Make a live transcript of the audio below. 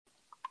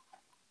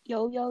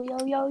Yo, yo,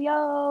 yo, yo,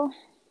 yo.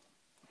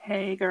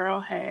 Hey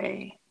girl,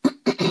 hey.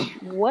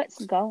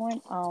 What's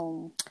going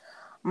on?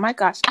 My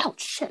gosh, oh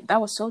shit, that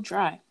was so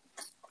dry.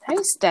 Hey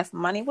Steph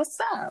Money, what's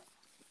up?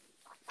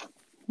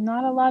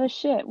 Not a lot of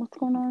shit. What's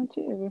going on,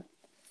 too?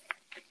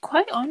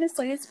 Quite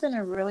honestly, it's been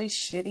a really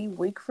shitty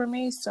week for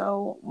me,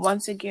 so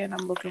once again,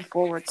 I'm looking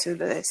forward to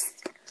this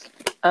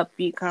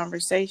upbeat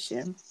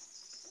conversation.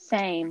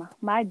 Same.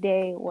 My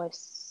day was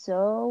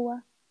so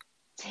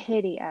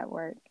titty at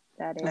work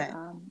that it Yeah.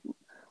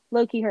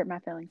 low key hurt my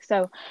feelings.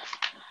 So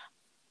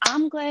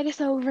I'm glad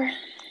it's over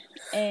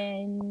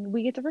and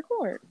we get to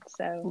record.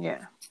 So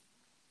Yeah.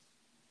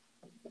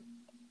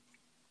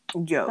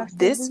 Yo, that's what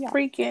this we got.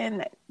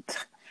 freaking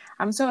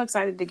I'm so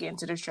excited to get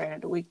into the strain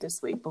of the week this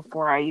week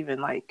before I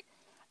even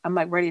I'm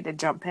ready to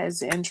jump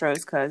past the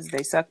intros because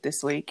they suck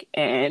this week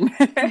and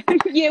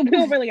Yeah, we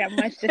don't really got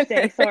much to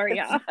say. Sorry,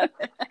 y'all.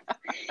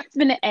 It's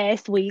been an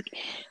ass week.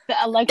 The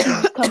election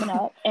is coming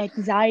up.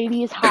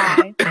 Anxiety is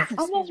high.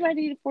 Almost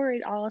ready for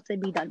it all to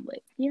be done with.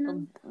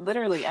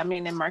 Literally, I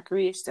mean, and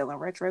Mercury is still in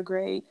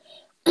retrograde.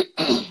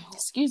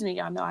 Excuse me,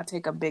 y'all know I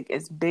take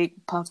as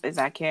big puff as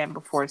I can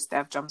before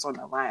Steph jumps on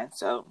the line.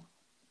 So,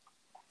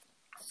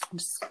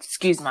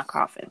 excuse my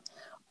coughing.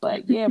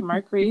 But yeah,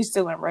 Mercury is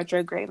still in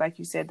retrograde. Like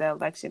you said, the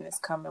election is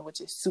coming, which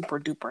is super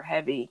duper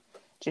heavy.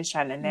 Just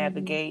trying to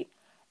Mm-hmm.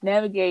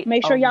 navigate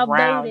Make sure y'all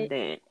around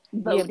it.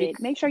 Yeah, voted.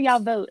 Make sure y'all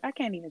vote. I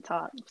can't even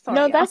talk. no, Sorry,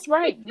 y'all. that's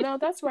right. No,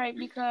 that's right.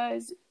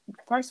 Because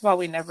first of all,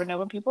 we never know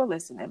when people are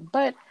listening,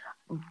 but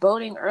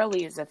voting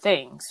early is a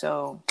thing.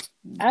 So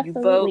you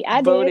Absolutely,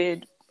 I did.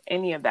 voted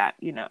any of that,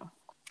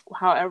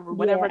 however,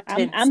 whatever Yeah,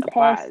 tense I'm past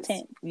applies.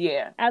 10.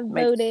 Yeah, I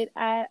make voted.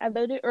 I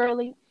voted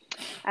early.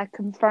 I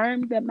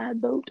confirmed that my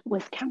vote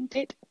was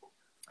counted.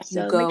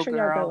 you So make go, sure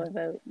y'all go girl. and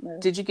vote. No,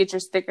 Did you get your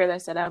sticker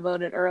that said I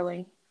voted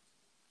early?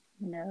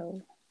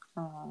 no.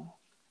 Oh,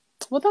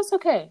 well, that's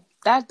okay.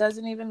 That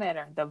doesn't even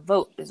matter. The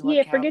vote is what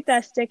Yeah, forget counts.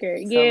 that sticker.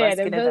 So Yeah, let's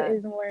the get it vote done.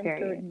 is more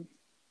Period. important.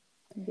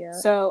 Yeah.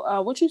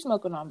 So, what you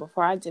smoking on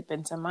before I dip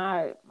into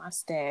my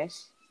stash?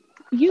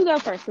 You go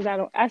first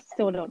because I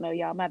still don't know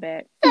y'all. My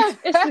bad.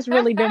 It's just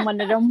really been one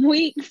of them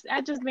weeks.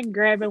 I just been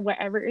grabbing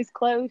whatever is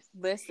close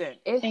Listen,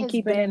 it and has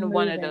keeping it been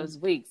one of moving. those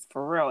weeks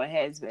for real. It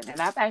has been, and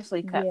I've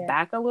actually cut Yeah.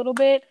 back a little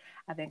bit.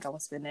 I think I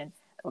was spending.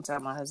 Don't tell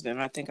my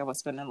husband. I think I was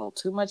spending a little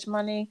too much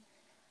money,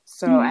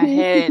 so I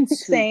had to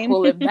Same.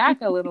 pull it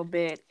back a little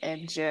bit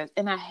and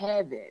I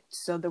have it.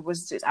 So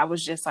I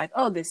was just like,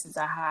 oh, this is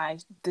a high.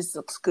 This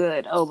looks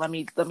good. Oh, let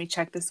me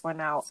check this one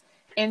out,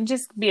 and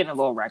just being a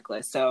little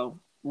reckless. So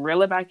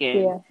reel it back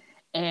in, Yeah.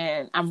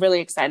 and I'm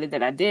really excited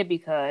that I did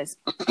because,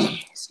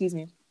 excuse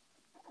me,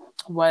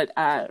 what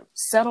I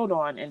settled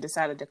on and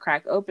decided to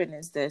crack open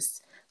is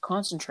this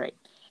concentrate.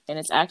 And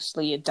it's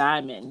actually a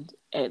diamond.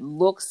 It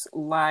looks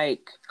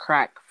like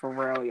crack for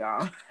real,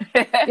 y'all.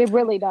 It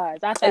really does.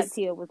 I thought It's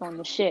Tia was on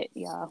the shit,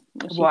 y'all,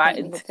 when she well,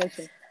 sent me the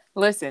picture.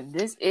 listen,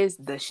 this is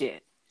the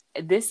shit.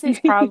 This is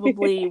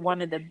probably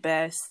one of the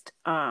best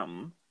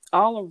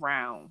all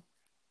around,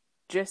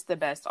 just the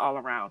best all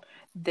around.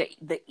 The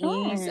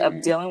ease of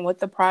Mm. dealing with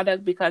the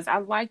product because I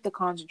like the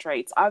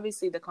concentrates.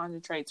 Obviously the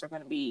concentrates are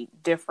going to be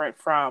different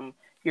from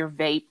your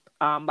vape,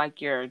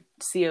 like your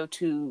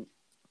CO2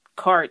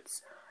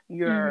 carts,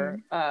 your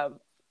Mhm.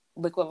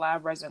 liquid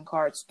live resin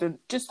carts,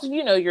 just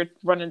your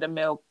run of the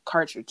mill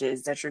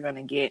cartridges that you're going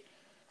to get.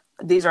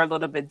 These are a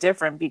little bit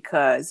different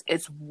because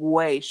it's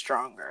way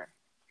stronger.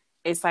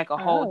 It's like a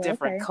whole Oh,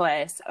 different okay.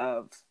 class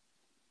of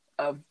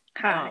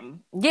Hi.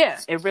 yeah,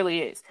 it really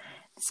is.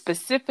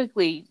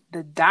 Specifically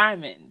the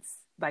diamonds.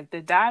 Like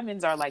the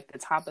diamonds are like the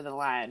top of the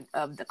line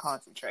of the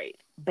concentrate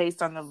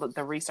based on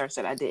the research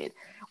that I did.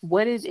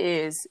 What it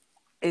is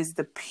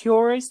the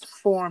purest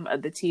form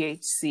of the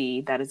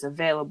THC that is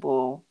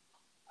available,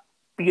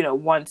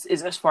 once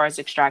is as far as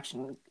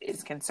extraction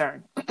is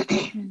concerned.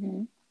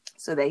 Mhm.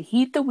 So they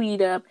heat the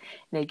weed up,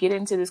 they get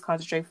into this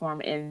concentrate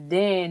form, and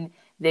then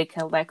they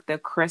collect the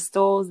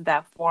crystals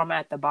that form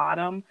at the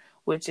bottom,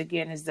 which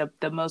again is the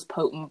most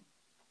potent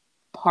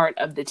part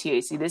of the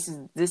THC. This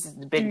is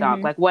the big dog.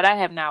 Mhm. Like what I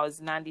have now is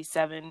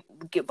 97.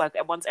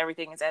 Like once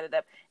everything is added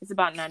up, it's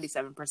about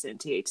 97%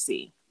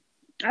 THC.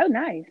 Oh,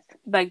 nice.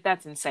 Like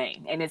that's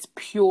insane, and it's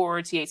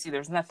pure THC.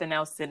 There's nothing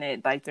else in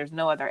it. Like there's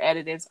no other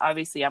additives.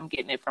 Obviously, I'm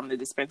getting it from the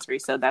dispensary,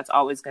 so that's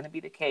always going to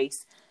be the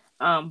case.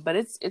 But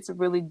it's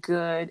really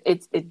good.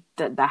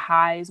 The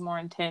high is more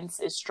intense.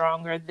 It's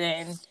stronger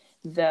than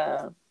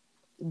the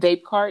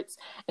vape carts.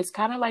 It's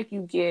kind of like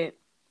you get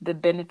the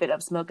benefit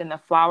of smoking the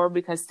flower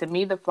because to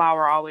me the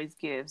flower always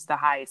gives the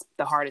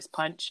hardest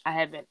punch. I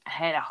haven't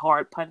had a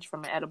hard punch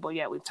from an edible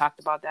yet. We've talked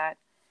about that.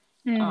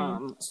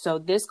 Mhm. So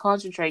this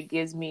concentrate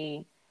gives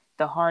me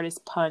the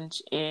hardest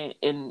punch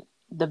in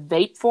the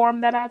vape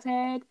form that I've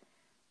had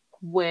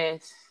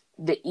with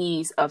the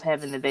ease of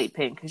having the vape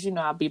pen because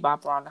I'll be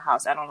bop around the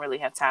house. I don't really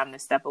have time to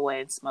step away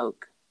and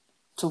smoke,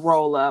 to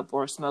roll up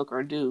or smoke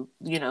or do,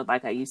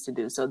 like I used to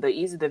do. So the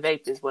ease of the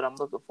vape is what I'm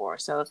looking for.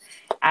 So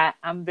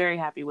I'm very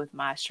happy with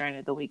my strain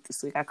of the week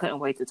this week. I couldn't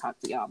wait to talk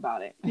to y'all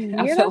about it. I Yeah,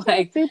 feel that sounds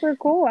like super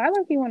cool. I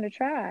like you want to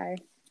try.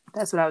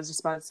 That's what I was just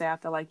about to say. I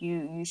feel like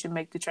you should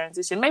make the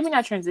transition. Maybe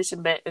not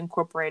transition, but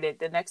incorporate it.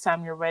 The next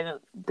time you're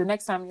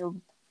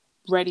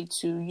ready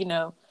to, you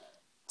know,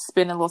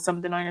 spend a little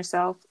something on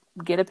yourself,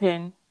 get a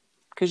pen,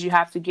 because you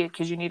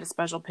need a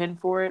special pen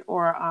for it,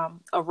 or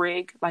a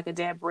rig, like a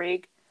dab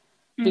rig,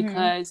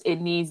 because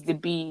it needs to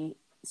be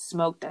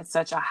smoked at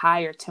such a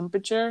higher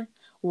temperature.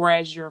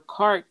 Whereas your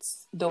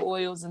carts, the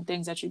oils and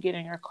things that you get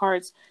in your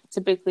carts,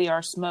 typically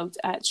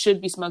should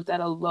be smoked at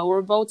a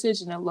lower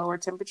voltage and a lower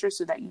temperature,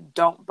 so that you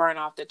don't burn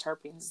off the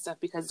terpenes and stuff,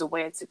 because the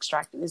way it's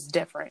extracted is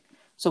different.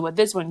 So with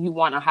this one, you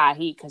want a high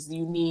heat, because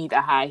you need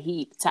a high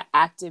heat to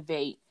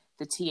activate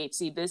the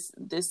THC. This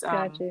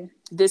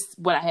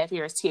what I have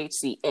here is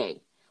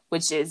THCA,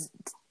 which is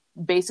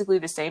basically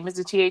the same as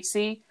the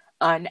THC,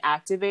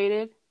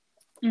 unactivated.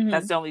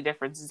 That's the only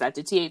difference, is that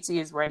the THC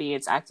is ready,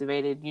 it's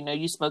activated. You know,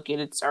 you smoke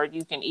it, or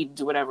you can eat,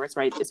 do whatever. It's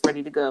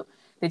ready to go.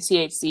 The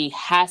THC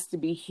has to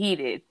be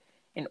heated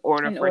in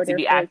order for it to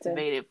be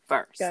activated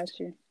first.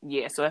 Gotcha.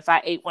 Yeah. So if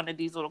I ate one of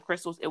these little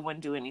crystals, it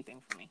wouldn't do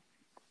anything for me.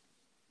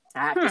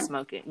 I have to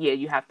smoke it. Yeah,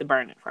 you have to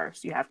burn it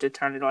first. You have to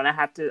turn it on. I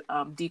have to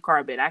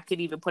decarb it. I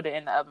could even put it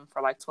in the oven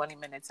for like 20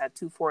 minutes at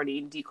 240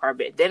 and decarb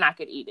it. Then I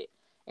could eat it,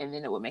 and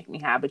then it would make me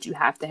high. But you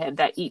have to have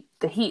the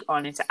heat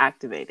on it to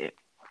activate it.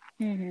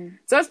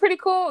 So it's pretty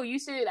cool.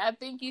 I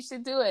think you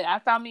should do it. I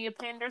found me a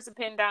pen. There's a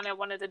pen down at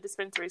one of the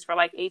dispensaries for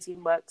like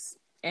 $18,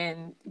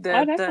 and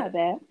that's not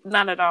bad.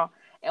 Not at all.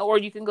 Or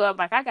you can go up,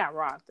 like I got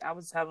rocked. I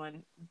was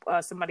telling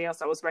somebody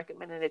else I was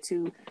recommending it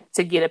to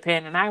get a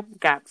pen, and I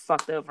got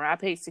fucked over. I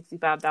paid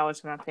 $65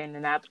 for my pen,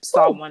 and I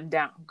saw one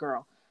down,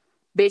 girl,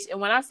 bitch.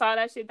 And when I saw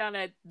that shit down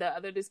at the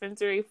other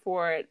dispensary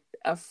for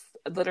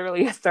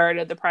literally a third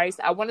of the price,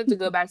 I wanted to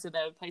go back to the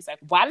other place. Like,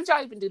 why did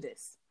y'all even do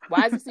this?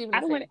 Why is this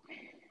even?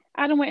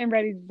 I done went and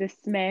ready to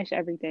just smash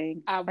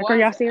everything. Are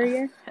y'all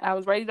serious? I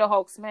was ready to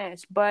Hulk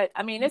smash, but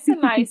I mean, it's a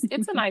nice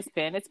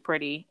pen. It's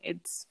pretty.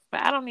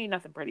 But I don't need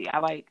nothing pretty. I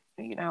like,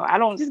 I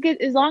don't just get,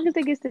 as long as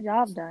it gets the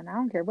job done. I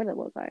don't care what it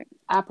looks like.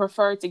 I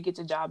prefer to get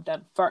the job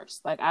done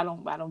first. Like, I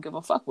don't give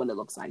a fuck what it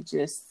looks like.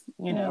 Just,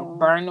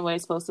 burn the way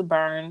it's supposed to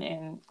burn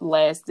and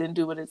last and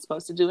do what it's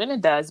supposed to do. And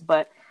it does.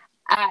 But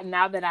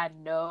now that I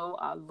know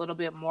a little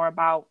bit more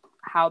about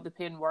how the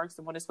pen works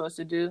and what it's supposed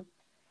to do,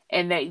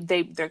 and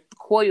their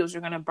coils,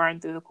 you're going to burn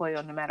through the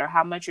coil no matter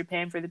how much you're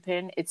paying for the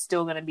pen. It's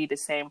still going to be the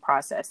same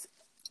process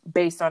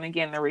based on,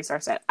 again, the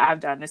research that I've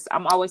done.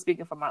 I'm always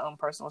speaking from my own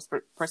personal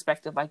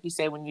perspective. Like you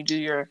say, when you do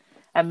your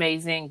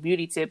amazing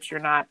beauty tips, you're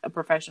not a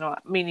professional.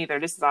 Me neither.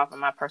 This is all from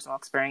my personal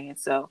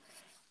experience. So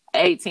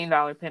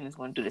 $18 pen is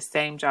going to do the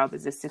same job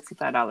as a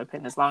 $65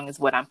 pen, as long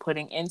as what I'm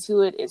putting into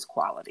it is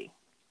quality.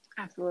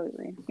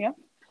 Absolutely. Yep.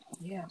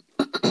 Yeah.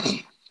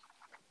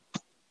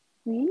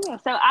 Yeah,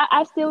 so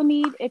I still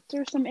need, if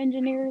there's some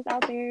engineers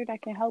out there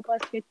that can help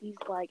us get these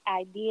like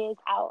ideas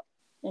out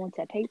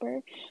onto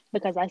paper,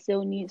 because I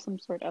still need some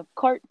sort of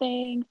cart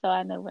thing so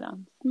I know what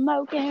I'm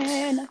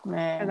smoking.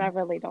 Because I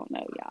really don't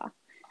know, y'all.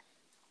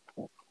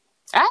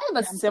 I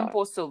have a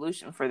simple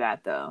solution for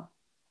that though.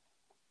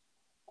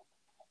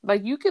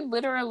 Like, you could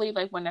literally,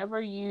 like,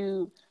 whenever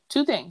two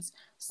things.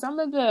 Some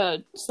of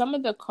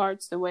the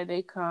carts, the way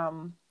they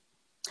come.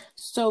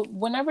 So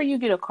whenever you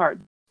get a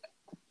cart,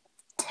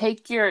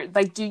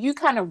 do you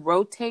kind of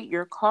rotate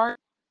your cart,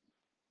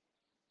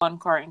 one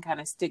cart, and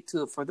kind of stick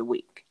to it for the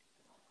week?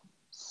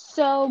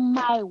 So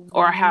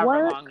or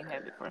however long you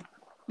have it for.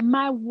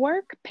 My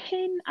work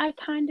pen, I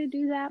kind of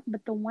do that,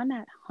 but the one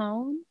at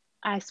home,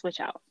 I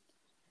switch out.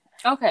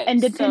 Okay. And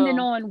depending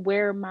on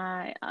where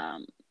my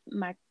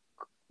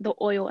the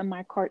oil in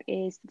my cart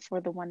is for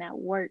the one at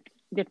work,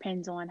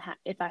 depends on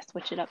if I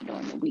switch it up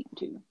during the week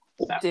too.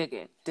 So.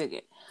 Dig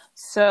it.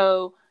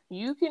 So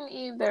you can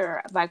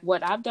either, like,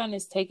 what I've done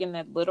is taken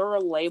the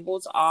literal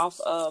labels off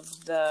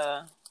of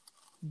the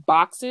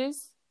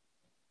boxes,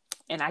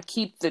 and I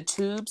keep the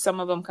tubes.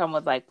 Some of them come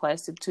with like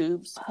plastic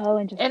tubes. Oh,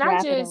 and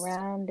wrap it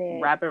around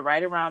it. Wrap it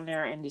right around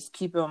there and just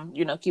keep them,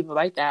 keep it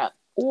like that.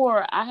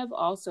 Or I have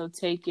also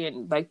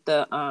taken like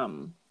the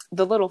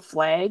little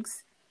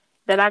flags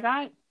that I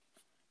got,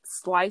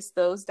 slice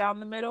those down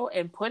the middle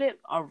and put it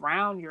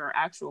around your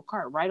actual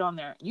cart, right on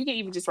there. You can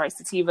even just write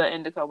sativa,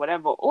 indica,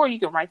 whatever, or you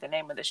can write the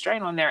name of the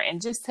strain on there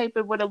and just tape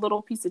it with a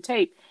little piece of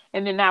tape,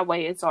 and then that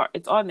way it's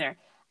on there.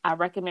 I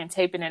recommend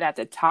taping it at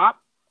the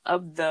top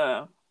of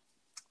the,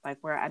 like,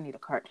 where I need a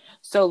cart.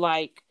 So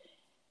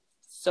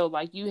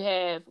you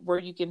have where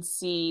you can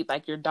see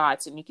like your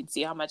dots and you can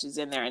see how much is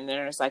in there, and then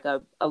there's like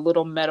a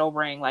little metal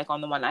ring, like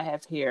on the one I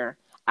have here.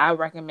 I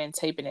recommend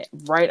taping it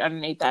right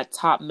underneath that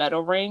top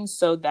metal ring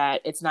so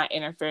that it's not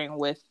interfering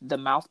with the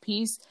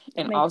mouthpiece,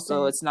 and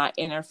also it's not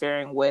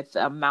interfering with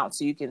the amount,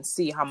 so you can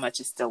see how much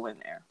is still in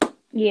there.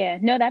 Yeah,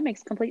 no, that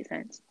makes complete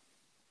sense.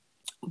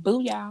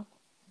 Booyah.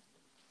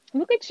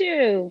 Look at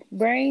you,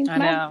 brain. I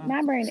know.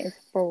 My brain is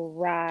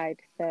fried.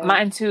 So.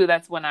 Mine too.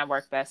 That's when I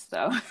work best,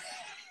 though.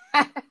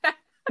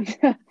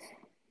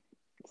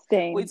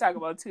 Same. We talk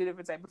about two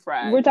different types of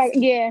fries. We're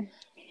talking, yeah.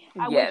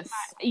 Yes.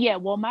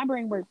 Well, my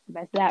brain works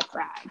best that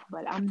fried,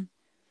 but I'm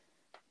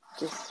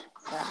just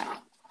fried.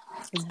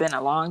 It's been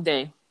a long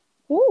day.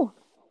 Ooh,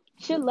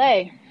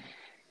 Chile.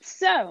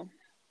 So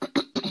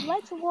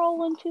let's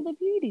roll into the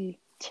beauty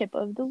tip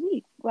of the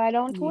week. Right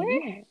on, Tori?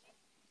 Yeah.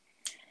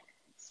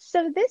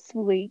 So this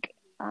week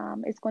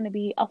is going to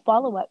be a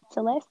follow-up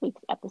to last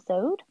week's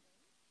episode.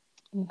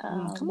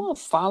 Come on,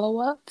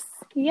 follow-ups.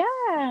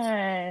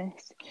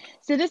 Yes.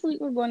 So this week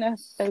we're going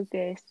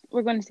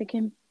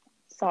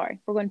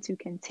to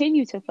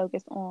continue to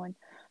focus on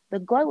the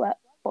glow up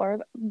for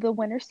the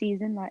winter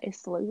season that is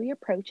slowly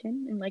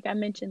approaching. And like I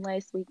mentioned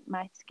last week,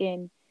 my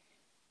skin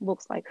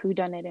looks like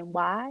whodunit and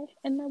why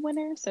in the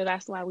winter. So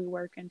that's why we're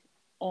working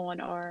on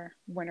our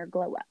winter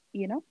glow up,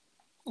 you know?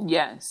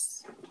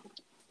 Yes.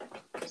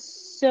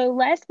 So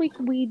last week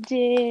we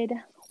did,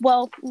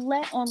 on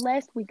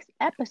last week's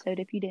episode,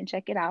 if you didn't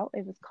check it out,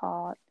 it was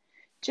called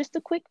Just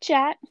a Quick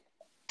Chat.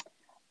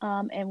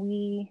 And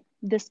we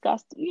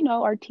discussed,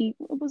 it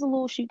was a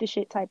little shoot the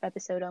shit type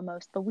episode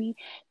almost, but we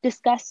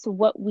discussed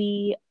what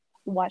we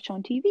watch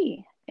on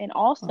TV. And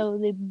also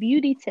the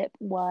beauty tip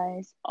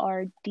was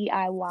our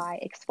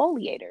DIY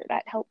exfoliator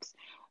that helps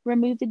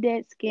remove the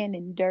dead skin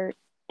and dirt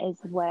as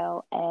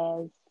well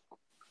as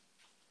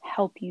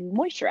help you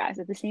moisturize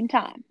at the same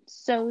time.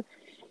 So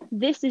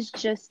this is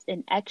just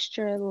an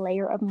extra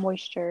layer of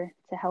moisture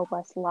to help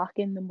us lock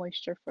in the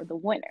moisture for the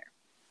winter.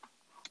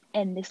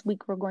 And this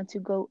week we're going to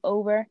go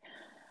over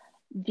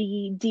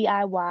the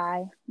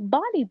DIY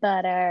body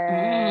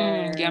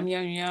butter. Yum,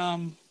 yum,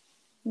 yum.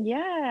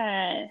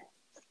 Yeah.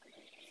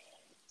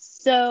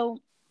 So,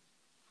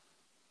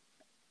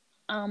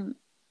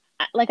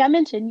 like I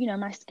mentioned,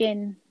 my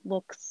skin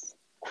looks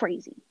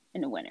crazy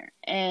in the winter.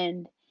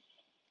 And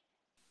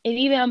it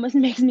even almost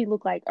makes me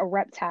look like a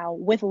reptile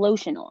with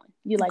lotion on.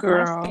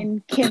 Girl. My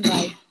skin can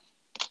like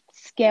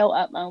scale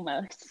up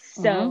almost.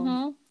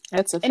 So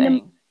that's a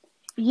thing.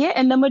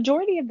 And the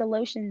majority of the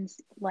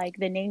lotions, like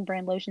the name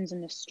brand lotions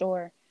in the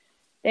store,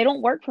 they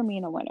don't work for me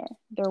in the winter.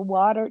 They're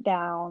watered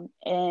down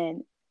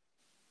and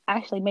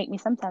actually make me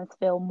sometimes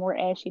feel more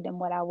ashy than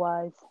what I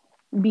was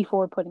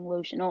before putting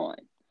lotion on.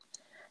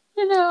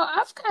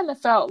 I've kind of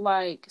felt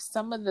like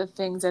some of the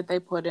things that they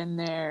put in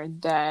there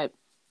that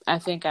I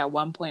think at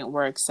one point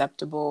were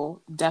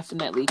acceptable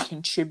definitely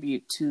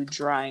contribute to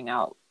drying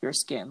out your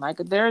skin. Like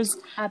there's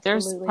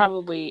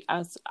probably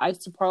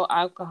isopropyl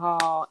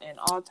alcohol and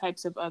all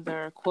types of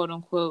other quote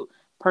unquote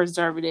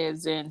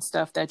preservatives and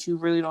stuff that you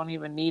really don't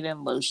even need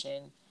in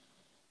lotion.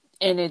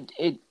 And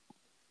it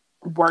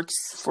works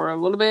for a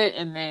little bit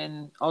and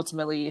then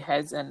ultimately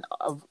has a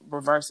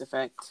reverse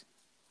effect.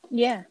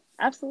 Yeah,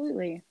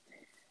 absolutely.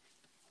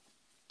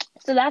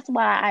 So that's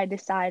why I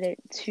decided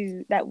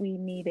that we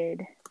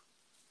needed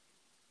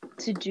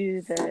to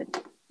do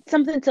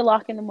something to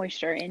lock in the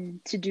moisture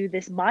and to do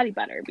this body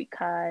butter,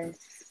 because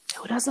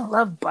who doesn't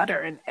love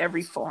butter in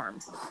every form?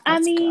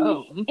 Any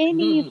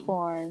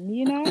form,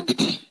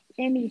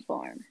 any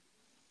form.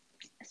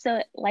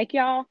 So like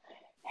y'all,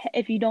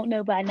 if you don't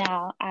know by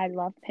now, I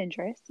love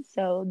Pinterest.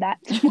 So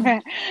that's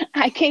where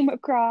I came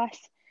across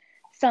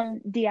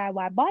some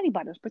DIY body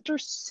butters, but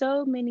there's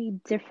so many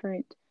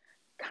different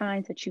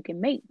kinds that you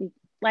can make.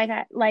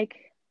 Like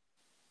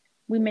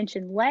we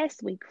mentioned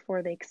last week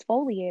for the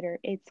exfoliator,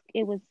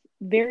 it was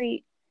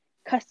very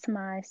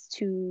customized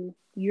to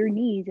your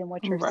needs and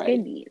what your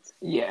skin needs.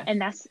 Yeah.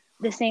 And that's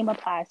the same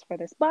applies for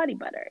this body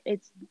butter.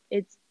 It's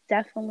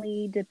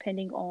definitely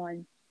depending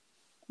on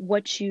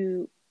what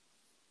your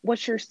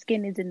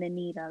skin is in the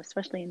need of,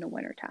 especially in the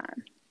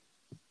wintertime.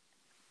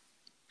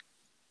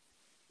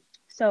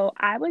 So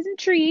I was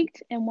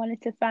intrigued and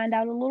wanted to find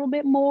out a little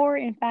bit more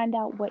and find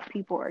out what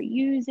people are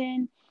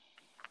using.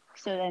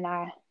 So then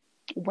I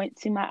went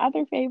to my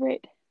other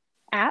favorite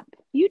app,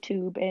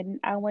 YouTube, and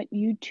I went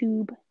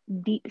YouTube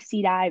deep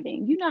sea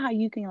diving. You know how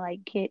you can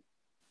like get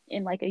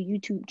in like a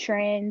YouTube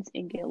trends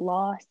and get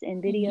lost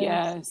in videos?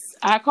 Yes.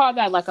 I call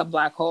that like a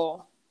black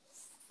hole.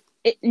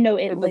 It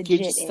legit you're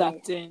just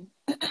sucked in.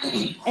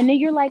 And then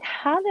you're like,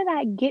 how did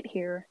I get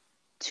here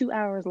 2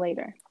 hours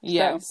later?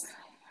 Yes. So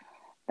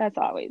that's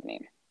always me.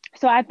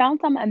 So I found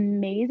some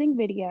amazing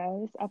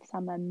videos of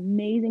some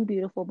amazing,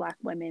 beautiful Black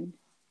women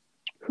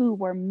who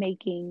were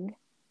making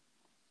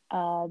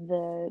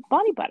the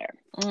body butter.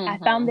 I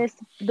found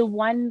the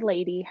one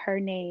lady, her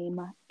name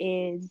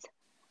is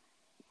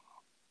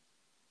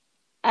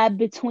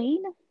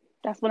Between.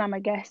 That's what I'm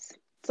gonna guess.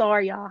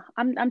 Sorry, y'all.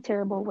 I'm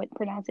terrible with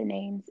pronouncing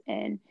names,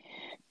 and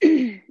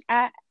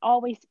I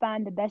always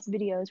find the best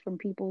videos from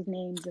people's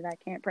names that I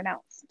can't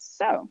pronounce.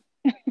 So,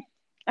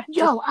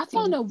 I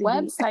found a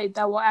website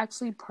that will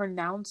actually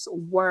pronounce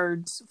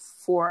words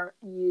for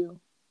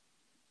you.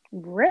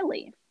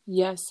 Really?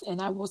 Yes,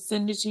 and I will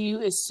send it to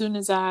you as soon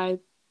as I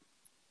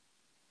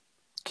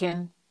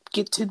can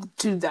get to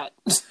that.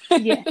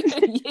 Yeah.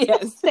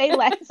 Yes. Say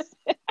less.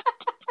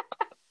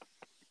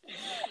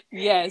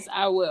 Yes,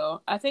 I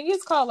will. I think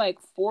it's called like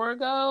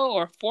Forgo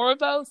or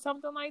Forvo,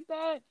 something like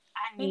that.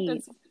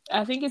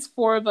 I think it's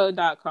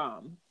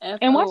Forvo.com.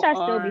 And watch I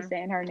still be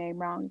saying her name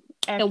wrong.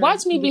 And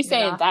watch me be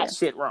saying that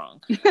shit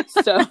wrong.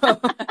 So I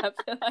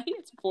feel like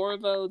it's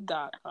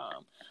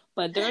Forvo.com.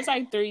 But there's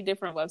like 3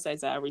 different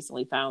websites that I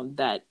recently found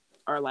that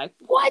are like,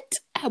 what?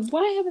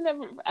 Why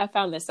haven't I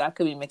found this? I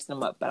could be mixing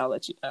them up, but I'll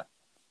let you know.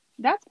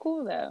 That's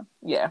cool though.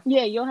 Yeah.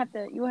 Yeah, you'll have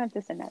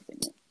to send that to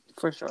me.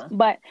 For sure.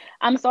 But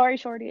I'm sorry,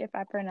 Shorty, if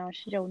I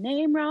pronounced your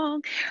name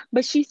wrong.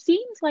 But she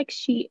seems like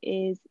she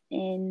is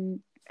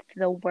in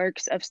the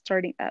works of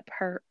starting up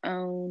her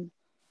own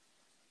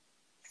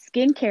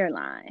skincare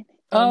line.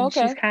 Oh, And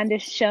okay. she's kind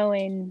of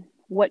showing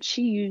what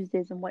she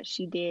uses and what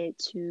she did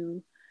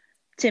to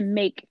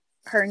make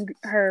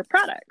her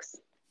products.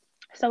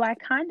 So I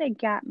kind of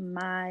got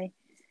my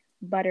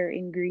butter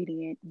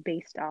ingredient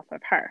based off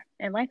of her.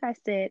 And like I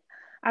said,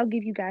 I'll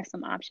give you guys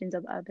some options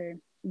of other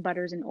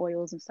butters and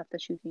oils and stuff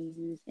that you can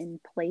use in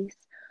place.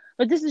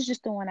 But this is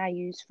just the one I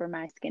use for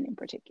my skin in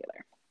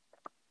particular.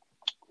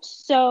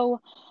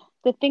 So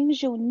the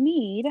things you'll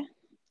need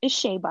is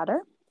shea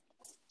butter.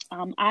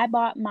 I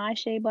bought my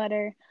shea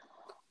butter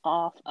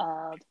off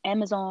of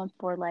Amazon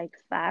for like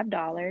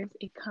 $5.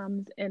 It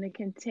comes in a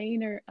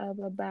container of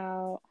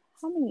about,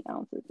 how many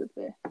ounces is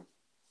it?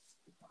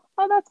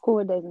 Oh, that's cool.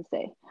 It doesn't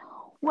say.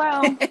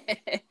 Well,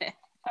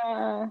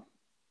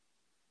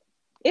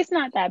 it's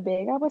not that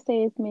big. I would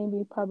say it's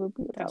maybe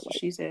probably about That's what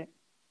she said.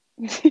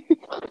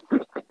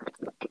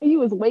 You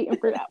was waiting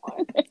for that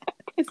one.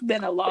 It's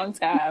been a long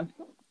time.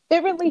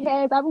 It really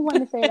has. I've been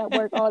wanting to say it at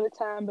work all the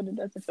time, but it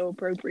doesn't feel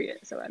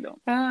appropriate, so I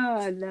don't. Oh,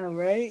 I know,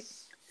 right?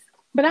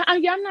 But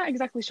I'm not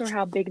exactly sure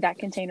how big that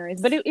container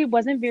is, but it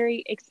wasn't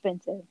very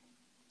expensive.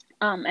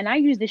 And I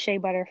use the shea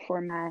butter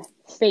for my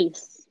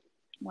face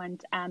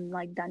once I'm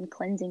like done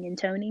cleansing and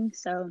toning,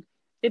 so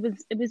it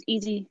was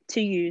easy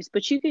to use.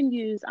 But you can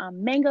use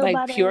mango like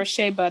butter. Pure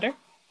shea butter.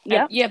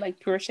 Yep. Yeah, like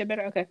pure shea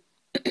butter. Okay.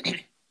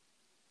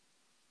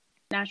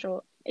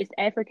 Natural. It's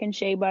African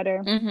shea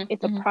butter. Mm-hmm,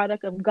 It's a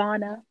product of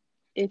Ghana.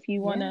 If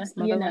you want to, yes,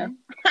 you know.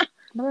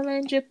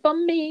 Motherland drip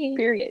on me.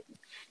 Period.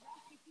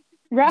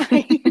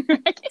 Right.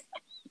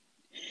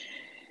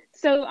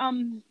 So,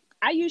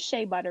 I use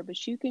shea butter,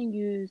 but you can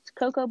use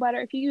cocoa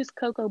butter. If you use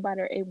cocoa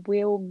butter, it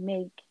will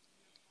make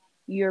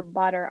your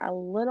butter a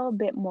little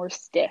bit more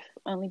stiff,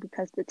 only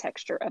because the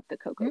texture of the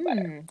cocoa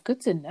butter.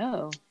 Good to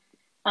know.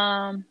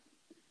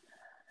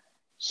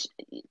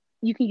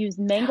 You can use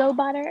mango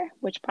butter,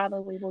 which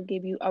probably will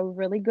give you a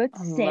really good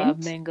scent. I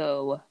love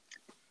mango.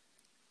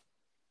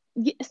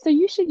 Yeah, so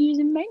you should use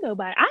mango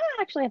butter. I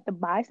actually have to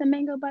buy some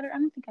mango butter. I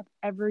don't think I've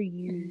ever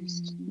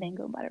used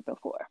mango butter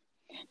before.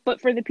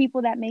 But for the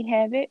people that may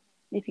have it,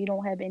 if you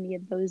don't have any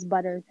of those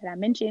butters that I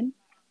mentioned,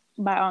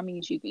 by all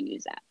means, you can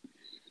use that.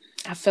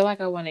 I feel like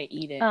I want to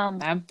eat it.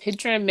 I'm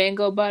picturing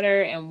mango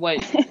butter and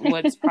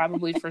what's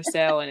probably for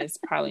sale, and it's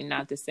probably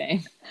not the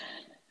same.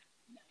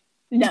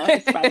 No,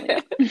 it's probably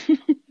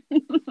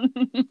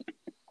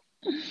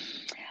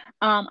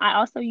not. I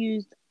also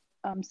used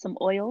some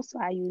oil. So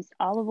I used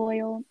olive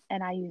oil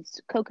and I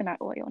used coconut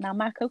oil. Now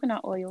my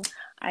coconut oil,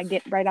 I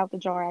get right out the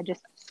jar. I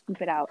just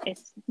scoop it out.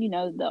 It's,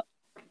 the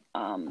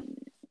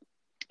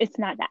it's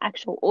not the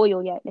actual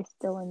oil yet. It's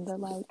still in the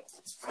like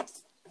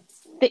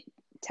thick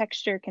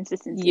texture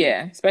consistency.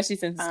 Yeah, especially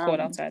since it's cold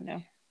outside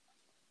now.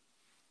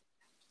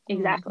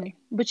 Exactly.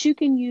 But you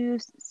can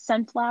use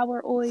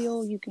sunflower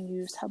oil, you can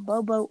use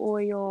jojoba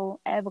oil,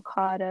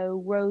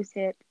 avocado,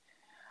 rosehip,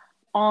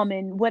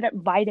 almond, whatever,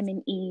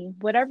 vitamin E,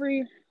 whatever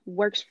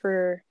works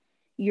for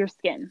your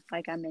skin,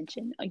 like I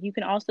mentioned. You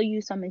can also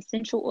use some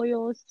essential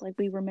oils, like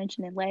we were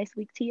mentioning last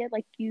week, Tia.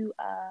 Like you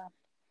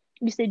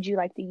said you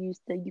like to use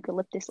the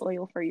eucalyptus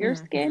oil for your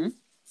skin.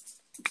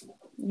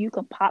 You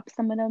can pop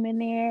some of them in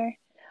there.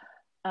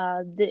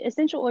 The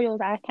essential oils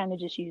I kind of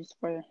just use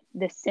for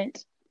the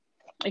scent.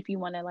 If you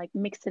want to like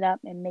mix it up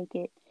and make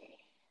it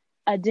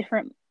a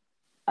different,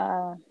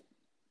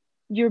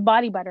 your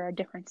body butter a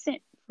different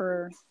scent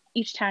for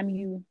each time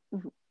you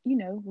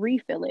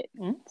refill it.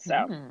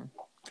 So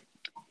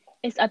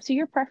it's up to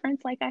your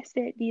preference. Like I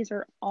said, these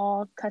are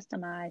all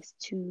customized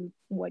to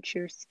what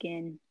your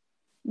skin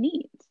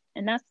needs.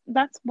 And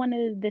that's one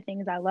of the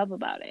things I love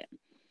about it.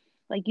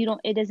 Like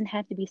it doesn't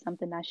have to be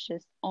something that's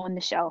just on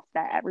the shelf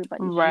that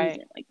everybody's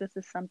using. Like this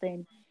is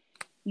something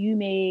you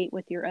made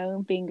with your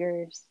own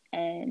fingers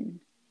and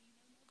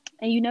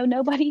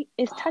nobody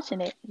is touching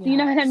it. Yes. You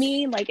know what I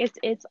mean? Like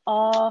it's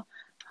all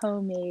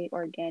homemade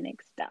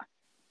organic stuff.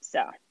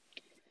 So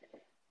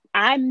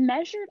I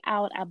measured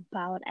out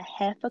about a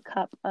half a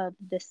cup of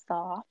the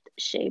soft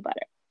shea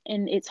butter,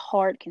 and it's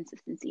hard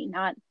consistency,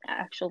 not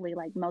actually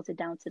like melted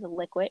down to the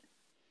liquid.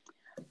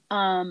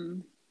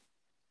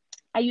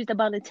 I used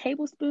about a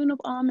tablespoon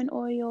of almond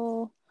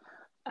oil.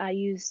 I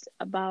used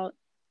about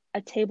a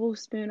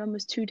tablespoon,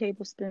 almost 2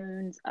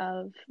 tablespoons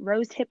of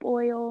rosehip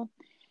oil.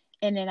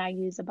 And then I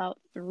use about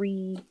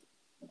 3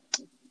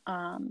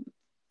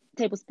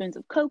 tablespoons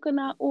of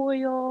coconut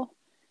oil.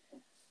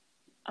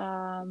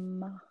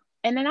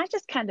 And then I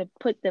just kind of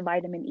put the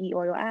vitamin E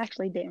oil. I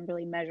actually didn't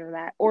really measure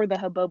that, or the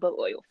jojoba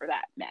oil for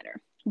that matter.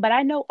 But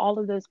I know all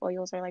of those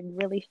oils are like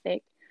really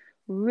thick,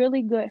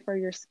 really good for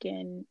your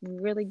skin,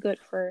 really good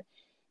for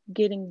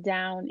getting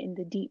down in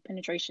the deep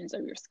penetrations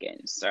of your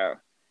skin. So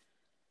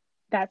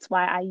that's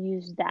why I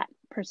use that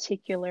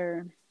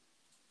particular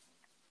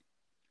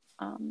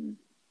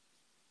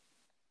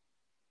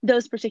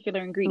those particular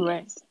Right.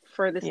 ingredients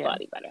for this Yeah.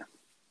 body butter.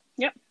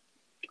 Yep.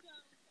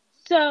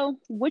 So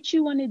what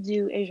you want to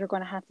do is you're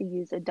going to have to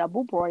use a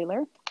double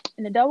broiler.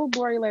 And the double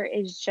broiler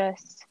is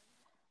just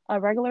a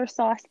regular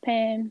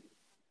saucepan.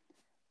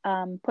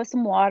 Put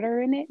some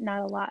water in it,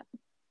 not a lot.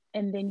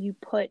 And then you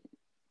put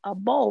a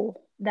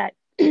bowl that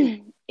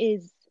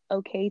is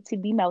okay to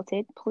be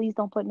melted. Please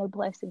don't put no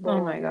plastic Oh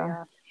bowl my in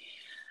God.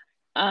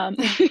 there.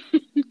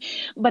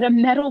 But a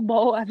metal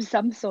bowl of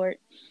some sort,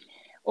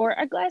 or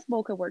a glass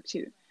bowl could work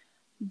too.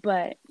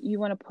 But you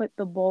want to put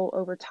the bowl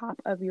over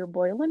top of your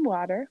boiling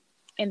water,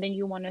 and then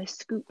you want to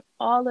scoop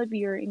all of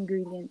your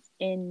ingredients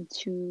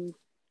into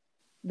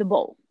the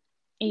bowl.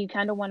 And you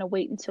kind of want to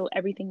wait until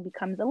everything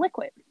becomes a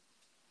liquid.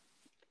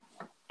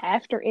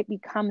 After it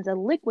becomes a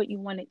liquid, you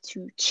want it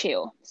to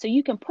chill. So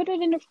you can put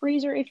it in the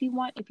freezer if you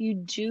want. If you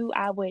do,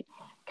 I would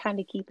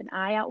kind of keep an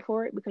eye out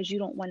for it because you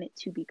don't want it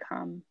to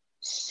become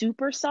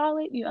super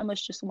solid. You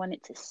almost just want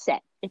it to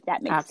set, if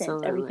that makes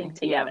sense, everything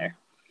Absolutely. Yeah. together.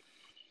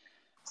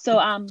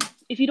 So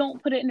if you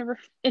don't put it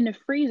in the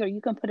freezer,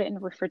 you can put it in the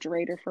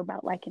refrigerator for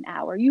about like an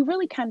hour. You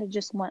really kind of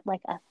just want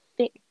like a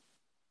thick,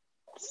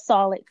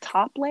 solid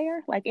top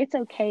layer. Like it's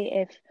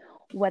okay if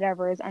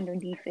whatever is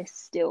underneath is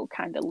still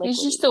kind of liquidy.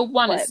 You just still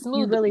want it but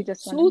you really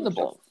just want to make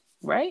sure. smoothable,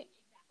 right?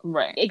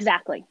 Right.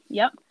 Exactly.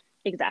 Yep.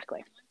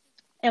 Exactly.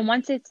 And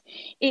once it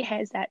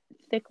has that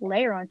thick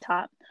layer on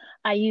top,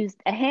 I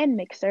used a hand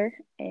mixer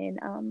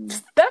and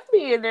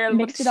Stephanie in there,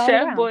 mixed it all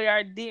Chef around.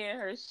 Boyardee and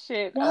her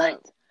shit What?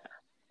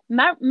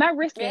 up. My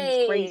wrist game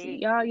is crazy.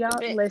 Hey, Y'all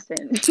whip it.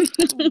 listen.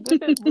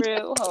 Whip it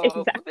real hard.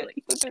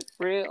 Exactly. Whip it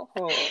real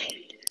hard.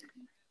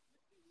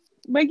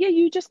 But yeah,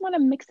 you just want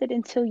to mix it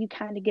until you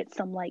kind of get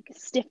some like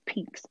stiff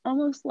peaks,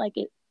 almost like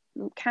it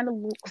kind of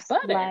looks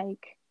Butter.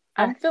 like.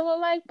 I'm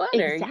feeling like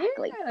butter.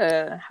 Exactly.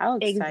 Yeah. How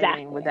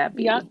exciting would that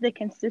be? Yup, the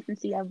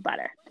consistency of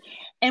butter.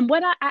 And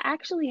what I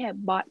actually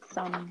had bought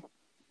some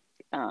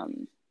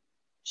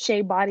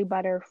shea body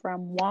butter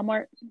from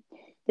Walmart,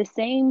 the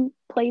same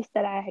place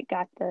that I had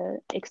got the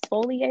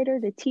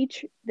exfoliator,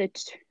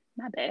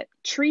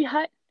 Tree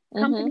Hut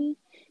company.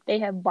 They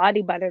have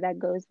body butter that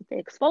goes with the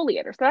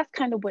exfoliator. So that's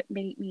kind of what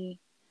made me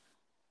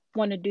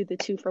want to do the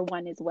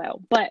 2-for-1 as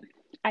well. But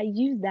I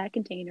used that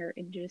container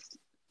and just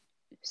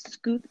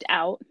scooped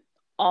out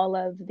all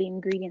of the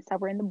ingredients that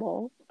were in the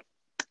bowl,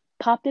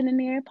 popped it in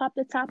there, popped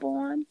the top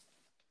on,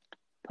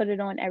 put it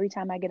on every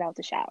time I get out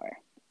the shower.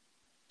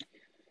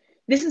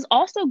 This is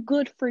also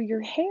good for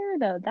your hair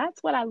though.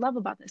 That's what I love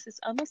about this. It's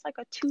almost like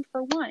a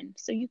 2-for-1.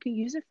 So you can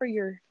use it for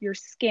your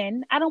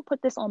skin. I don't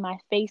put this on my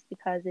face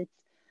because it's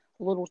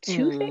a little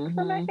too thick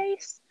for my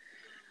face.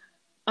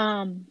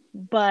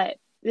 But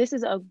this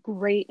is a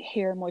great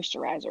hair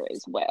moisturizer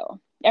as well.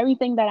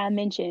 Everything that I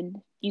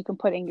mentioned, you can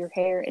put in your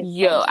hair.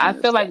 I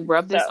feel like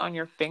rub this on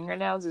your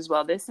fingernails as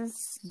well. This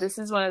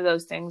is one of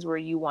those things where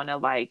you want to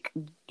like,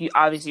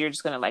 obviously you're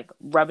just going to like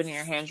rub it in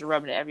your hands, you're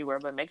rubbing it everywhere,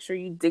 but make sure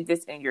you dig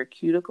this in your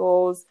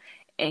cuticles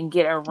and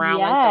get around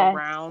like the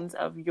rounds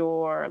of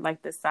your,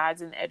 like the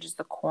sides and the edges,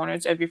 the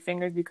corners of your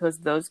fingers, because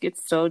those get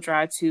so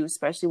dry too,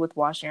 especially with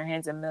washing your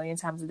hands a million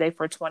times a day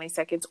for 20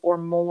 seconds or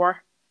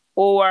more.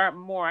 I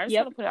just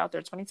want to put it out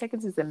there. 20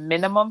 seconds is the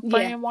minimum for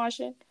hand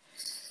washing.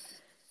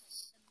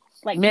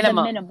 Like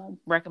minimum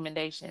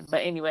recommendation. But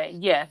anyway,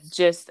 I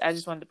just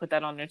wanted to put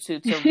that on there too.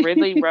 To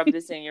really rub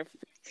this in your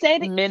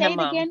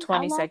minimum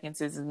 20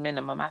 seconds is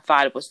minimum. I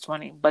thought it was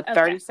 20, but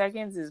 30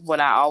 seconds is what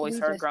I always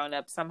heard growing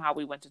up. Somehow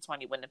we went to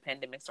 20 when the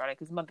pandemic started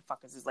because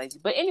motherfuckers is lazy.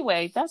 But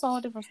anyway, that's a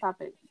whole different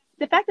topic.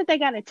 The fact that they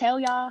gotta tell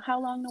y'all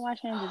how long to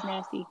wash hands is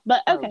nasty.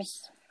 But okay.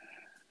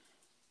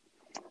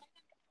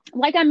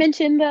 Like I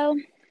mentioned though,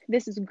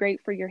 this is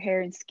great for your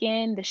hair and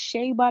skin. The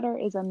shea butter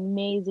is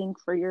amazing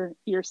for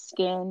your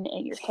skin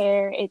and your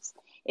hair. It's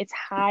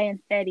high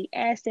in fatty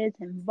acids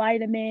and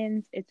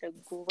vitamins. It's a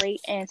great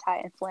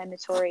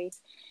anti-inflammatory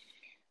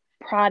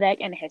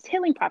product and it has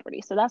healing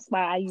properties. So that's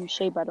why I use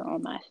shea butter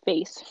on my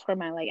face for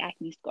my like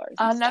acne scars.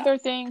 Another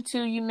thing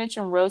too, you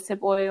mentioned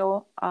rosehip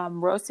oil.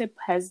 Rosehip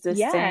has the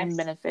same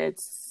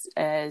benefits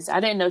as, I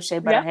didn't know shea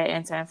butter had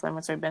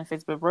anti-inflammatory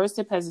benefits, but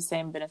rosehip has the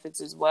same benefits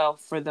as well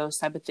for those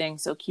type of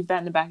things. So keep that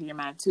in the back of your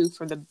mind too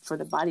for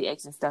the body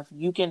aches and stuff.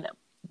 You can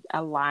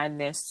align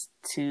this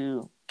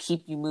to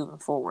keep you moving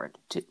forward.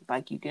 To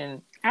like you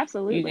can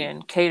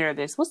cater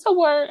this. What's the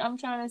word I'm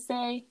trying to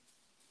say?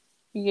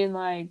 You can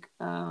like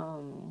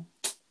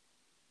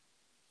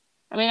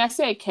I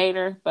say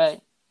cater,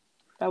 but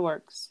that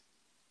works.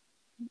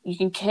 You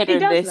can cater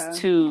this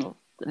to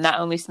not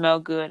only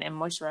smell good and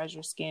moisturize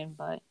your skin,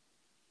 but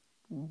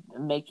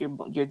make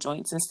your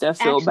joints and stuff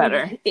feel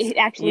better. It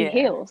actually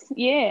heals.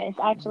 Yeah, it's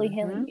actually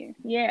healing you.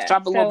 Yeah.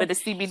 Drop a little bit of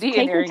CBD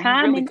in there and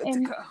you're really good to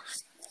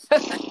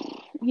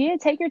go.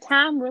 Take your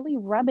time, really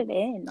rub it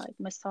in, like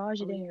massage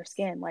it in your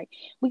skin. Like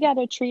we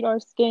gotta treat our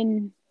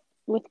skin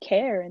with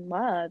care and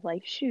love.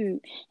 Like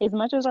shoot, as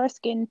much as our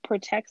skin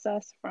protects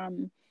us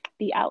from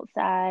the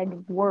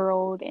outside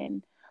world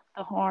and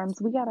the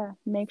harms, we gotta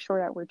make sure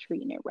that we're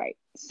treating it right.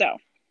 So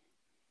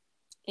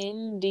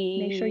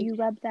indeed, make sure you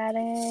rub that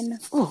in.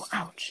 Oh,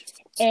 ouch.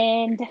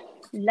 And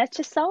let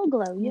your soul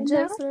glow, and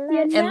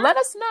let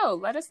us know.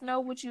 Let us know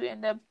what you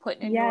end up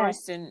putting in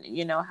yours, Yes. and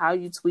how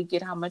you tweak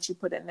it, how much you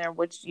put in there,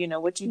 what you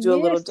do a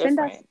little Send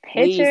us different.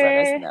 Please let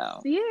us pictures.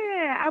 know.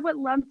 Yeah, I would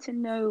love to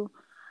know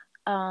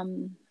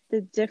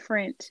the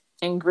different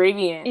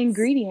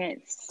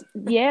ingredients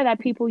that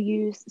people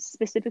use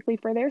specifically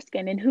for their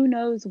skin, and who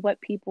knows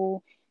what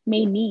people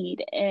may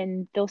need,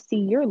 and they'll see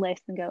your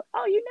list and go,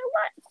 oh, you know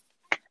what,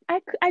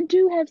 I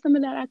do have some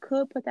of that, I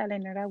could put that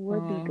in there, that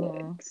would be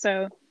good.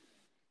 So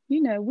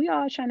we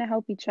all trying to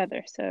help each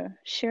other, so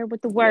share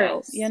with the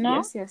world.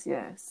 Yes.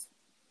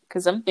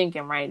 Because I'm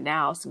thinking right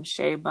now some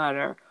shea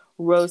butter,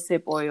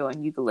 rosehip oil,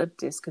 and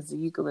eucalyptus, because the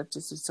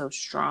eucalyptus is so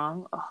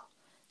strong.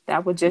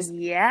 That would just...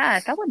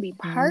 Yes, that would be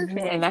perfect.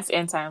 And that's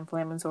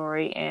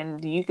anti-inflammatory, and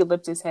the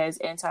eucalyptus has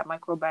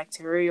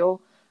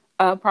antimicrobial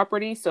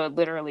properties, so it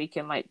literally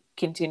can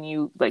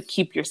continue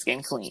keep your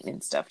skin clean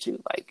and stuff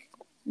too.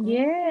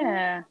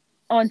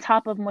 On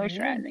top of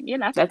moisturizing.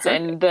 That's perfect.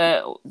 And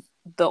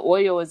the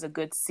oil is a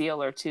good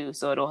sealer too,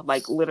 so it'll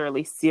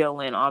literally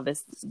seal in all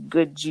this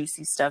good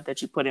juicy stuff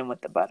that you put in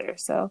with the butter.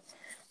 So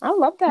I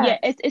love that. Yeah,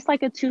 it's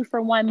like a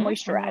 2-for-1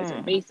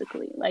 moisturizer,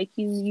 basically. Like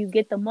you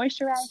get the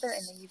moisturizer,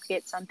 and then you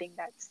get something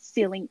that's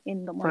sealing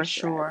in the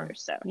moisturizer. For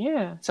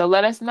sure. So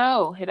let us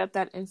know. Hit up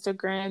that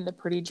Instagram, the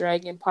Pretty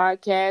Dragon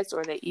Podcast,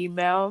 or the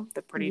email,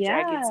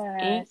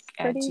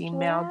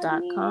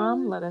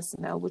 thePrettyDragonsinc@gmail.com. Let us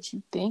know what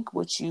you think,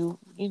 what you're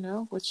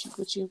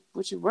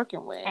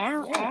working with.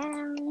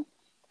 Ow.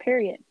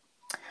 Period.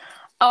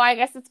 Oh, I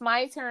guess it's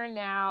my turn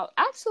now.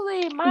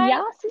 Actually, my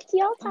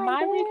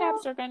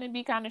recaps are going to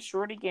be kind of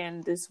short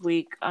again this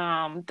week.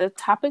 The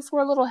topics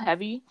were a little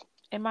heavy,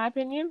 in my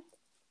opinion.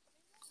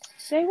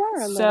 They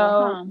were a little.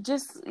 So,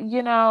 just,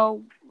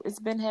 it's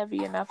been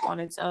heavy enough on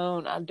its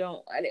own. I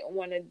didn't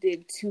want to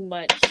dig too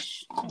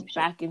much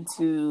back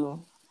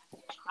into...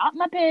 Drop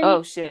my pen.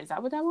 Oh, shit. Is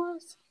that what that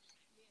was?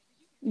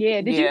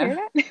 Yeah, did you hear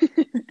that?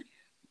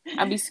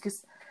 I'd be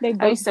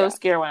so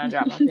scared when I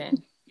drop my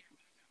pen.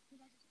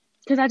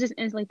 Because I just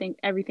instantly think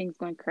everything's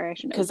going to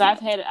crash. Because I've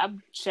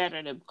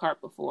shattered a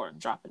cart before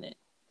dropping it.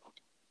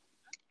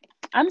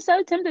 I'm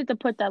so tempted to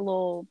put that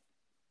little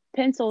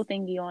pencil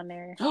thingy on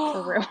there.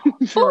 For real.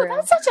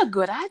 That's such a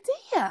good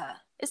idea.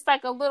 It's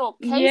like a little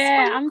case for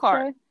your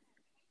cart.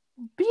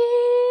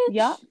 Bitch.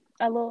 Yup.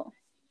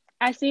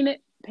 I seen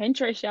it.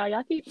 Pinterest,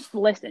 y'all.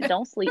 Listen,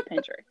 don't sleep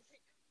Pinterest.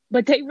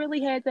 But they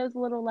really had those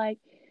little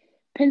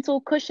pencil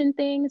cushion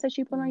things that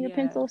you put on your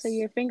pencil so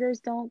your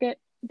fingers don't get...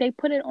 They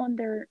put it on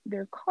their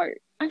cart.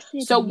 I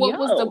said, so what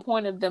was the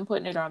point of them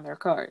putting it on their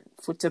cart?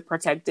 To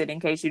protect it in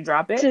case you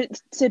drop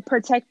it? To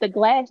protect the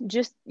glass.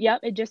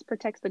 It just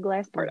protects the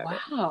glass part of it.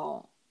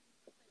 Wow.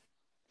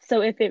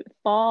 So if it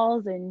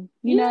falls, and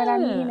you know what I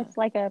mean,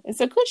 it's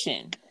a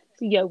cushion.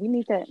 So we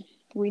need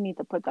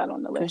to put that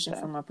on the list.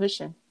 Cushion for my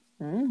pushing.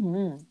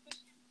 Mm-hmm.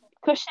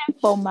 Cushion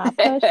for my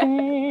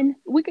pushing.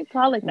 We could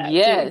call it that.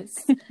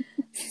 Yes.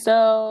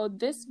 So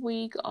this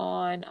week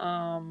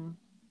on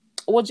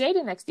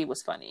Jada XD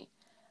was funny.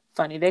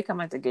 They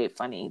come out the gate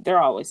funny. They're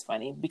always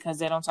funny because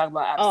they don't talk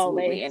about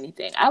absolutely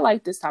anything. I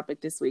like this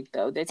topic this week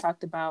though. They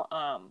talked about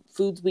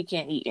foods we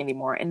can't eat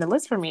anymore, and the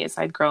list for me is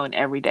growing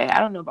every day. I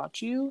don't know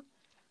about you,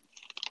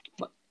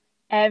 but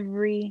a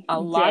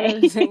lot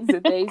of the things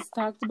that they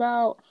talked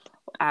about,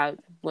 I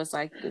was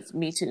like, it's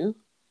me too.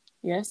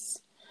 Yes.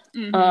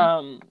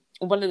 Mm-hmm.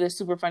 One of the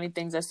super funny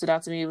things that stood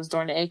out to me was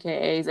during the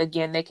AKAs.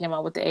 Again, they came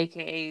out with the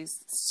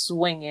AKAs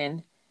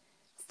swinging.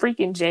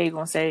 Freaking Jay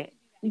gonna say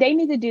they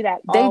need to do that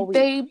all week.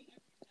 They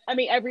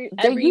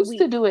used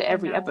week to do it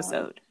every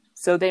episode,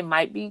 so they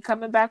might be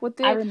coming back with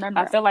it. I remember.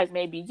 I feel like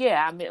maybe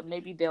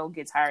they'll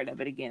get tired of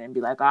it again and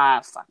be like,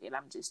 fuck it,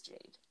 I'm just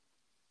Jade.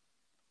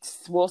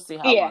 We'll see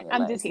how long it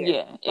lasts. Just here.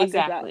 Yeah,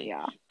 exactly.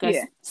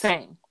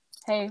 Same.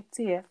 Hey,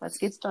 Tia, let's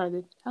get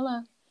started.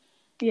 Hello.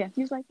 Yeah,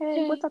 he was like,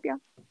 hey, what's up, y'all?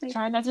 Hey.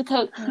 Trying not to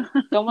cook.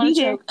 Don't want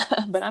to choke,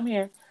 but I'm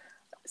here.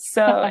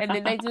 So, and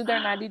then they do their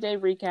 90-day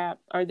recap,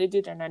 or they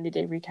did their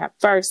 90-day recap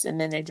first, and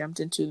then they jumped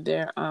into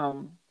their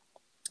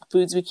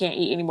foods we can't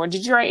eat anymore.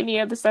 Did you write any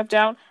of the stuff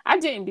down? I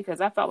didn't, because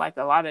I felt like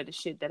a lot of the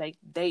shit that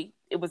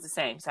it was the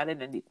same, so I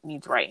didn't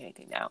need to write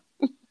anything down.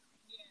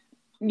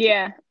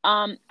 Yeah,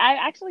 I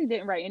actually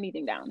didn't write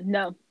anything down.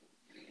 No,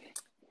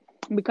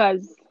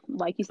 because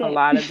like you said, a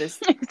lot of this,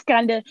 it's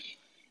kind of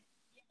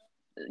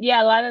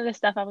a lot of the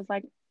stuff I was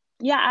like.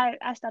 Yeah,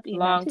 I stopped eating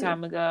long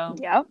time ago.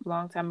 Yep.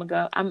 Long time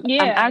ago. I'm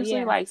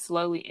actually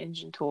slowly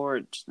inching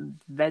towards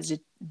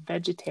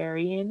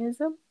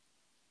vegetarianism.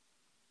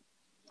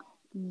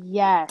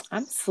 Yes.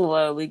 I'm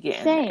slowly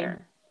getting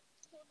there.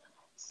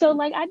 So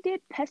I did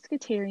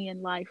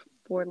pescatarian life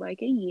for a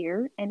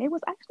year, and it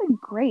was actually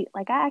great.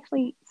 I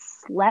actually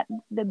slept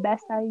the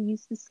best I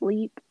used to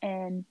sleep,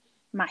 and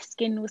my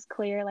skin was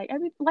clear.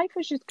 Life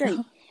was just great.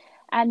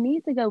 I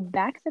need to go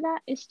back to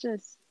that. It's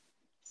just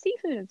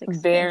seafood is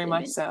expensive. Very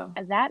much so.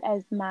 That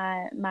as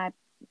my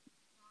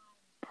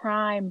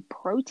prime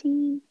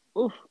protein.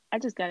 Oof, I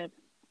just gotta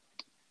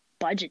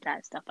budget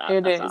that stuff out.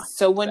 It is.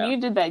 So when you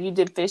did that, you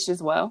did fish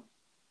as well?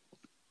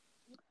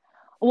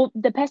 Well,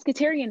 the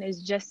pescatarian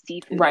is just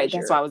seafood Right,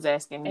 that's why I was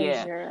asking. as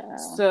Yeah. your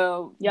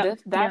So yep,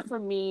 that yep. for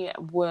me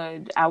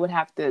I would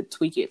have to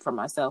tweak it for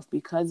myself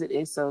because it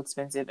is so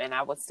expensive and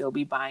I would still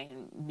be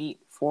buying meat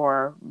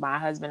for my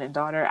husband and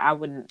daughter. I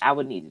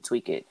would need to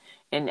tweak it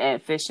and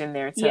add fish in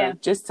there Yeah. to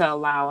just to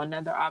allow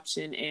another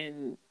option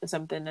and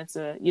something that's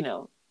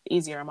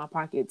easier on my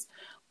pockets.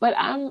 But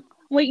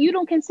Wait, you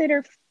don't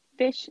consider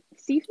fish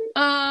seafood?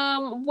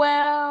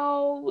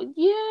 well,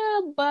 yeah,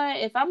 but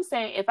if I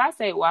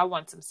say, well, I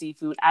want some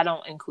seafood, I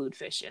don't include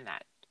fish in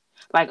that.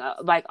 Like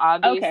Okay.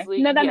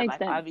 obviously, No, that yeah, makes like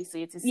sense.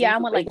 obviously it's a Yeah, I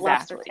seafood. want like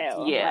lobster Exactly.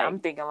 tail. Yeah, Like, I'm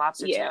thinking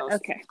lobster yeah, tails,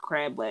 okay.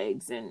 crab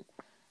legs, and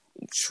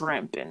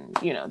shrimp, and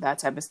that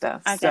type of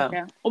stuff. I So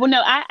gotcha. Well,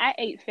 no, I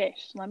ate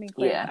fish. Let me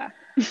yeah,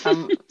 clarify.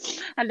 um,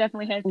 I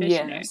definitely had fish in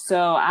yeah. there.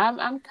 So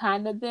I'm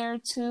kind of there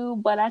too,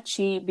 but I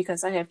cheat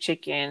because I have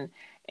chicken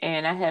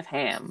and I have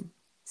ham.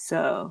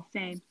 So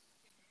Same.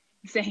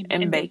 Same.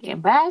 and And bacon.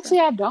 bacon. But So. actually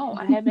I don't.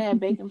 I haven't had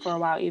bacon for a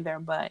while either.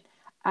 But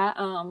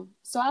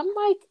so I'm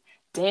like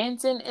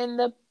dancing in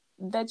the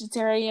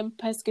vegetarian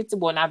pescatarian.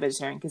 Well, not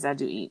vegetarian because I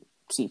do eat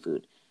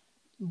seafood.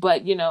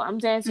 But I'm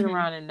dancing Mm-hmm.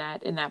 around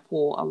in that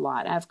pool a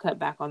lot. I've cut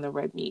back on the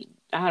red meat.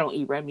 I don't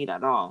eat red meat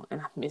at all,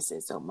 and I miss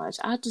it so much.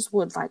 I just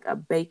would like a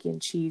bacon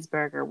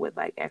cheeseburger with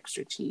like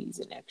extra cheese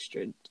and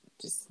extra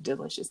just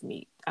delicious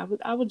meat.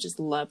 I would just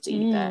love to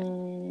eat that.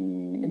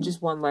 And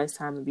just one last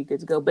time would be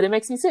good to go. But it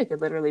makes me sick. It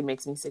literally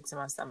makes me sick to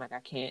my stomach. I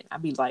can't.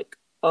 I'd be like,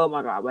 oh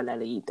my God, why did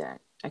I eat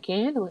that? I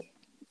can't handle it.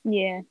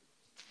 Yeah.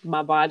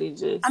 My body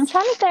just. I'm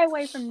trying to stay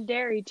away from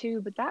dairy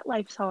too, but that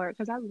life's hard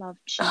because I love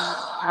cheese.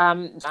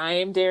 I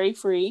am dairy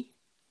free.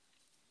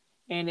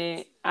 And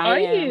you? I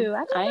didn't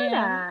know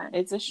that.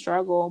 It's a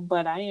struggle,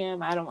 but I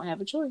am. I don't have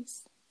a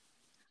choice.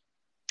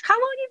 How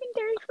long have you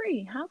been dairy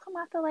free? How come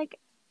I feel like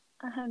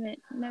I haven't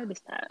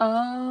noticed that?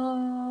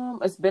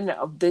 It's been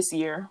this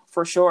year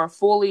for sure.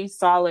 Fully,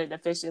 solid,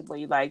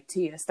 efficiently. Like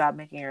Tia, stop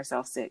making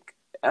yourself sick.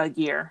 A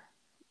year.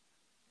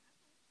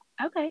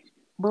 Okay.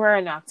 We're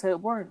in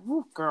October.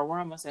 Girl, we're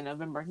almost in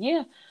November.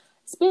 Yeah,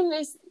 it's been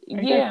this.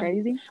 Ain't that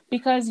crazy?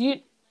 Because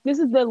this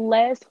is the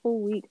last full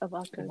week of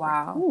October.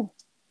 Wow. Ooh.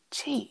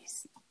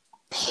 Jeez.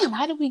 Damn,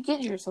 how did we get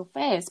here so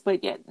fast,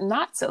 but yet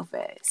not so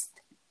fast?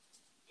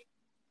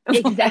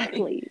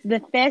 Exactly.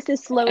 The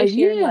fastest, slowest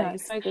year in life.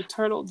 It's like the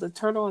turtle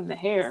and the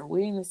hare.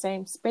 We in the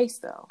same space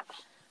though.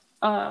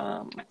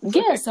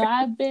 Yeah, so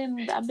I've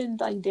been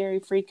like dairy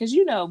free because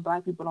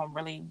Black people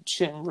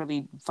shouldn't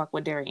really fuck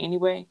with dairy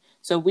anyway.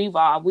 So we've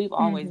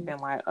always been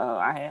like, oh,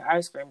 I had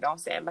ice cream, don't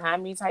stand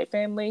behind me type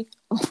family.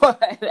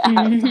 But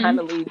I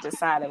finally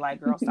decided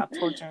like, girl, stop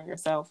torturing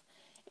yourself,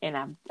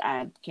 and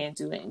I can't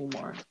do it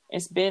anymore.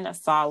 It's been a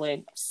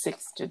solid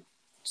 6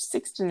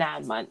 to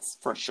 9 months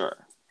for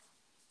sure.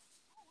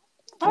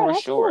 For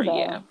sure, cool,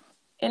 yeah.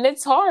 And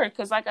it's hard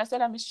because, like I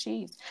said, I miss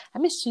cheese. I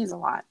miss cheese a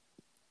lot.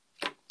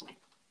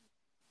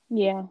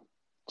 Yeah,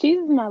 cheese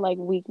is my like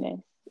weakness.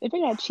 If it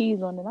got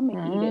cheese on it, I'm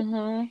gonna eat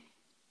it.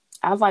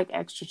 I like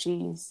extra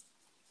cheese,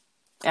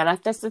 and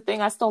that's the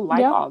thing. I still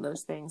like all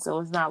those things, so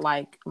it's not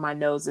like my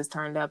nose is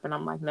turned up and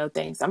I'm like, no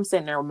thanks. I'm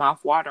sitting there with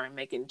mouth watering,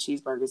 making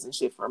cheeseburgers and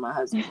shit for my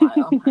husband. Like,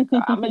 oh my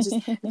God,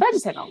 if I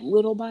just take a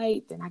little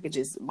bite, then I could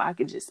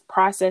just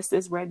process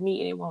this red meat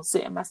and it won't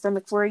sit in my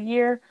stomach for a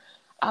year.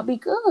 I'll be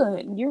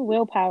good. Your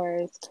willpower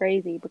is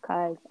crazy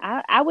because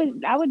I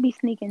would be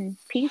sneaking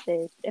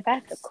pieces if I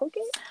have to cook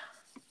it.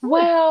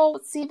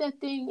 Well, see, the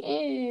thing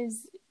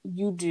is,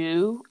 you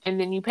do, and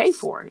then you pay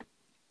for it.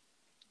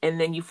 And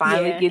then you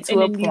finally get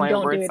to a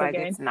point where it's like,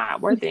 it's not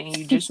worth it, and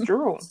you just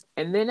drool.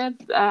 And then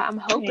I'm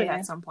hoping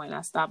at some point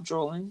I stop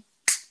drooling.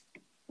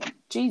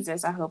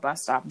 Jesus, I hope I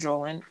stop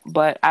drooling.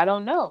 But I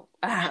don't know.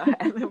 I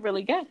haven't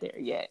really got there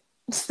yet.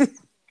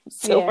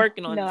 Still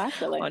working on not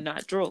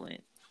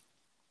drooling.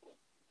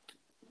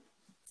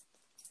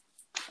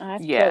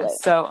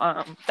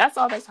 So that's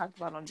all they talked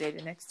about on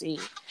Jada NXT.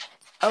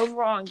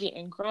 Overall, on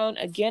Getting Grown,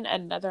 again,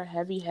 another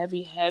heavy,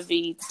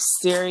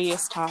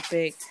 serious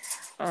topic.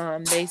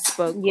 They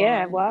spoke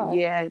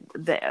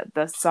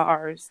the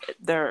SARS.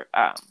 Their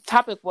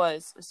topic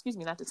was,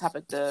 not the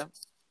topic, the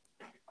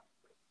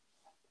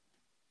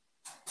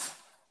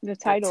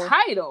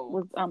title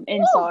was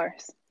in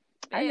SARS.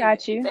 I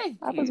got you.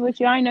 I was with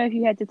you. I know if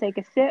you had to take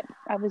a sip.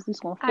 I was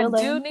just going to fill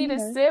I do need a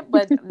sip,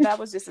 but that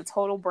was just a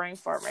total brain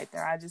fart right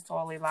there. I just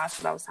totally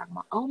lost what I was talking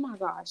about. Oh my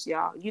gosh,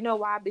 y'all. You know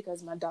why?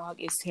 Because my dog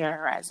is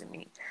terrorizing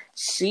me.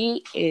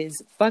 She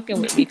is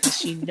fucking with me because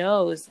she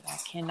knows that I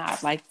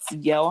cannot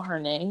yell her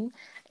name.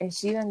 And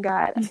she done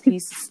got a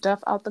piece of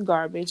stuff out the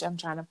garbage. I'm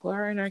trying to put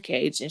her in her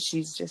cage and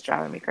she's just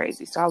driving me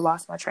crazy. So I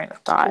lost my train of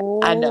thought. Oh.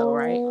 I know,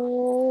 right?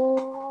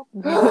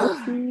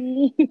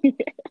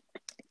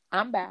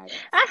 I'm back.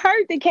 I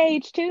heard the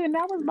cage too, and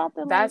that was about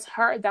to.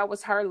 That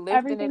was her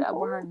lifting it up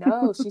with her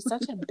nose. She's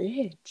such a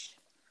bitch.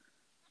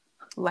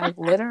 Like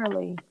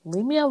literally,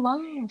 leave me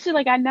alone. She's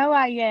like, I know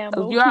I am.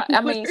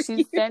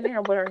 She's standing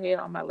there with her head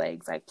on my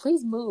legs. Like,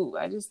 please move.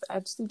 I just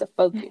need to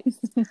focus.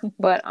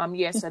 But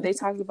so they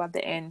talked about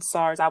the end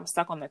SARS. I was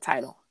stuck on the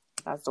title.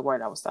 That's the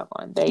word I was stuck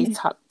on. They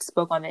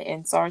spoke on the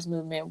NSARS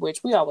movement,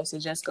 which we always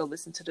suggest go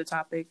listen to the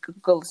topic,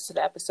 go listen to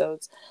the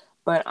episodes.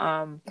 But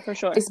For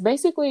sure. it's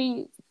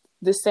basically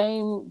the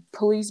same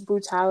police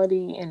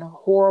brutality and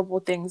horrible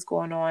things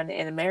going on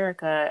in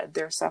America.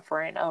 They're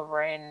suffering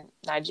over in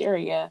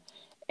Nigeria,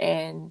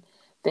 and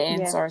the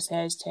NSARS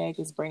hashtag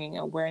is bringing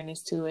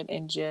awareness to it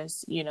and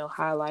just,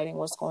 highlighting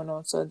what's going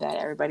on so that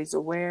everybody's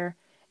aware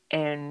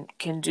and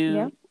can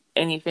do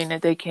anything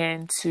that they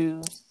can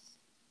to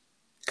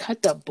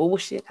cut the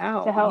bullshit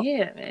out. To help.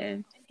 Yeah,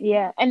 man.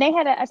 Yeah. And they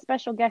had a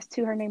special guest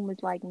too. Her name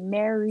was like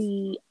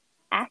Mary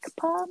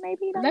Akpa,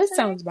 maybe. That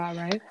sounds about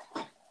right.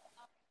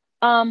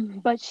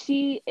 But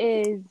she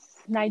is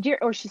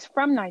she's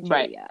from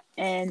Nigeria.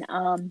 Right.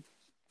 And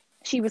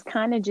she was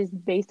kind of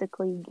just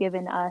basically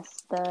giving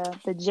us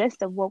the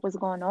gist of what was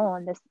going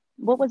on.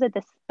 What was it?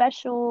 The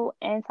Special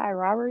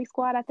Anti-Robbery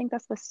Squad, I think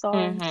that's the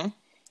SARS. Mm-hmm.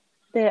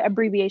 The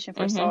abbreviation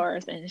for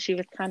SARS, and she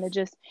was kind of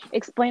just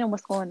explaining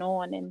what's going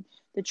on and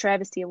the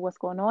travesty of what's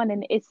going on,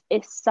 and it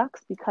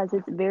sucks because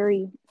it's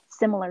very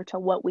similar to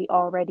what we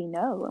already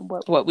know and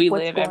what we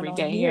live every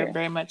day here.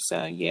 Very much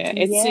so. Yeah,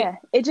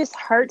 it just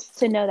hurts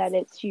to know that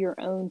it's your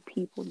own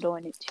people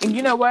doing it too. And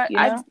you know what?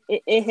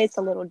 It hits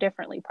a little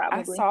differently,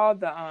 probably. I saw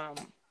the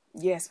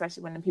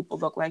especially when the people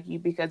look like you,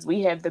 because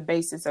we have the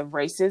basis of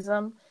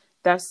racism.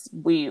 That's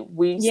we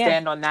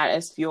stand on that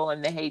as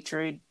fueling the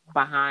hatred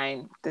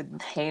behind the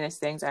heinous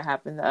things that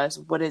happen to us.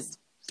 What is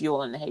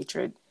fueling the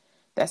hatred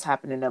that's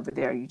happening over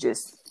there? It's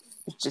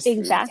just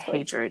exactly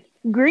hatred.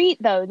 Greed,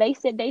 though. They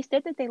said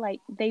that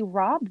they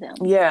robbed them.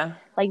 Yeah,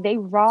 like they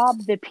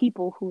robbed the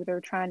people who they're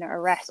trying to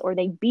arrest, or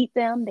they beat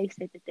them. They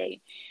said that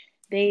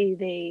they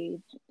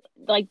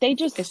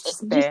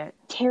just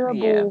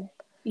terrible.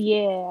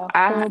 Yeah,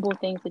 horrible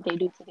things that they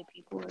do to the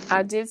people.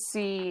 I did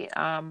see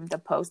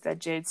the post that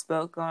Jade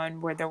spoke on,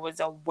 where there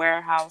was a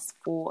warehouse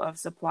full of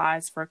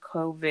supplies for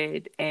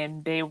COVID,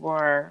 and it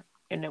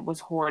was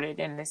hoarded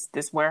in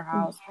this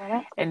warehouse.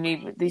 And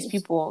these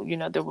people,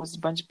 there was a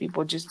bunch of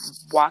people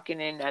just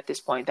walking in at this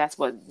point. That's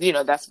what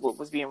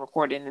was being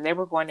recorded, and they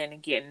were going in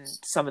and getting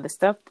some of the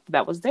stuff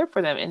that was there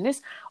for them. And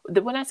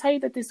when I tell you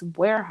that this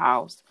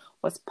warehouse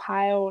was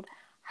piled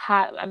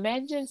high,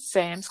 imagine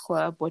Sam's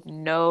Club with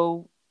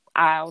no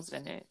aisles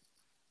in it,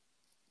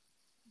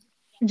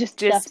 just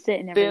stuff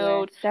sitting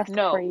everywhere. That's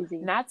crazy.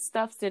 Not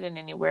stuff sitting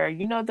anywhere.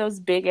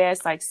 Those big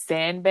ass like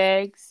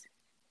sandbags.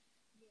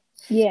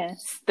 Yeah,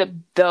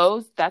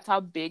 that's how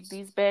big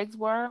these bags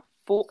were,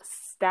 full,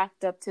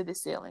 stacked up to the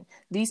ceiling.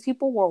 These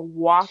people were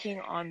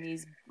walking on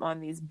these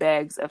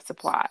bags of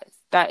supplies.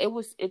 It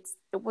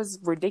was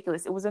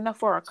ridiculous. It was enough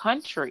for a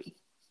country.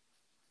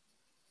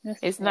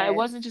 It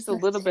wasn't just a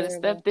little bit of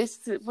stuff.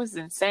 This was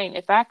insane.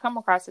 If I come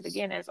across it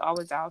again, as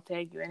always, I'll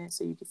tag you in it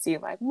so you can see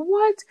it. Like,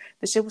 what?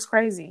 The shit was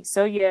crazy.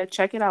 So yeah,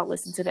 check it out.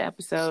 Listen to the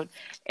episode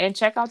and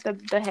check out the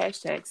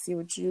hashtag.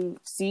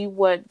 See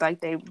what like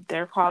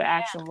their call to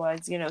action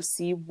was.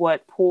 See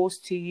what pulls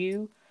to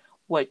you,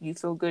 what you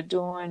feel good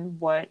doing,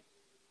 what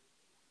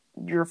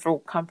you feel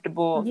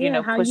comfortable.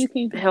 How you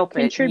can help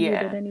contribute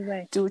it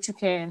anyway. Do what you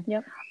can.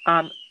 Yep.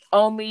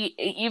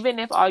 Even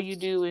if all you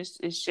do is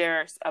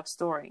share a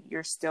story,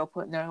 you're still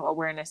putting the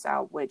awareness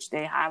out, which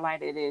they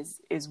highlighted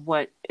is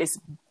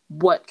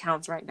what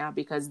counts right now,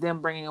 because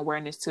them bringing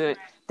awareness to it,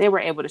 they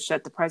were able to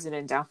shut the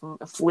president down from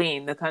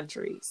fleeing the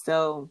country.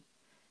 So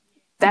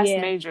that's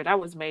major. That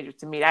was major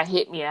to me. That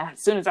hit me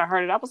as soon as I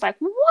heard it. I was like,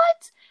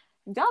 what?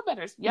 Y'all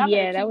better keep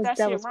that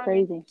shit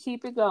running. Crazy.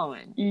 Keep it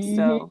going. Mm-hmm.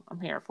 So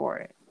I'm here for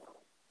it.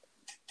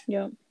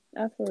 Yep.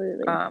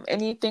 Absolutely.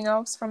 Anything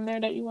else from there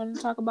that you want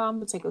to talk about? I'm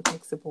gonna take a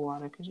quick sip of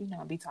water because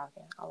I be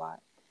talking a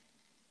lot.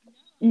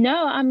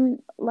 No, I'm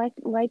like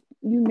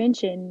you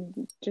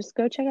mentioned. Just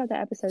go check out the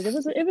episode. It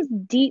was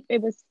deep.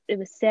 It was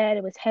sad.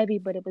 It was heavy,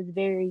 but it was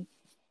very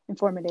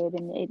informative,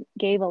 and it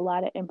gave a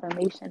lot of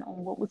information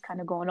on what was kind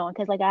of going on.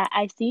 Because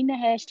I seen the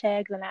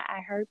hashtags and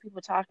I heard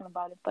people talking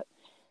about it, but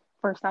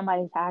for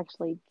somebody to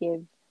actually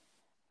give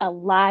a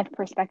live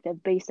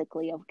perspective,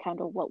 basically, of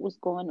kind of what was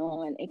going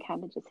on, it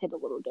kind of just hit a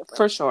little different.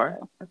 For sure.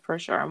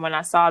 And when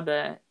I saw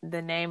the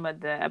name of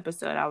the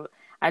episode,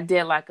 I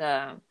did like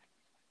a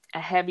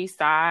heavy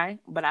sigh,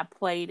 but I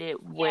played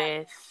it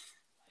with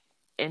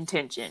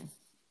intention.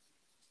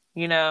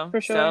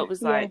 For sure. So it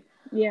was like,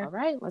 all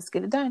right, let's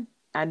get it done.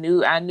 I knew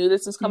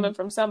this was coming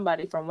from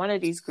somebody, from one of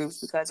these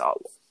groups, because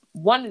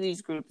one of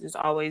these groups is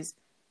always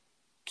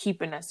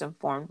keeping us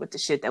informed with the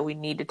shit that we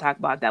need to talk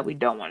about that we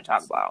don't want to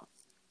talk about.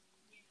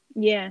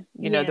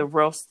 The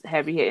real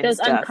heavy hitting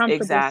stuff,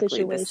 exactly.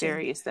 Situations. The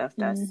serious stuff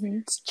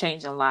that's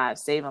changing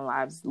lives, saving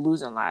lives,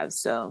 losing lives.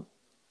 So,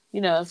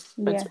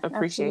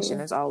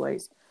 appreciation as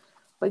always.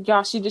 But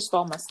y'all, she just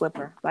stole my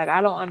slipper. Like,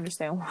 I don't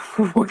understand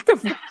what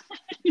the.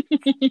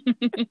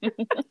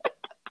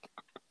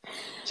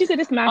 She said,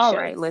 "It's my all show."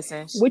 Right,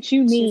 listen. What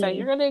you mean? She's like,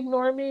 "You're gonna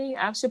ignore me?"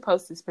 I should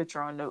post this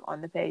picture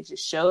on the page to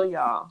show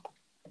y'all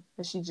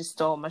that she just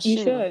stole my shoe. You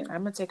should.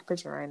 I'm gonna take a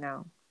picture right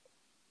now.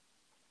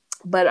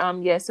 But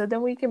so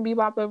then we can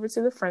bebop over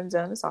to the friend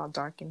zone. It's all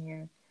dark in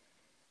here.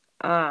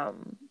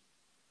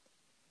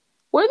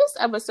 Where this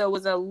episode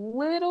was a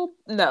little,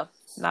 no,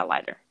 not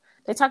lighter.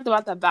 They talked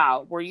about the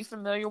vow. Were you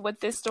familiar with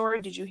this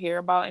story? Did you hear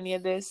about any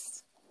of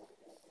this?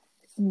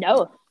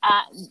 No,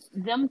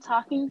 them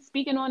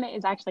speaking on it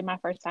is actually my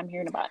first time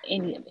hearing about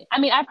any of it. I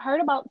mean, I've heard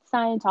about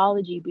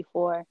Scientology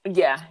before.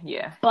 Yeah.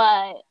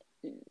 But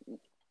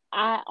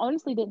I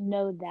honestly didn't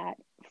know that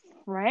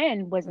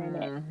Fran was in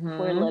it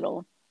for a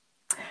little.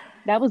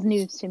 That was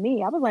news to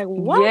me. I was like,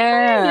 what?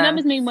 Yeah. And that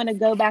just made me want to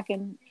go back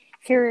and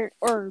hear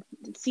or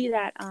see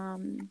that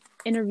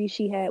interview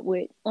she had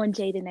on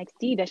Jada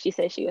XD that she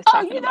said she was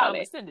talking about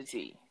it. Send it to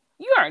you.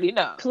 You already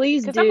know.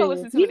 Please do.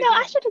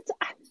 I should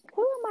have.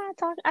 Who am I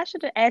talking? I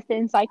should have asked the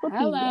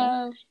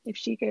encyclopedia if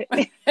she could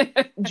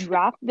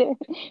drop the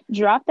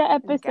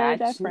episode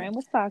that Fran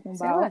was talking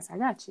about. I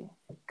got you.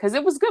 Because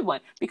it was a good one.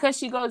 Because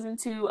she goes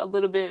into a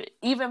little bit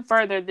even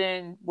further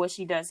than what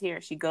she does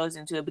here. She goes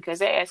into it because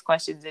they ask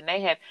questions and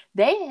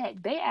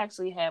they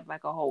actually have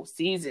like a whole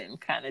season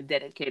kind of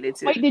dedicated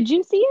to. Wait, did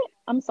you see it?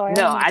 I'm sorry.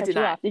 No, I did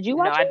not. Did you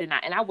watch it? No, I did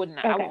not. And I wouldn't.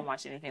 Okay. I wouldn't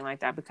watch anything like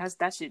that because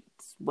that shit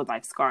would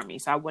like scar me.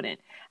 So I wouldn't.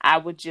 I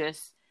would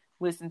just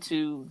listen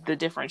to the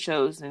different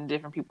shows and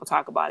different people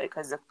talk about it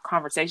because the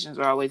conversations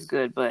are always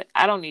good. But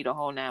I don't need a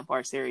whole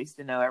 9-part series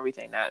to know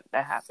everything that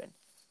happened.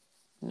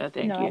 No,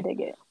 thank you. No, I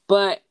dig it.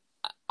 But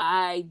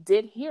I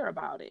did hear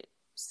about it.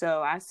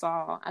 So I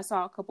saw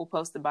a couple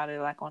posts about it,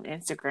 like on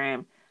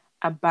Instagram,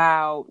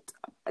 about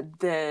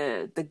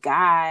the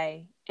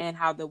guy and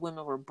how the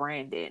women were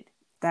branded.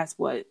 That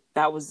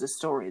was the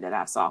story that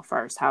I saw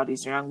first, how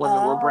these young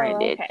women were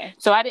branded. Okay.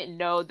 So I didn't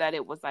know that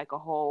it was like a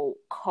whole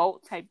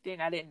cult type thing.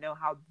 I didn't know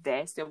how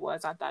vast it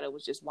was. I thought it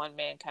was just one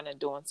man kind of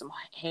doing some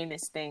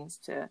heinous things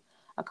to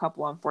a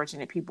couple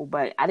unfortunate people,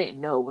 but I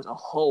didn't know it was a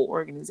whole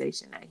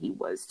organization that he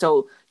was.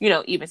 So,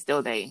 even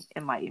still they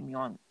enlightened me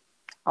on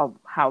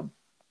how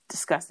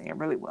disgusting it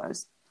really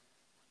was.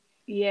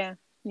 Yeah,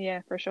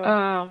 for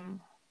sure.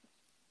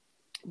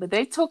 But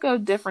they took a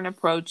different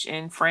approach,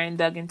 and Fran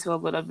dug into a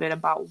little bit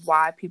about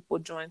why people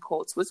join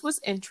cults, which was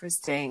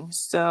interesting.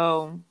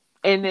 So,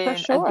 and then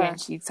again,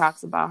 she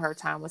talks about her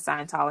time with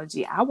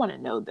Scientology. I want to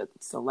know the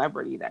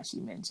celebrity that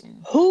she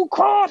mentioned. Who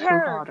called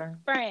her?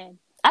 Fran.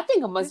 I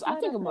think it was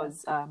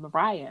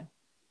Mariah.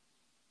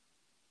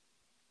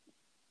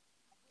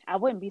 I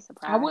wouldn't be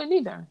surprised. I wouldn't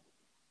either.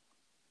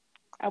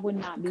 I would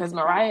not be because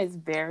Mariah is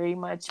very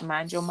much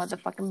mind your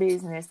motherfucking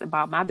business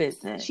about my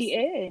business. She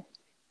is.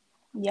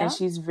 Yeah. And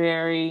she's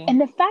very... And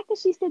the fact that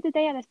she said that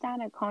they had to sign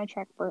a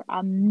contract for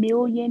 1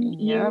 million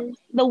years.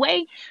 The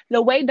way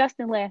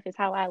Dustin laughed is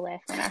how I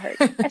laughed when I heard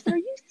it. I said, are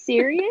you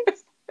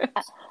serious?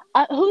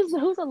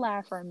 Who's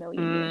alive for 1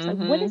 million years? Like,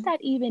 what does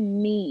that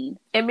even mean?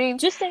 It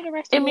means just say the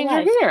rest of your life. It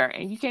means you're here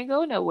and you can't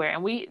go nowhere.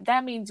 And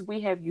that means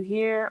we have you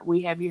here,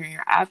 we have you in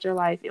your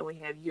afterlife, and we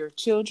have your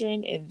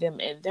children and them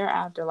in their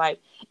afterlife.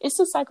 It's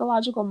a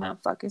psychological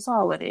mindfuck. It's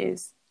all it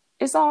is.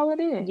 It's all it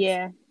is.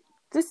 Yeah.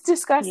 This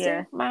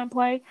disgusting mind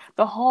play.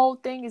 The whole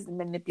thing is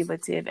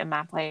manipulative and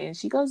mind play, and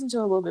she goes into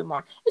a little bit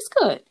more. It's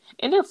good,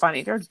 and they're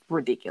funny. They're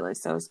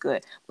ridiculous, so it's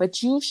good.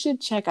 But you should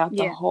check out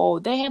the whole.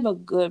 They have a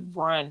good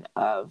run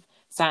of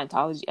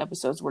Scientology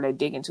episodes where they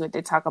dig into it.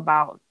 They talk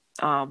about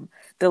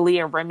the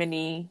Leah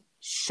Remini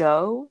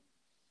show.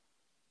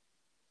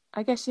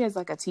 I guess she has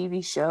like a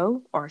TV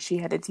show, or she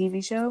had a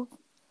TV show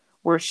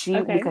where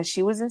because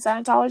she was in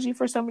Scientology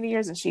for so many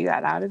years and she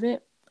got out of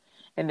it.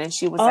 And then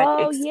she was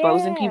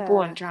exposing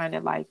people and trying to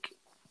I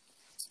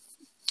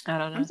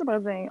don't know. I'm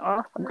supposed to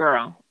awful.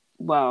 Girl.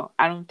 Well,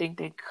 I don't think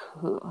they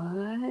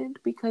could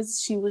because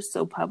she was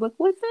so public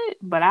with it.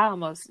 But I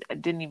almost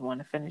didn't even want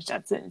to finish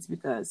that sentence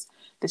because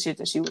the shit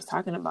that she was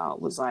talking about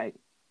was like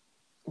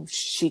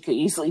she could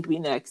easily be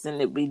next and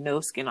there'd be no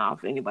skin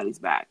off anybody's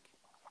back.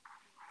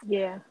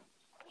 Yeah.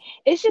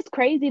 It's just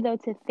crazy though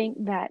to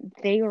think that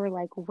they were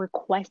like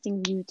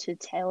requesting you to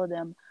tell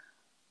them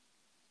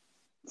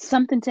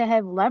something to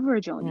have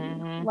leverage on you.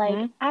 Mm-hmm.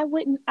 Like I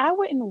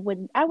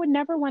would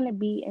never want to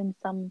be in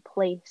some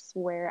place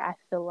where I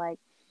feel like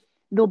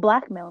they'll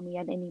blackmail me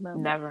at any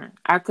moment. Never.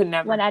 I could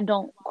never. When I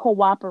don't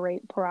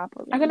cooperate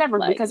properly. I could never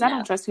because I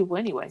don't trust people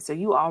anyway. So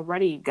you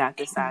already got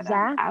this side.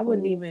 Exactly.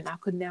 I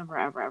could never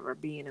ever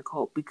be in a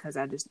cult because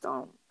I just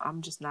don't.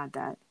 I'm just not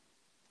that.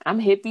 I'm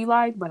hippie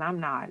like, but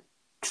I'm not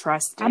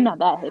trusting. I'm not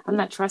that hippie. I'm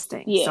not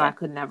trusting. Yeah. So I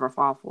could never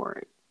fall for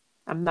it.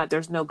 I'm not.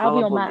 There's no I'll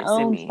be on gullibleness my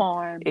own in me.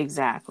 farm.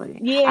 Exactly.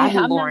 Yeah, I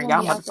hear Lauren,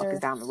 y'all motherfuckers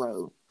down the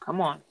road.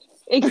 Come on.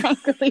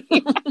 Exactly.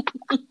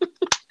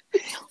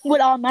 With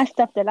all my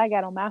stuff that I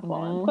got on my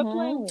farm.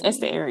 Mm-hmm. It's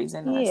the Aries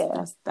in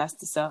us. That's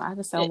the cell. I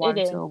can sell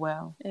water to a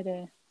well. It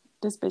is.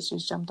 This bitch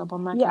just jumped up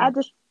on my couch.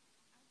 couch.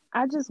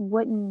 I just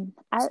wouldn't.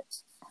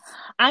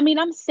 I mean,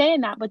 I'm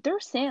saying that, but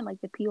they're saying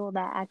like the people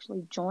that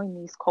actually join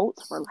these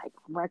cults were like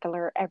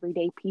regular,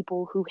 everyday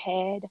people who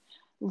had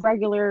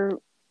regular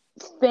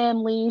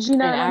families, you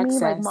know what I mean,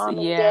 like mom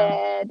and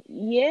dad.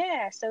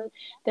 Yeah. So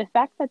the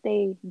fact that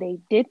they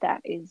did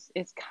that is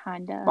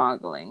kind of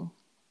boggling.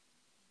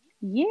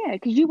 Yeah,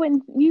 because you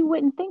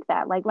wouldn't think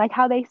that like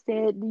how they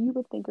said you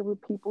would think it were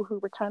people who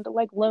were kind of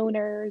like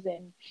loners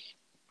and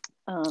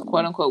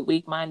quote unquote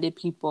weak-minded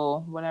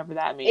people, whatever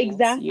that means. Yeah.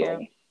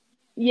 Exactly.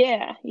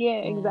 Yeah,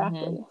 yeah, Hmm.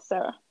 exactly.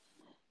 So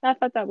I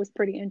thought that was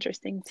pretty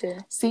interesting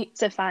See,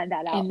 to find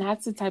that out. and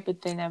that's the type of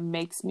thing that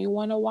makes me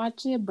want to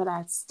watch it, but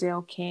I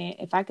still can't.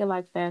 If I could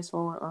like fast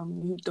forward or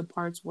mute the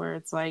parts where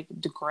it's like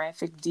the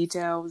graphic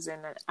details,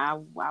 and I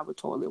would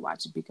totally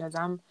watch it because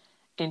I'm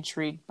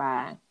intrigued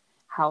by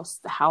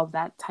how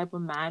that type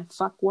of mind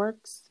fuck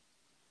works.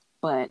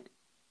 But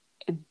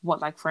what,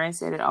 like Fran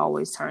said, it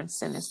always turns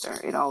sinister.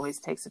 It always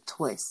takes a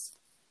twist,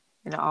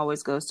 and it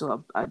always goes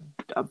to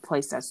a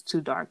place that's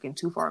too dark and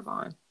too far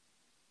gone.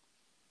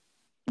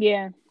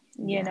 Yeah.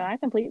 Yeah, no, Yeah. I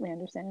completely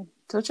understand.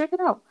 So check it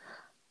out.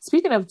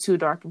 Speaking of too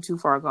dark and too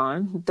far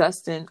gone,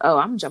 Dustin. Oh,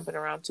 I'm jumping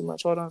around too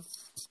much. Hold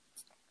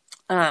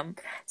on.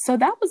 So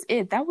that was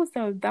it.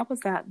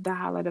 The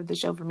highlight of the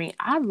show for me.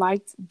 I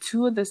liked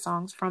two of the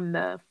songs from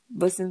the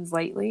listens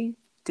lately.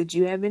 Did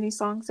you have any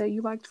songs that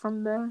you liked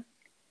from the?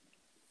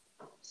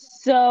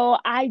 So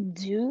I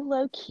do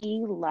low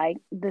key like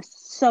the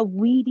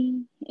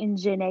Saweetie and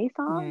Janae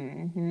song.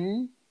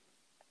 Mm-hmm.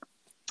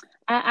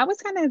 I was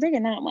kind of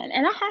digging that one,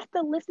 and I have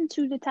to listen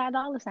to the Ty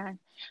Dolla Sign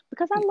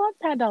because I love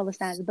Ty Dolla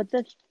Sign. But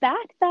the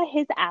fact that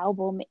his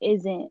album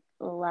isn't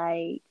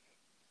like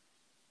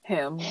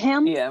Him.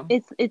 him, Yeah.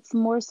 it's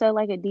more so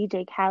like a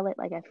DJ Khaled,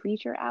 like a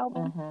feature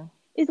album, Mm-hmm.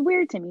 is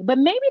weird to me. But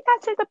maybe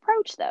that's his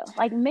approach though.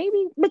 Like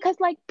maybe because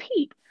like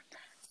Peep,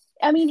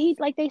 I mean he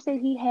like they said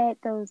he had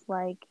those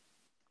like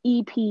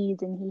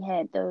EPs and he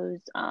had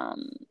those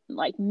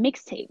like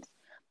mixtapes,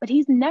 but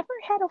he's never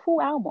had a full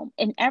album.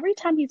 And every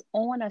time he's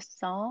on a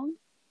song,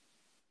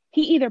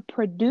 he either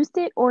produced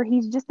it or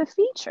he's just a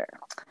feature.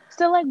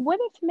 So like what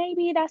if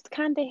maybe that's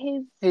kind of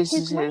his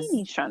lane His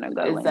he's trying to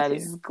go is that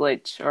into? his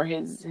glitch or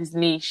his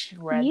niche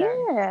rather.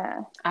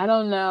 Yeah. I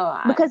don't know.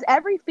 Because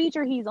every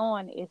feature he's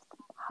on is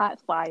hot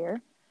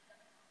fire.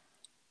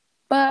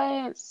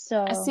 But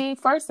So see,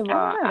 first of I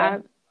all, don't know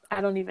though. I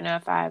don't even know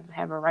if I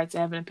have a right to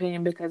have an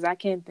opinion because I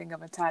can't think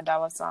of a Ty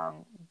Dolla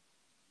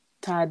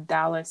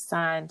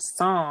Sign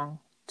song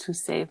to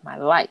save my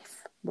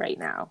life right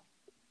now.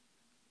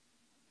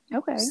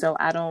 Okay. So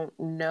I don't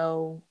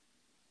know.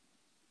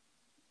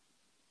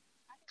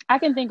 I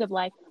can think of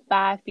like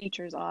 5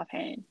 features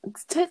offhand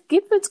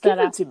Give that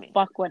I it to me.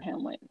 fuck with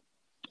him with.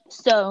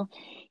 So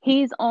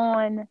he's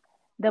on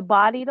the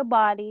Body,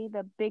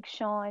 the Big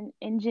Sean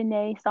and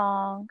Janae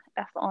song.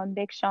 That's on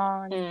Big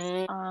Sean's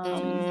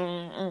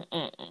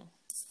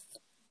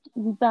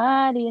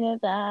Body to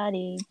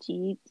Body,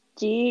 Cheek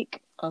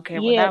Cheek. Okay,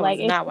 well Yeah, that like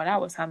was it's not what I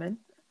was humming.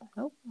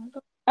 Nope.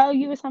 oh,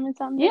 you was humming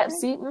something Yeah,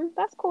 different? see.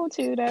 That's cool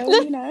too though,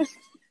 you know.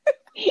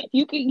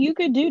 You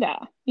could do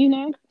that, you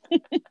know.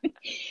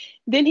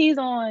 Then he's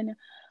on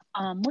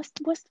what's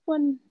the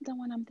one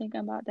I'm thinking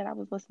about that I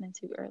was listening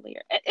to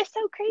earlier. It's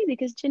so crazy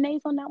because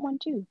Janae's on that one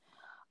too.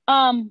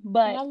 And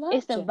But I love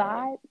it's a Janae.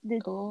 vibe,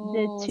 the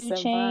Oh, Two Survive.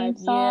 Chain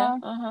Yeah.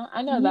 song.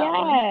 I know that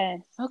one.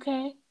 Yes.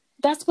 Okay.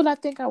 That's what I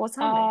think I was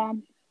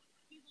humming.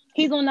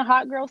 He's on the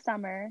Hot Girl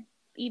Summer,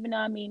 even though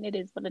I mean it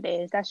is what it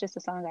is. That's just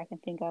a song I can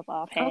think of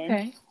offhand.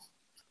 Okay.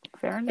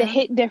 Fair The enough.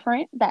 Hit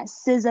Different, that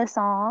SZA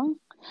song.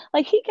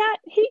 Like he got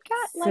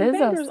like SZA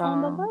bangers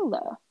on the song.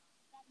 Lola.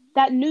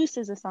 That new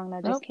SZA song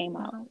that just Nope. came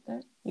out.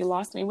 You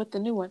lost me with the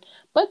new one.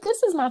 But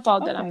this is my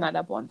fault that I'm Okay. not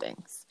up on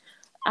things.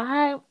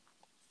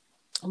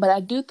 But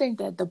I do think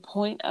that the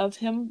point of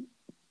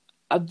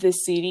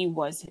this CD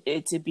was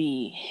it to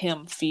be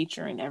him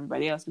featuring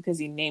everybody else because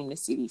he named the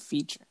CD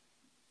featuring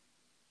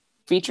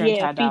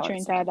Yeah, Ty Dolla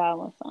featuring Ty Sign.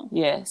 Dolla Sign.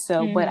 Yeah.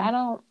 So, but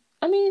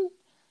I mean,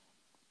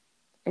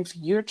 if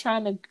you're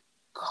trying to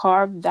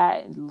carve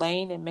that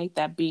lane and make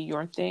that be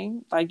your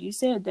thing, like you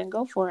said, then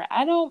go for it.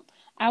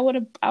 I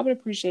would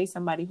appreciate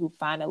somebody who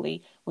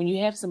finally, when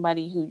you have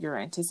somebody who you're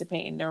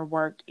anticipating their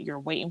work, you're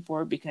waiting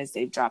for it because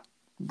they've dropped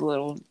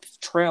little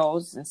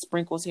trails and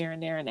sprinkles here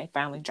and there, and they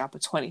finally drop a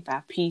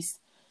 25 piece.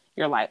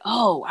 You're like,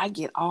 oh, I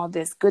get all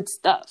this good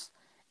stuff.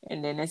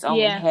 And then it's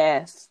only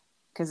half,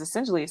 because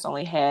essentially it's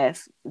only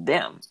half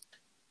them.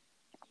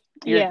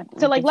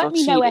 So like let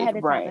me know ahead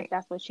of time right? if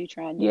that's what you're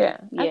trying to Yeah,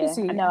 do. I can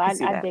see. I know. I can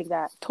see I that. dig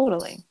that.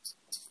 Totally.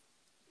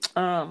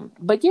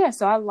 But yeah,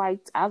 so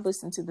I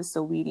listened to the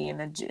Saweetie and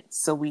the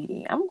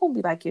Saweetie. I'm gonna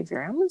be like Kid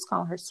I'm just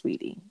calling her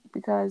Sweetie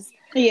because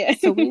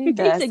Saweetie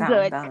does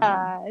sound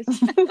dumb.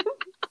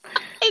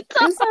 It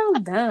sounds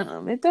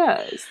dumb. It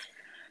does.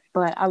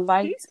 But I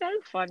liked. He's so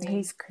funny.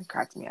 He's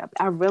cracked me up.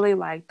 I really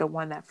liked the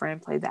one that Fran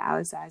played, the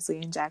Alex Isley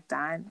and Jack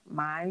Dine.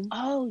 Mine.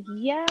 Oh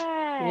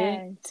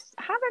yes.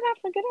 How did I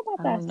forget about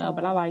that? I don't know,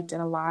 but I liked it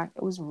a lot.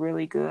 It was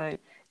really good.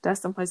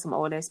 Dustin played some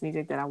old ass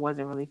music that I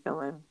wasn't really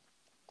feeling.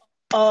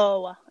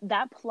 Oh,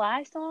 that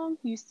Ply song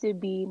used to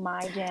be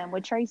my jam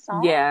with Trey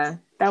Songz. Yeah,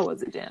 that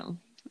was a jam.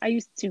 I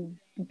used to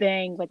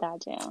bang with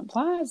that jam.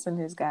 Ply's in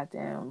his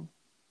goddamn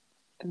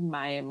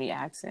Miami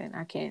accent.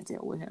 I can't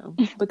deal with him.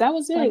 But that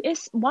was it. Like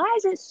why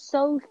is it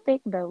so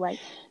thick though? Like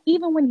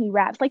even when he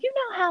raps, like you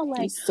know how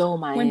like he's so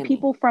Miami. When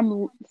people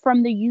from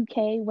the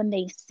UK when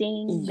they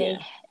sing, they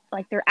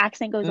like their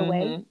accent goes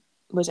away.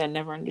 which I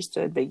never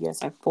understood. But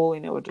yes, I fully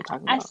know what you're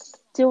talking I about.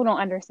 still don't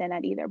understand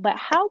that either. But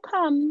how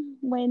come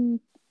when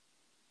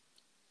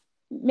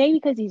maybe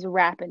because he's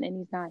rapping and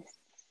he's not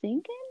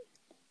singing,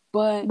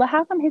 But but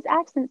how come his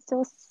accent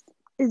still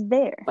is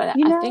there? but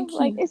You I know, think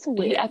like it's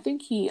weird. I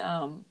think he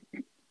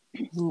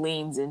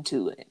leans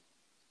into it.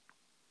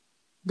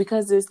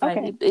 Because it's like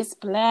Okay. it's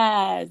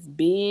Plies,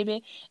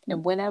 baby,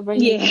 and whenever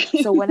Yeah.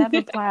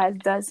 whenever Plies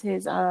does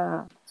his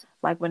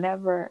like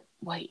whenever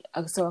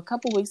so a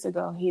couple weeks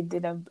ago he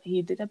did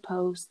a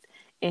post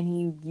and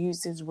he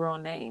used his real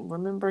name.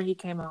 Remember he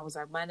came out and was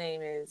like, my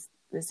name is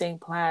this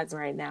ain't Plies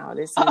right now.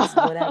 This is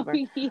whatever.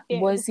 Yeah,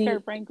 Was he?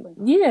 Kirk Franklin.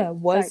 Yeah.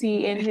 Was Sorry.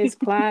 he in his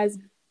Plies?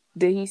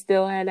 Did he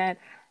still have that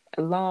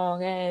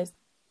long ass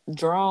He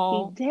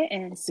drawl?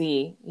 didn't.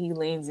 See, he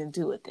leans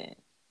into it then.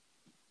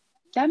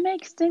 That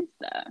makes sense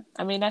though.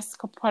 I mean, that's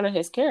part of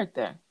his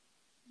character.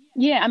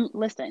 Yeah,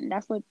 listen,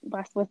 that's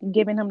what's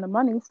giving him the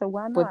money, so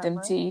why not? But them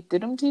right? teeth,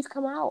 did them teeth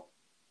come out?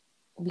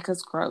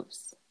 Because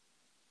gross.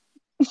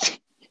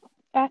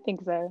 I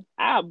think so.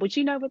 But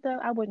you know what though?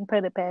 I wouldn't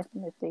put it past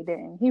him if they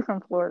didn't. He's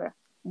from Florida.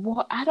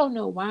 Well, I don't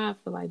know why I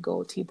feel like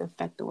gold teeth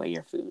affect the way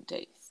your food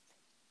tastes.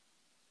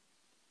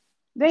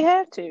 They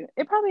have to.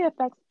 It probably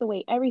affects the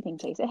way everything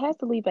tastes. It has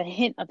to leave a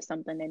hint of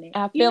something in it.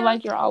 I feel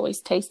like you're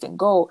always tasting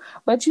gold.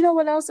 But you know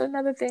what else?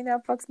 Another thing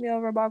that fucks me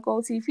over about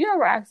gold teeth. You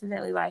ever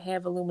accidentally like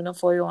have aluminum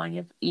foil on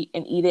your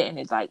and eat it and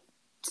it like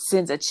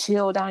sends a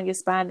chill down your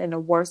spine in the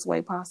worst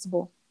way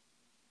possible?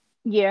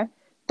 Yeah.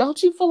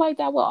 Don't you feel like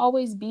that will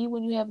always be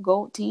when you have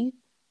gold teeth?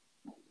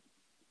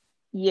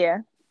 Yeah.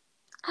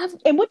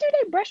 And what do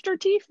they brush their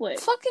teeth with?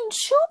 Fucking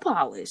shoe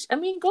polish. I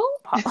mean, gold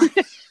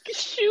polish.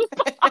 Shoe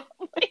polish.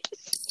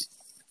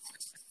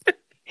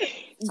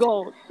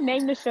 Gold.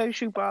 Name the show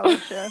Shoe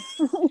Polish Show.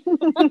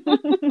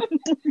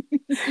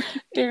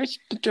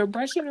 They're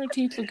brushing their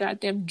teeth with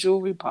goddamn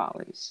jewelry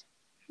polish.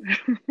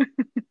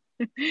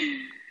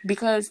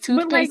 Because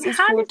toothpaste is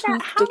for tooth decay.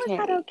 How is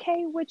that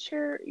okay with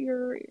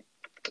your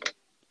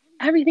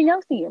everything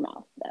else in your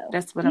mouth though?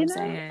 That's what I'm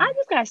saying. I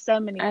just got so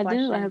many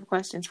questions. I have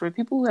questions for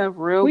people who have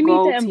real gold teeth.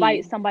 We need to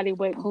invite somebody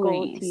with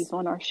gold teeth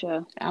on our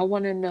show. I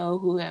want to know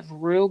who have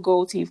real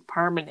gold teeth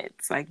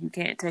permanents. Like you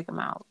can't take them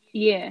out.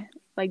 Yeah.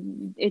 Like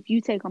if you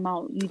take them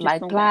out, you just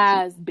like don't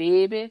Plies,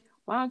 baby.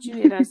 Why don't you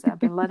hit us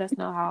up and let us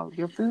know how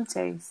your food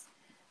tastes?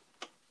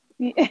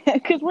 Yeah,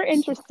 because we're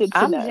interested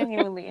to know. I'm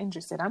genuinely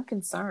interested. I'm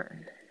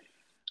concerned.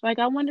 Like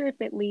I wonder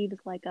if it leaves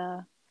like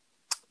an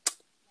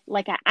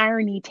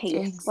irony taste,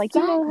 exactly. like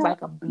you know,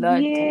 like a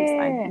blood taste,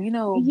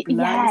 like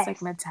blood is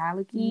like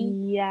metallic-y.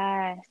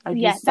 Yes, like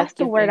yes, that's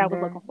the word I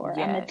was looking for.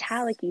 Yes. A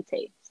metallic-y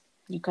taste.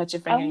 You cut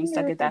your finger and you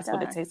suck it. That's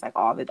what it tastes like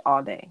all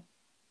day.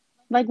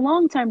 Like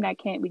long term, that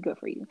can't be good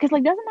for you because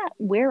like doesn't that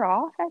wear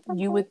off at some point?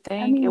 You would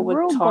think it would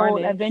real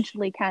tarnish, gold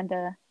eventually kind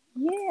of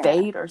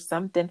fade or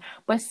something.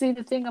 But see,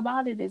 the thing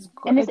about it is,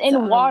 and it's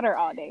in water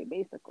all day,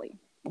 basically.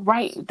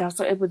 Right. That's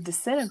what it would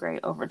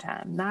disintegrate over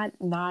time. Not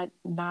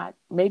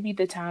maybe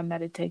the time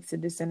that it takes to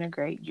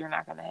disintegrate, you're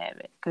not going to have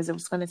it because it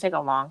was going to take a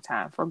long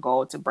time for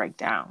gold to break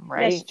down,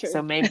 right? That's true.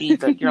 So maybe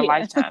your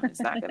lifetime is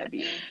not going to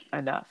be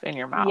enough in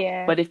your mouth.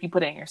 Yeah. But if you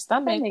put it in your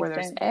stomach where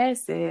there's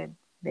acid,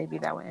 maybe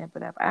that would amp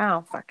it up. I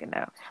don't fucking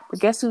know. But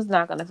guess who's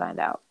not going to find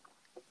out?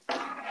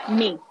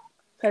 Me.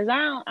 Because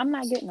I'm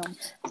not getting them.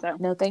 So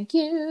no, thank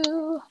you.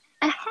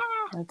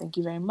 No, thank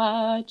you very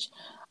much.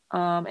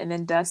 And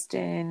then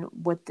Dustin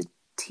with the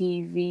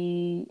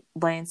TV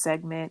Land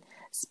segment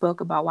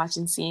spoke about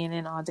watching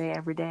CNN all day,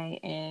 every day,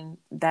 and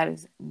that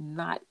is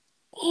not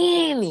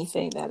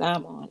anything that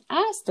I'm on.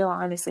 I still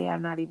honestly have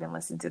not even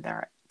listened to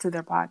their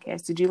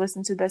podcast. Did you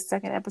listen to the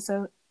second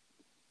episode?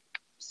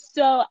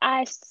 So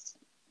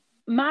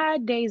my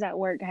days at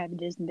work have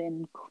just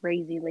been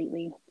crazy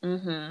lately.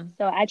 Mm-hmm.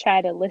 So I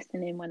try to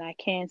listen in when I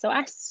can. So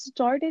I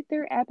started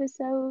their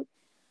episode,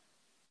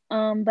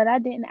 but I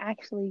didn't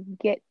actually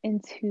get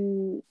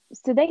into.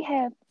 So they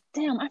have.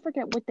 Damn, I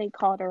forget what they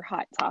call their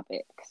hot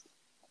topics.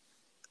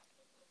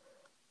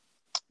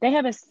 They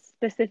have a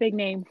specific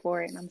name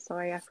for it, and I'm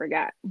sorry I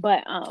forgot.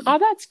 But oh,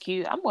 that's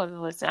cute. I'm going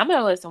to listen. I'm going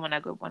to listen when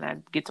I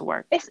get to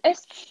work. It's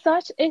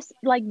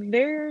like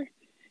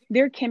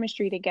their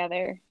chemistry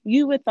together.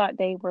 You would thought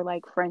they were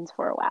like friends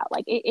for a while.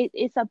 Like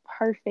it's a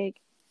perfect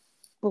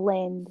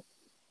blend.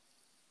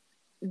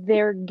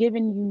 They're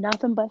giving you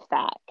nothing but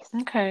facts.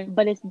 Okay.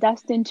 But it's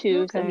Dustin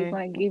too, so he's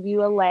going to give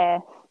you a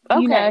laugh.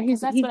 Okay,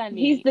 that's what I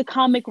need. He's the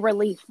comic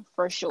relief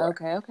for sure.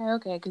 Okay,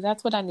 because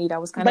that's what I need. I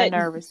was kind of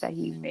nervous that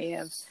he may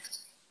have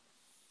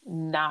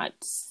not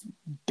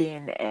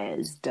been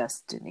as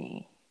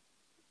Dustin-y.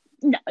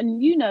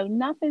 No,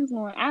 nothing's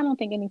going. I don't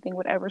think anything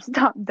would ever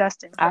stop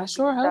Dustin. I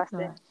sure hope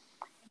not.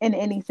 In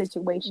any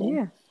situation.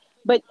 Yeah.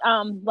 But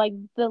like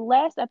the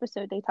last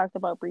episode, they talked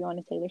about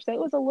Breonna Taylor, so it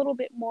was a little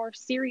bit more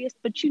serious.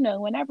 But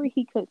whenever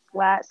he could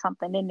slide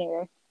something in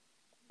there,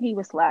 he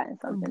was sliding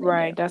something.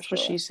 Right, that's what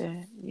she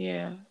said.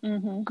 Yeah.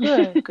 Mm-hmm.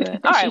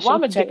 Good. All right, well,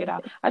 I'm gonna check it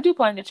out. I do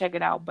plan to check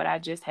it out, but I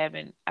just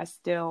haven't.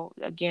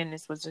 Again,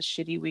 this was a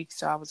shitty week,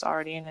 so I was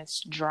already in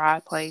this dry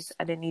place.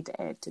 I didn't need to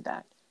add to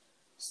that.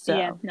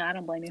 Yeah, So no, I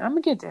don't blame you. I'm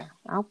gonna get there.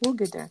 I will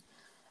get there.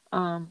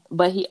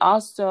 But he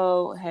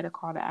also had a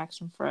call to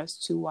action for us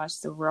to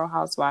watch The Real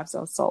Housewives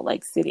of Salt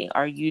Lake City.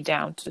 Are you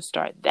down to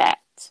start that?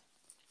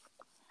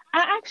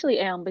 I actually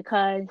am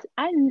because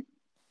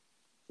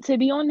to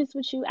be honest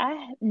with you,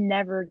 I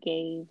never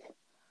gave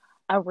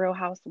a Real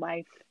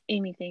Housewife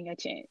anything a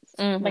chance.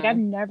 Like I've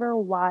Mm-hmm. never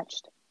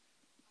watched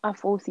a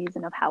full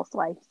season of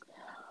Housewives.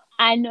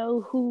 I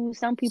know who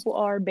some people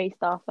are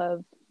based off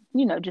of,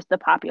 just the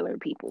popular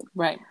people.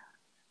 Right.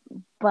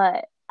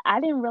 But I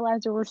didn't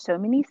realize there were so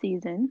many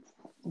seasons.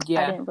 I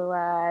Yeah. didn't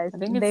realize I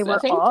think they were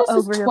think all this is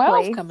over the 12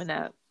 place. coming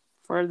up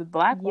for the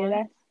black Yeah,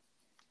 one.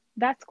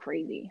 that's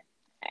crazy.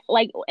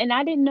 Like, and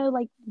I didn't know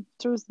like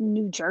there's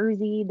New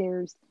Jersey,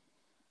 there's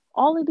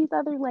all of these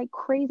other like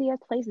crazy ass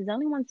places. The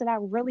only ones that I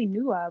really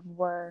knew of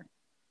were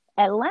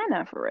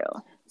Atlanta for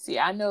real. See,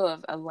 I know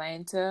of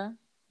Atlanta,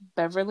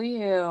 Beverly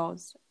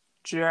Hills,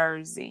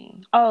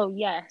 Jersey, Oh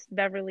yes,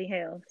 Beverly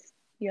Hills.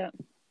 Yep.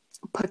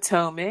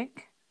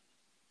 Potomac.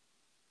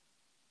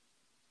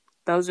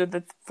 Those are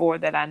the 4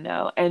 that I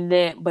know. And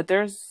then, but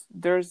there's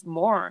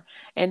more.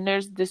 And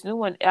there's this new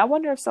one. I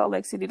wonder if Salt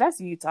Lake City, that's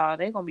Utah.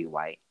 They're gonna be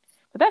white,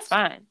 but that's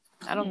fine.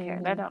 I don't care.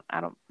 Mm-hmm.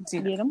 I don't see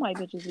Yeah, them white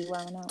bitches be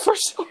wilding out. for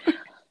sure.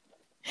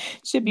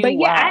 Should be But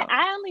yeah, wild.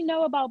 I only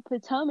know about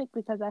Potomac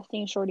because I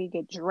seen Shorty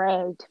get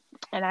dragged,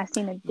 and I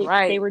seen they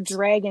Right. were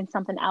dragging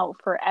something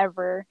out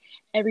forever.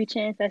 Every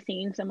chance I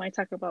seen somebody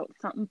talk about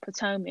something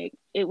Potomac,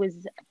 it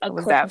was a It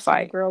was clip that of some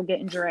fight. girl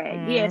getting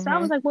dragged. Yeah, so I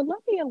was like, well, let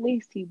me at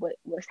least see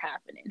what's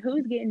happening.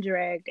 Who's getting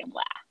dragged and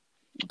why?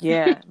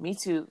 Yeah, me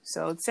too.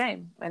 So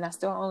same. And I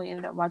still only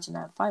ended up watching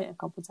that fight a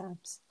couple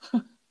times.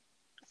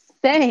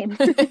 Same.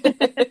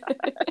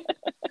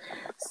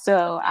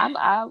 So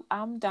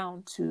I'm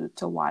down to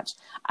watch.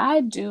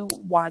 I do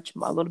watch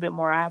a little bit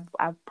more. I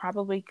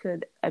probably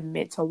could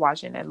admit to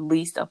watching at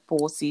least a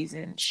full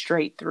season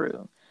straight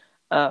through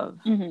of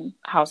Mm-hmm.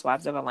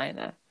 Housewives of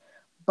Atlanta,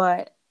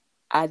 but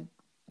I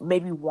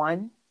maybe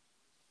one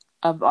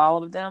of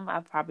all of them.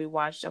 I've probably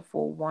watched a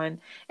full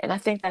one, and I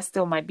think that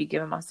still might be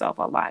giving myself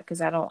a lot because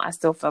I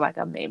still feel like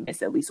I may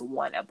miss at least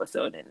one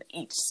episode in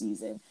each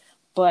season.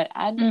 But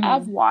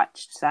I've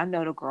watched, so I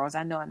know the girls.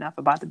 I know enough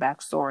about the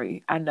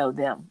backstory. I know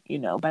them,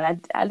 But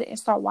I didn't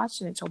start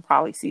watching it until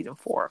probably season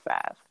 4 or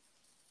 5.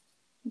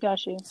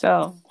 Got you.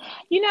 So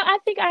I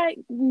think I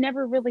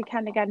never really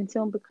kind of got into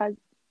them because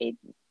it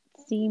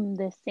seemed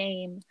the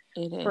same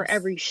for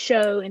every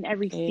show and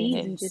every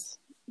season, just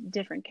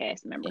different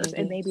cast members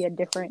and maybe a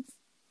different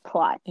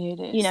plot.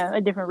 It is.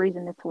 A different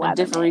reason to a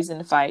different reason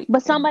to fight.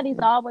 But somebody's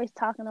always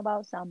talking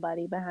about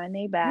somebody behind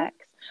their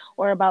backs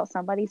or about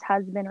somebody's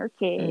husband or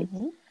kids.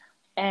 Mm-hmm.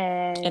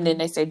 And then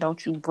they say,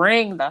 don't you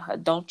bring the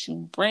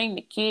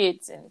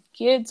kids, and the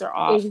kids are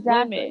off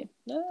limit.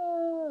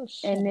 Oh,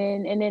 shit. And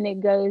then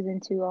it goes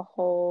into a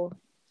whole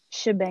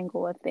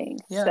shebangle of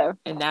things. Yeah. So,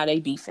 and now they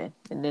beefing,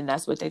 and then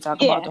that's what they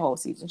talk about the whole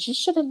season. She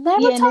should have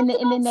never. Yeah, and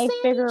then they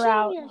figure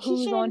out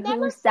who's on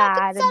whose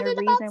side and the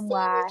reason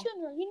why.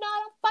 You know,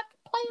 I don't fucking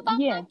play about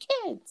my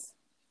kids.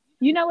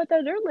 You know what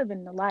though? They're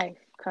living the life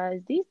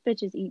because these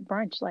bitches eat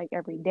brunch like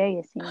every day.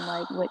 It seems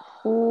like with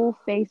full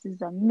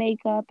faces of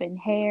makeup and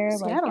hair.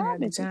 See, like I don't y'all have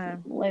the bitches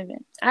time.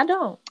 Living. I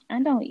don't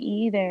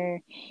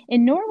either,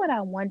 and nor would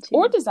I want to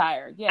or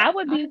desire. Yeah, I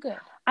would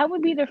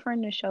be the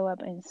friend to show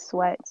up in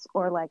sweats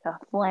or like a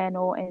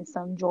flannel and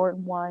some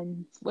Jordan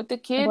 1s with the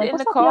kid like, in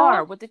the up, car,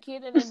 y'all? with the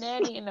kid and the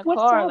nanny in the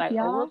What's car. up, like,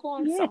 y'all? oh, we're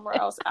going somewhere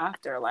else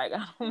after. Like,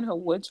 I don't know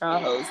what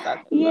y'all hoes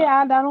talking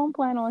Yeah, about. I don't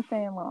plan on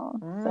staying long.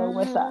 So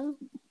what's up?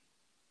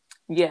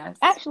 Yes.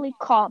 Actually,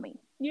 call me.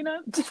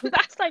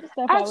 That's like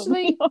stuff.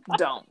 Actually,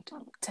 don't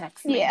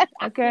text me. Yeah.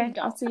 Okay.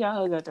 I'll see y'all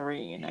hoes at the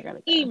reunion. I gotta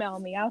go. Email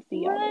me. I'll see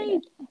y'all later.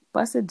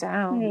 Bust it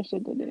down. I got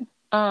shit to do.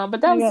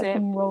 But that was it.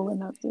 Some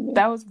rolling up to do.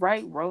 That was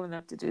rolling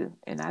up to do,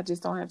 and I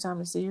just don't have time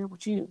to sit here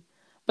with you.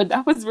 But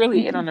that was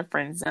really it on the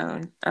friend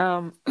zone.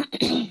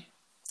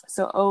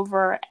 So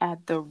over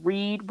at the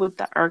Read with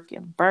the Irk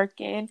and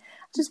Birkin,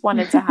 I just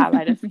wanted to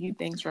highlight a few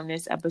things from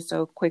this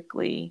episode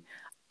quickly.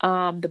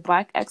 The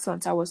Black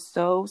excellence. I was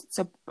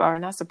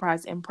not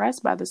surprised,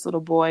 impressed by this little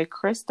boy,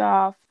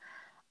 Kristoff.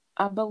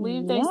 I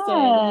believe they said his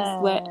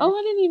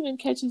I didn't even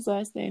catch his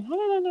last name. How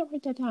did I not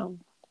write that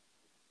down?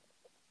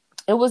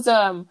 It was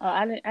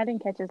I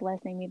didn't catch his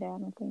last name either. I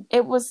don't think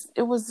it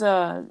was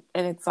an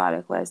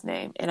exotic last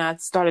name, and I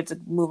started to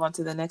move on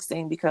to the next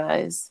thing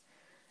because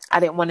I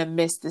didn't want to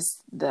miss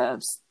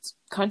the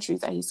countries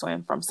that he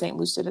swam from, St.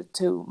 Lucia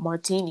to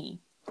Martini,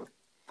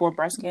 for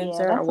breast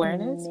cancer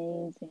awareness.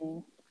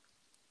 Amazing.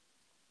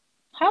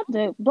 How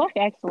did Black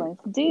excellence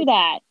do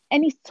that?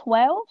 And he's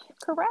 12,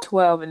 correct?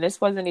 12, and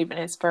this wasn't even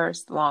his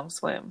first long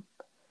swim.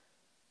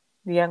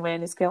 The young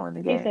man is killing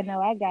the game. He said,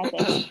 no, I got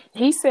that.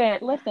 He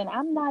said, listen,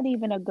 I'm not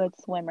even a good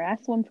swimmer. I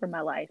swim for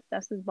my life.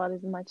 That's about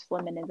as much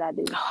swimming as I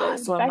do.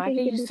 So I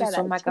used to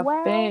swim like 12,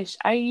 a fish.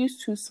 I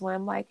used to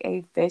swim like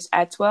a fish.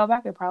 At 12,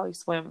 I could probably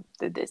swim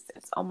the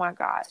distance. Oh my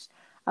gosh.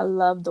 I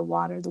love the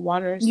water. The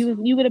water is... You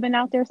would have been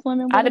out there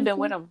swimming with I'd have been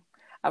with him.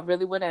 I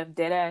really would have.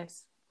 Dead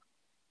ass.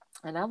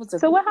 And that was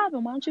So what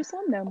happened? Why don't you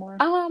swim no more?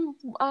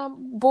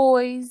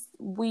 boys,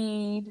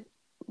 weed,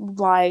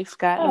 life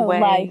got in the Oh,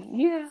 life. way.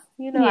 Yeah,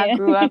 I Yeah.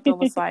 grew up and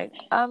was like,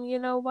 you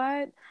know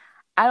what?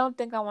 I don't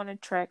think I want to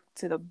trek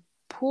to the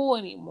pool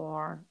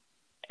anymore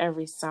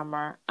every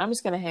summer. I'm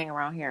just gonna hang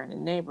around here in the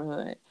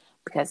neighborhood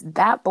because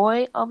that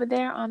boy over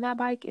there on that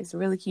bike is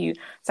really cute.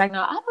 It's like,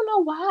 no, I don't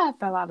know why I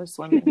fell out of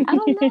swimming. I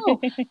don't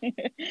know.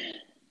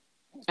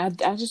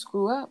 I just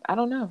grew up. I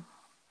don't know.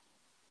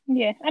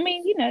 Yeah, I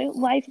mean,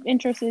 life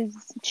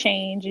interests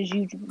change as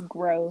you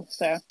grow.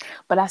 So,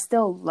 But I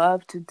still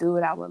love to do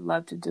it. I would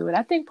love to do it.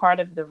 I think part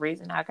of the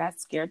reason I got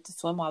scared to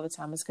swim all the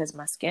time is because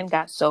my skin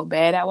got so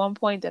bad at one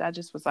point that I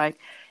just was like,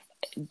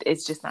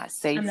 it's just not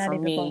safe I'm not for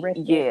even gonna me. risk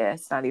it. Yeah,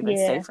 it's not even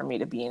Yeah, safe for me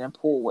to be in a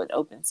pool with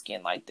open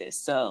skin like this.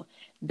 So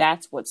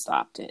that's what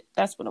stopped it.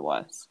 That's what it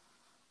was.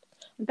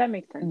 that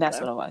makes sense. That's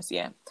what it was.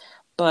 Yeah.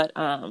 But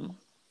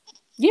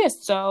yeah.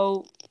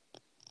 So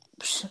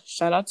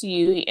shout out to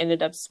you. He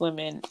ended up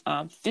swimming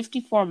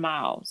 54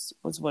 miles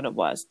was what it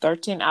was.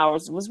 13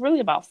 hours. It was really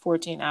about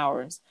 14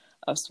 hours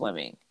of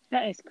swimming.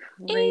 That is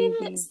crazy.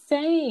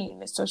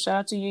 Insane. So shout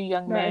out to you,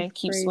 young That is man.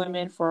 Keep crazy.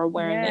 swimming for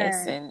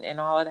awareness Yeah. and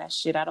all of that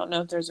shit. I don't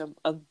know if there's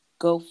a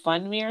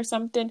GoFundMe or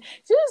something.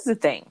 So this is the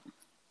thing.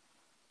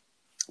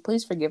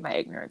 Please forgive my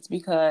ignorance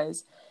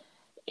because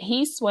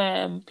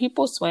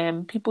people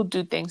swim, people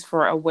do things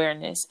for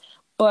awareness.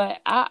 But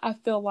I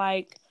feel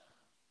like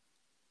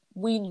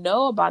we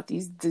know about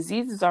these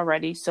diseases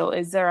already. So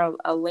is there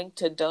a link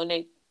to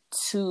donate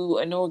to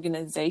an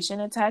organization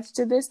attached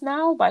to this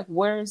now? Like,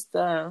 what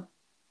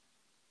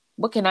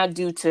can I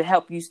do to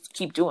help you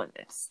keep doing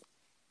this?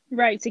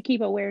 Right, to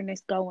keep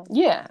awareness going.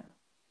 Yeah.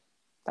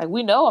 Like,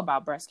 we know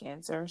about breast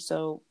cancer,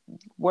 so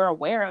we're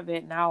aware of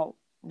it now.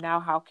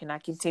 How can I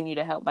continue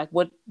to help? Like,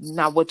 what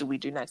do we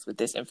do next with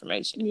this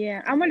information?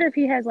 Yeah, I wonder if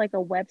he has like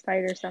a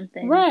website or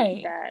something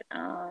Right. that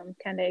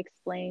kind of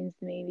explains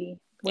maybe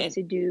what And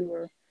to do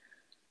or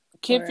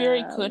Kid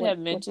Fury could have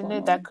what's mentioned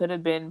going it. That on. could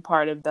have been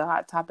part of the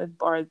hot topic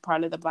or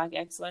part of the Black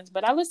Excellence.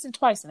 But I listened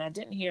twice and I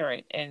didn't hear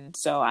it. And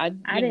so I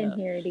didn't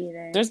hear it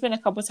either. There's been a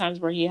couple times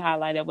where he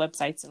highlighted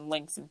websites and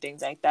links and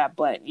things like that.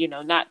 But,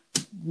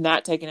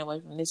 not taking away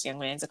from this young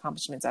man's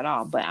accomplishments at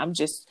all. But I'm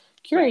just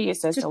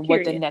curious as to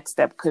what the next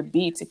step could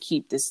be to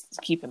keep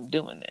him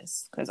doing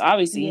this. Because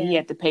obviously he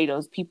had to pay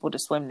those people to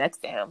swim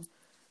next to him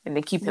and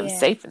to keep him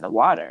safe in the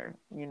water,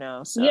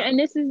 So. Yeah, and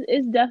this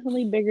is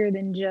definitely bigger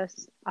than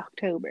just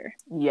October.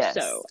 Yes,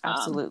 so,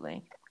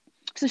 absolutely.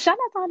 So shout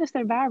out to all the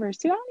survivors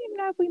too. I don't even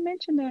know if we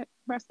mentioned the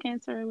breast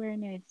cancer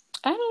awareness.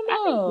 I don't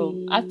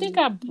know. I think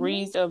I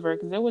breezed over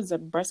because there was a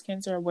breast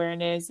cancer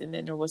awareness, and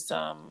then there was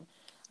some.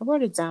 I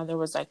wrote it down. There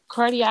was like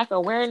cardiac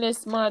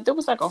awareness month. There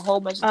was like a whole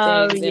bunch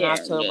of things in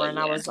October, and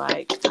I was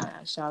like,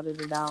 I shouted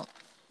it out.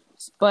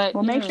 But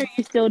make sure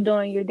you're still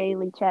doing your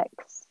daily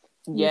checks.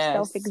 Your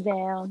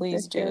self-exam.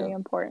 Please do. Very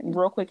important.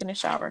 Real quick in the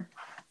shower.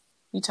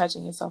 You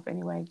touching yourself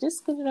anyway.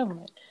 Just get it over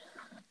with.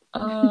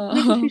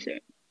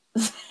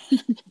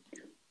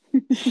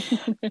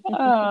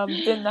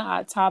 Then the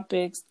hot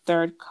topics,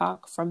 third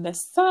cock from the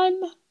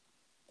sun.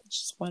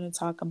 Just want to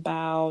talk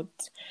about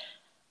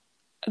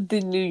the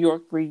New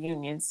York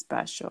reunion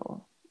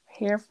special.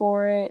 Here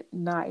for it,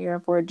 not here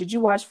for it. Did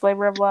you watch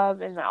Flavor of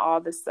Love and all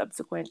the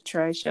subsequent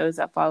Trey shows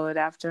that followed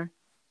after?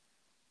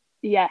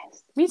 Yes.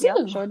 Me too.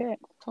 Yep, sure did.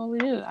 Totally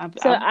do.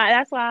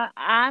 That's why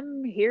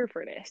I'm here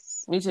for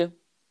this. Me too.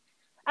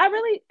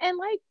 And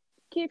like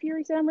Kid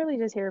Fury said, I'm really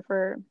just here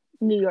for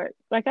New York.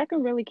 Like, I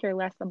could really care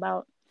less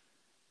about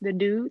the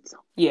dudes.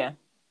 Yeah.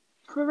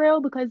 For real,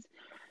 because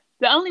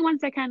the only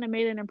ones that kind of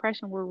made an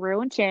impression were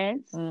Real and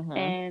Chance. Mm-hmm.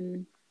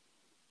 And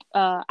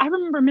I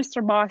remember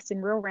Mr.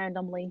 Boston real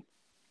randomly.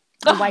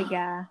 The white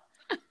guy.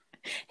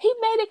 He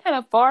made it kind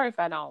of far if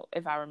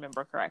I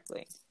remember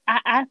correctly.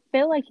 I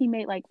feel like he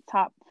made like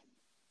top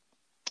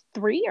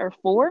 3 or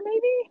 4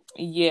 maybe.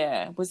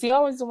 Yeah. Was he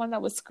always the one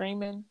that was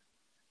screaming,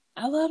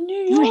 I love New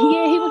York?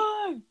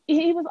 Yeah,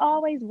 he was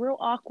always real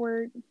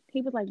awkward.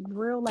 He was like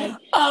real like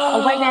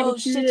a white guy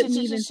that you didn't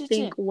even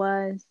think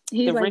was.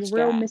 He's the like rich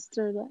real guy.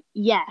 Mr.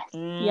 Yes.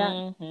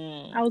 Mm-hmm.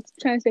 Yeah. I was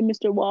trying to say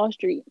Mr. Wall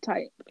Street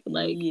type.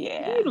 Like,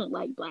 yeah. You don't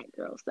like black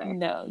girls, sir.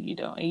 No, you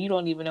don't. And you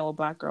don't even know what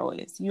black girl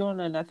is. You don't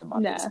know nothing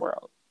about this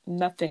world.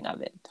 Nothing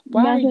of it.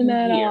 Why nothing are you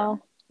at here? All.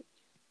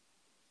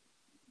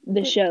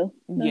 The show.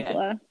 That's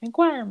why.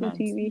 Inquire the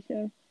TV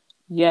show.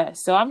 Yeah,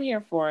 so I'm here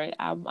for it.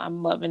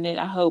 I'm loving it.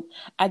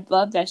 I'd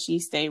love that she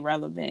stay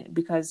relevant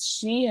because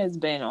she has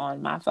been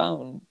on my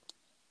phone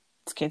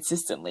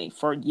consistently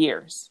for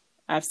years.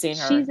 I've seen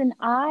her. She's an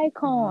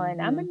icon.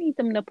 Mm-hmm. I'm gonna need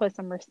them to put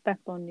some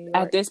respect on New York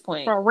at this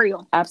point. For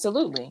real.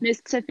 Absolutely.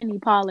 Miss Tiffany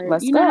Pollard.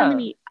 Let's you go. know how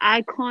many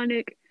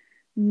iconic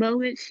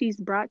moments she's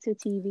brought to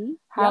TV?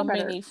 How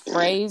many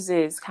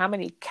phrases, how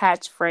many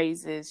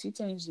catchphrases. She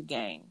changed the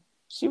game.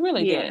 She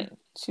really did.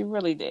 She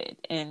really did.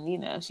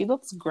 And, she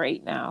looks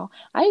great now.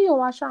 I even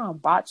watched her on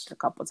Botched a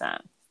couple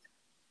times.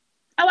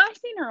 Oh, I've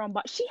seen her on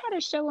Botched. She had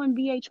a show on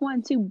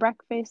VH1 too,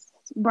 Breakfast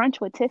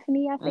Brunch with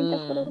Tiffany, I think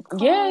that's what it was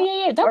Yeah, called.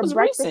 yeah, yeah. That Or was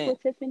Breakfast recent.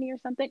 with Tiffany or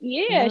something.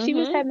 Yeah, she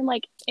was having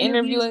like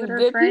interviews with Interviewing her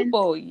good friends.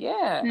 people.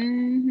 Yeah.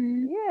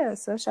 Mm-hmm. Yeah.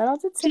 So shout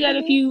out to She had a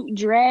Tiffany. few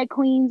drag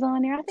queens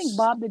on there. I think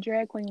Bob the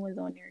drag queen was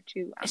on there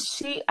too. I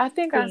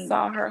think I Think.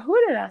 saw her. Who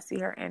did I see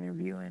her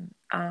interviewing?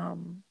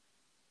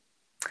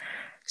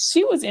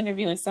 She was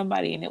interviewing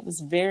somebody and it was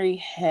very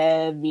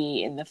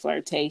heavy in the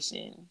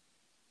flirtation.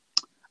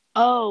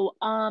 Oh,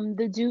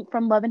 the dude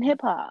from Love and Hip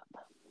Hop.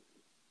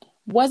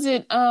 Was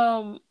it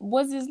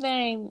what's his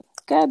name?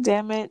 God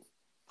damn it.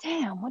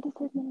 Damn, what is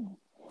his name?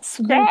 Dude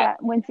Scrap.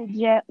 that went to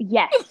jail.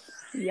 Yes.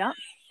 Yep.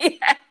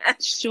 Yeah.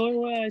 Sure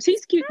was.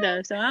 She's cute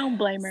though, so I don't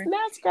blame her.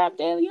 Not Scrap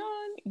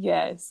DeLeon.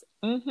 Yes.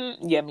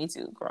 Yeah, me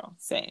too, girl.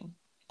 Same.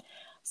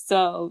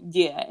 So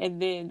yeah,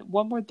 and then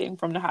one more thing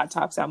from the hot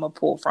topics I'm gonna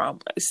pull from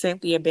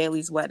Cynthia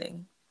Bailey's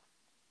wedding.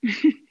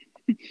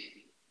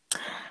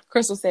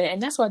 Crystal said,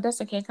 and that's why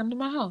Dustin can't come to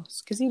my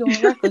house because he doing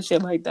reckless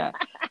shit like that.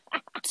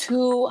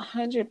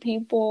 200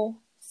 people,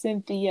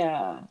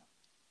 Cynthia.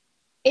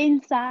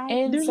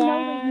 Inside. There's no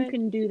way you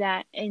can do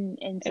that and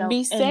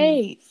be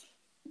safe.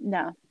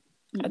 No.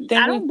 I think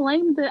don't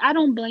blame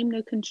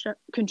the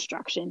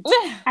construction.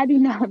 I do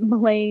not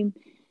blame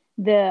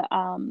the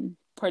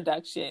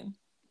production.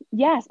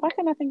 Yes, why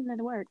couldn't I think of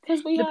the word?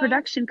 Because the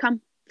production come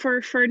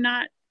for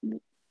not.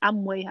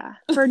 I'm way high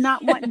for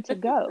not wanting to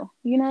go.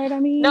 You know what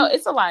I mean? No,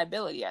 it's a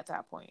liability at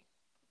that point.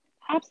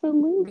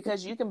 Absolutely.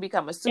 Because you can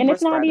become a super and it's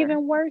spreader. not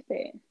even worth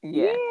it.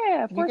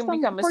 Yeah, you can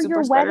become a for super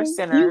your spreader wedding.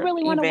 center. You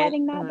really want a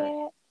wedding that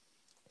bad?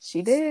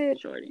 She did,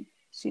 shorty.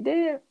 She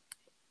did.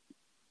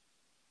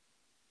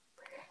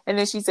 And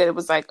then she said it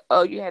was like,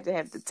 oh, you had to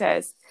have the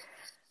test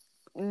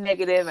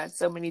negative at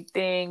so many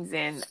things,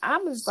 and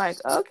I'm just like,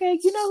 okay,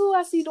 you know who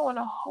I see doing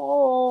a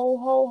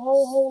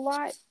whole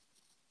lot?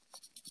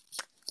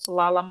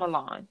 Lala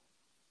Milan.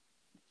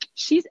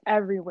 She's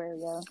everywhere,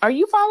 yo. Are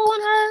you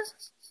following her?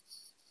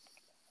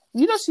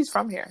 You know she's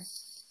from here.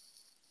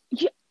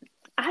 Yeah,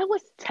 I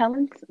was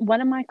telling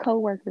one of my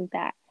coworkers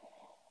that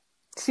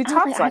she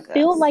talks like I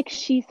feel like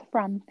she's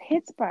from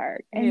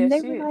Pittsburgh, and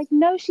they were like,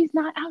 no, she's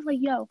not. I was like,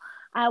 yo,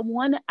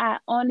 I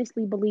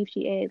honestly believe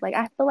she is. Like,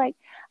 I feel like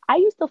I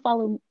used to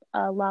follow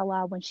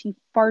Lala when she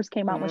first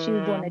came out, when she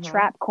was doing the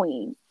Trap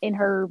Queen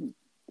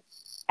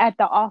at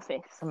the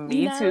office.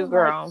 Me too,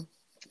 girl. Like,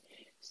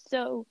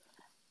 so,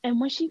 and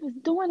when she was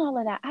doing all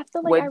of that, I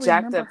feel like I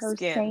remember her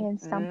saying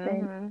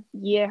something.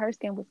 Yeah, her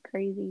skin was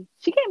crazy.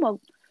 She came up,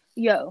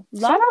 yo,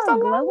 Lala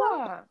Glow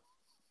Up.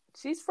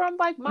 She's from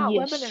like Mount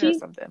Lebanon or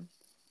something.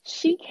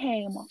 She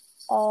came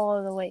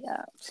all the way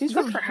up. She's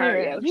from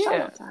here. Yeah.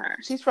 Shout out to her.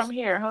 She's from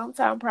here.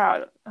 Hometown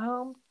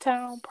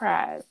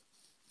pride.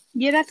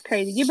 Yeah, that's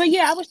crazy. Yeah, but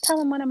yeah, I was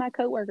telling one of my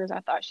coworkers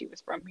I thought she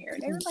was from here.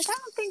 And they were like, I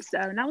don't think so.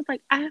 And I was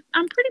like, I'm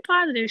pretty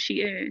positive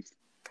she is.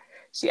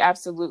 She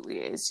absolutely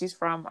is. She's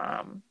from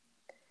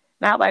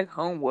not like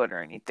Homewood or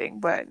anything,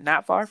 but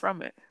not far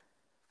from it.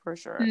 For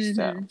sure.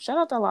 So shout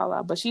out to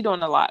Lala. But she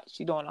doing a lot.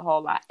 She doing a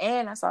whole lot.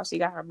 And I saw she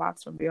got her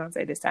box from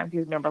Beyonce this time.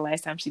 Because remember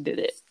last time she did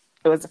it.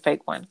 It was a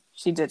fake one.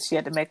 She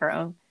had to make her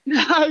own.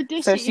 Oh,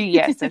 did so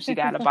she? So she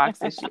got a box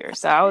this year.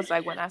 So I was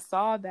like, when I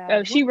saw that.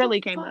 Oh, she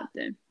really came up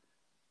then.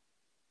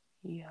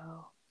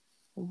 Yo,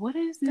 what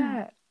is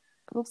that?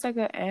 It looks like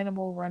an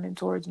animal running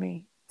towards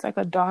me. It's like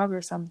a dog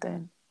or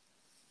something.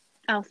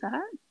 Outside?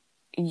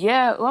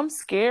 Yeah, well, I'm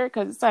scared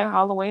because it's like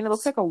Halloween. It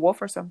looks like a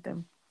wolf or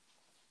something.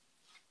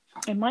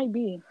 It might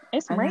be.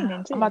 It's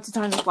raining too. I'm about to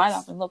turn this light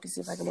off and look and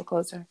see if I can look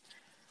closer.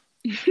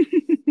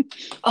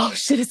 Oh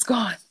shit, it's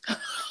gone.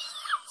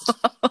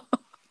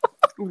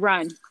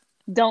 Run.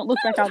 Don't look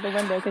back out the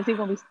window because he's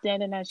gonna be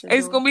standing at your door.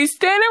 He's gonna be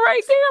standing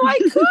right there like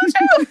Cujo.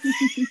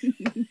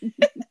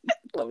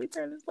 Let me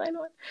turn this light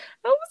on.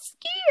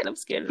 I'm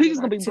scared. He's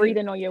gonna be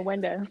breathing on your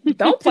window.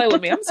 Don't play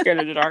with me. I'm scared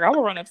of the dark. I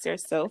will run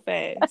upstairs so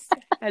fast.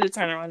 I had to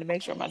turn around to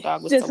make sure my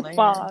dog was still laying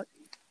there.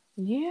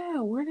 Yeah,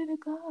 where did it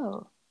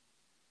go?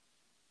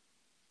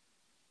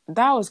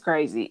 That was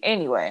crazy.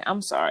 Anyway,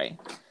 I'm sorry.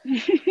 What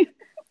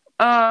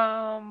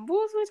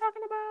was we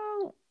talking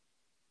about?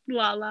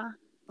 Lala.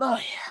 Oh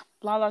yeah,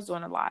 Lala's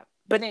doing a lot.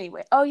 But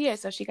anyway, oh yeah,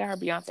 so she got her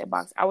Beyonce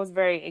box. I was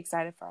very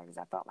excited for her because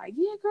I felt like,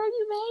 yeah, girl,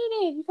 you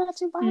made it. You got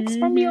your box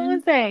from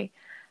Beyonce.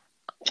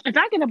 If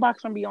I get a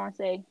box from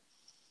Beyonce,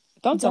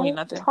 don't tell me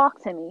nothing.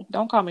 Talk to me.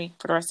 Don't call me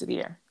for the rest of the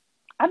year.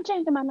 I'm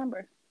changing my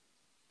number.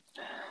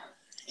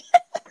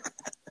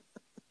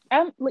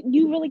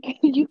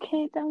 You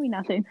can't tell me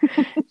nothing.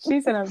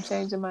 She said I'm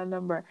changing my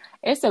number.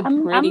 It's a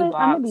pretty box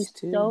I'm gonna be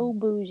too. So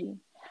bougie.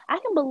 I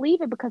can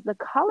believe it because the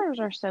colors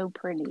are so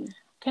pretty.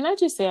 Can I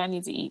just say I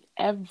need to eat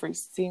every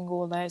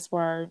single last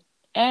word?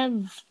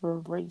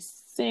 Every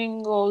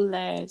single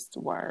last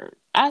word.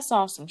 I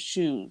saw some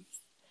shoes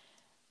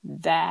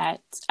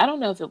that I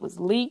don't know if it was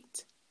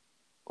leaked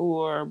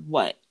or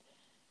what.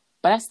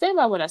 But I stand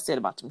by what I said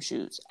about them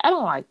shoes. I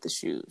don't like the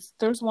shoes.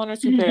 There's one or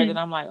two pair that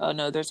I'm like, oh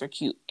no, those are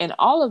cute. And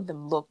all of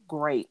them look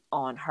great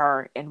on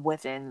her and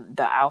within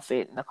the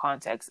outfit and the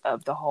context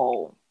of the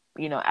whole,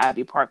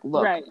 Abbey Park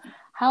look. Right.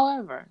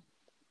 However,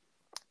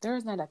 There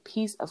is not a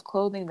piece of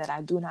clothing that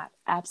I do not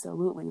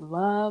absolutely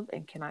love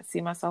and cannot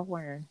see myself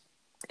wearing.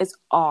 It's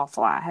all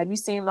fly. Have you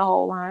seen the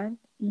whole line?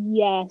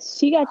 Yes,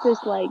 she got this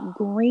like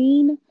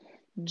green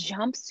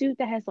jumpsuit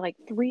that has like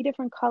 3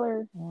 different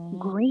color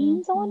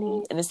greens on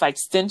it. And it's like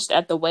cinched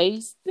at the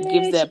waist.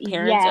 Gives the Bitch,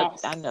 appearance of,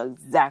 yes. I know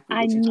exactly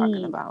what you're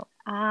talking about.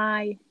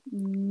 I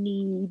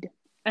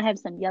have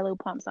some yellow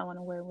pumps I want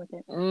to wear with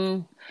it.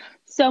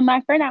 So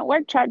my friend at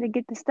work tried to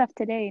get the stuff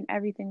today and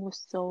everything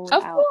was sold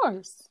out. Of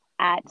course.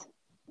 At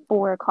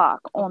 4:00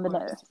 on the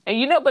nose.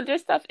 And but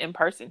there's stuff in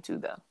person too,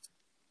 though.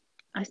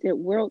 I said,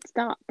 world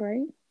stop,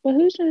 right? But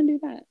who's trying to do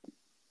that?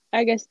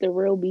 I guess the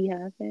real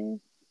Beehive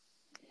fans.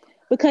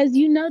 Because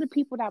the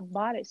people that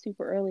bought it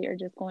super early are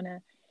just going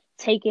to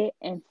take it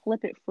and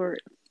flip it for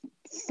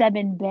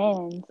 7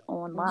 bands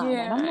online.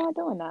 Yeah, and I'm not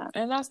doing that.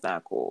 And that's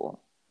not cool.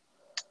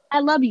 I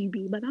love you,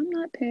 B, but I'm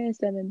not paying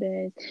 7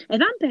 bands.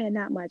 If I'm paying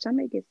that much, I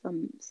may get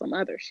some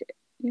other shit,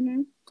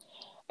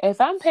 If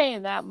I'm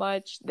paying that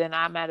much, then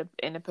I'm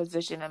in a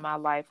position in my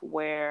life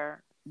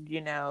where,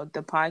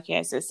 the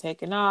podcast is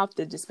taking off,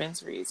 the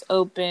dispensary is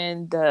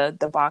open,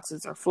 the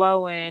boxes are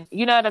flowing.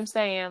 You know what I'm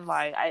saying?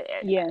 Like,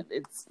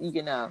 it's,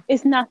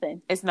 It's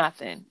nothing. It's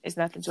nothing. It's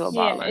nothing to a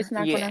baller. Yeah, it's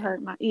not going to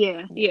hurt my,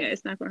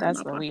 it's not going to hurt my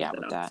That's where we at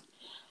with all. that.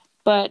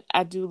 But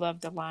I do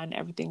love the line.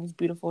 Everything is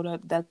beautiful.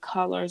 The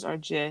colors are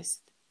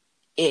just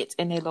it,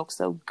 and they look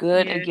so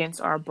good against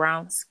our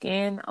brown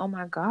skin. Oh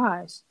my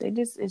gosh.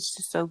 It's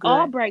just so good.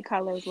 All bright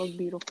colors look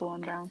beautiful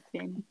on brown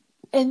skin.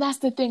 And that's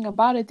the thing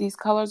about it. These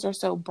colors are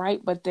so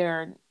bright, but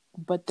they're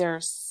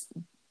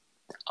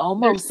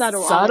almost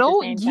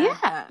subtle.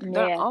 Yeah,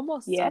 they're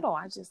almost subtle.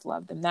 I just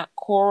love them. That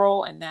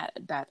coral and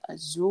that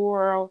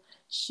azure.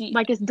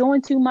 Like it's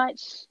doing too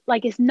much.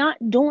 Like it's not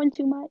doing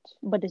too much,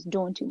 but it's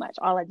doing too much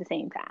all at the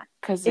same time.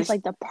 Because it's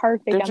like the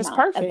perfect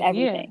amount of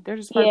everything. Yeah, they're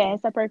just perfect. Yeah,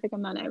 it's the perfect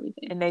amount of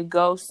everything. And they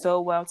go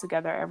so well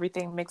together.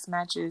 Everything mix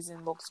matches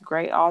and looks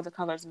great. All the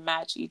colors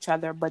match each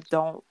other, but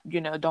don't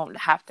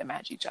have to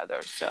match each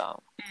other.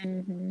 So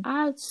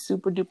I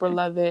super duper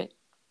love it.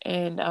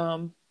 And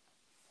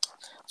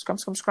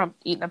scrum,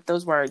 eating up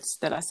those words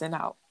that I sent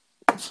out.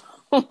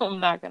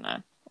 I'm not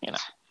gonna,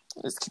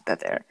 just keep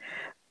that there.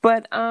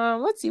 But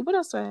let's see, what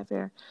else do I have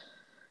here?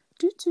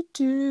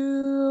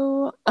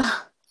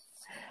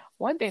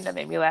 One thing that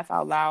made me laugh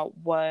out loud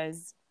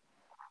was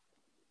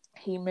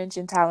he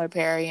mentioned Tyler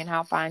Perry and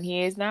how fine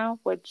he is now,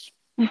 which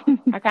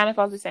I kind of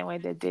felt the same way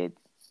that did.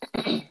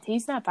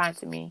 He's not fine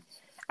to me.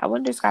 I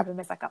wouldn't describe him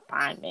as like a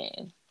fine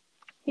man.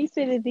 He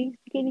said, "Is he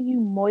getting you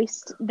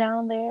moist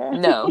down there?"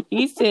 No,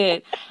 he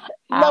said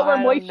lower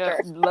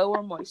moisture.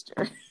 Lower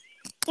moisture.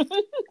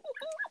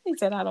 He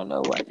said, "I don't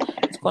know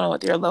what's going on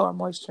with your lower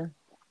moisture."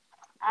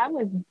 I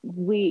was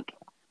weak,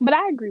 but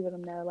I agree with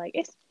him though. Like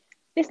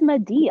it's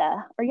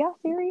Medea. Are y'all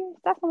serious?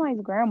 That's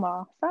somebody's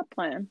grandma. Stop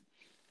playing.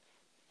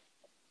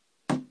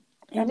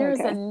 And there's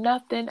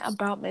nothing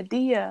about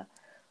Medea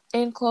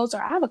in clothes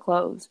or out of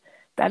clothes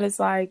that is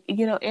like,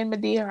 in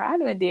Medea or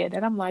out of Medea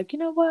that I'm like, you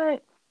know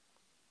what?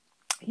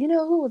 You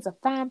know who was a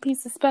fine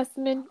piece of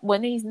specimen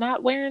when he's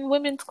not wearing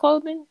women's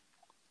clothing?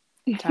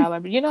 Tyler.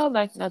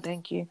 Like, no,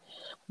 thank you.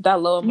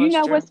 That lower moisture. You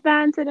know what's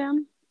fine to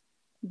them?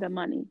 The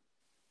money.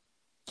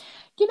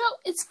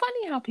 It's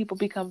funny how people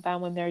become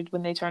fine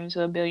when they turn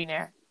into a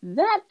billionaire.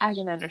 That I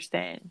can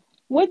understand.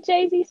 What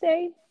Jay-Z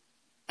say?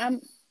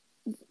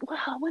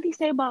 What did he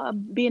say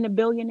about being a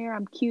billionaire?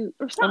 I'm cute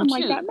or something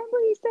like that. Remember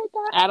he said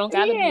that? I don't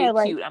gotta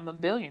be cute. I'm a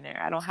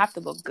billionaire. I don't have to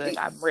look good.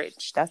 I'm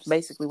rich. That's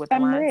basically what the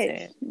line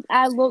said.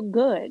 I look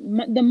good.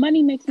 The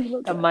money makes me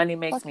look good. The money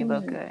makes me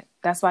look good.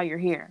 That's why you're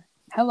here.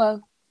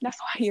 Hello. That's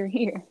why you're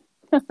here.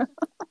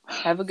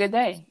 Have a good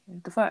day.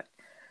 What the fuck?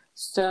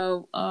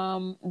 So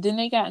then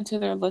they got into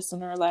their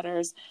listener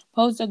letters,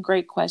 posed a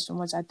great question,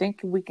 which I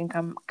think we can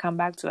come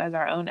back to as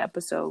our own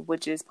episode,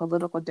 which is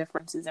political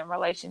differences in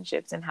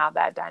relationships and how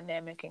that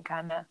dynamic can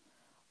kind of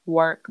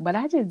work. But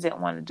I just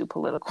didn't want to do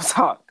political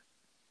talk.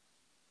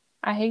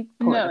 I hate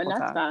political talk.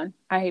 No, that's fine.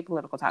 I hate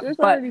political talk. There's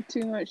already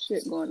too much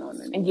shit going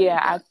on in Yeah,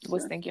 I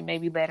was thinking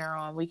maybe later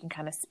on we can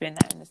kind of spin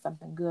that into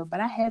something good. But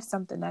I have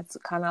something that's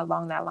kind of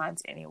along that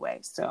lines anyway.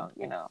 So,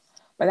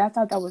 But I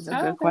thought that was a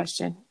good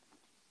question.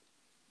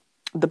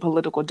 The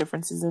political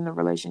differences in the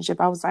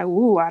relationship. I was like,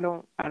 ooh, I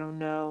don't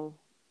know.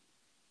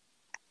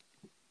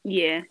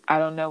 Yeah. I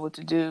don't know what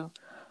to do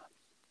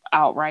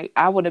outright.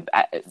 I would have,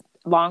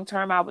 long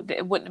term,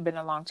 it wouldn't have been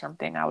a long term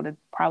thing. I would have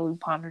probably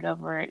pondered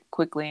over it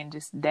quickly and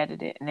just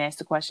deaded it and asked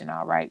the question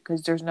outright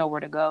because there's nowhere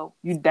to go.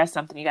 That's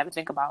something you got to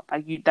think about.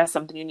 That's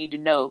something you need to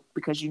know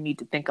because you need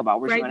to think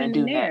about what you're going to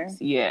do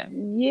next. Yeah.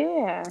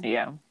 Yeah.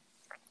 Yeah.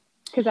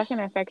 Because that can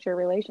affect your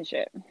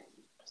relationship.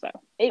 So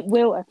it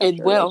will affect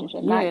your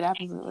relationship. Yeah, it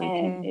absolutely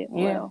can.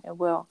 It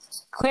will.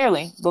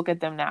 Clearly, look at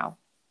them now.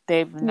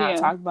 They've not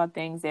talked about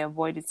things. They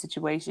avoided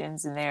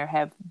situations, and they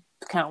have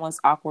countless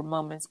awkward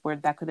moments where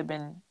that could have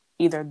been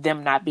either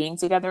them not being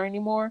together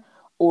anymore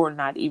or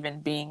not even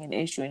being an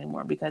issue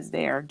anymore because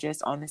they are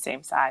just on the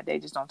same side. They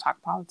just don't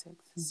talk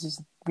politics. It's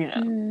just, But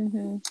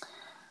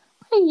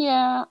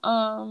yeah,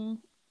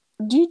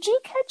 Did you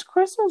catch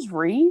Crystal's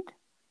read?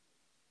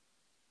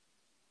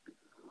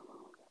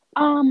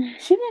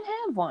 She didn't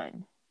have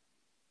one.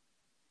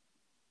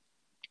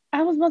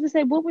 I was about to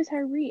say, what was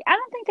her read? I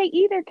don't think they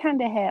either kind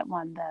of had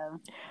one though.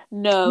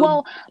 No.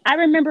 Well, I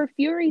remember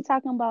Fury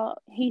talking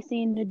about he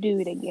seen the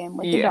dude again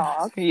with the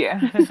dog.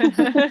 Yeah.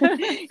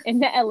 In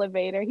the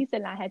elevator. He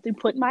said, I had to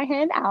put my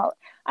hand out.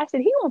 I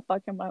said, he won't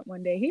fuck him up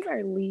one day. He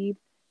better leave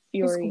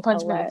Fury. He's gonna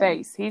punch him in the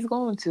face. He's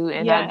going to.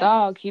 And that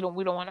dog, we don't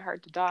want to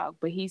hurt the dog.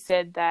 But he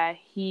said that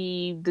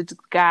the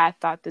guy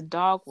thought the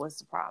dog was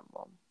the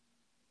problem.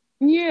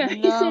 Yeah,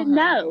 he said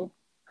no.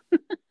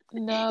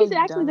 No, he said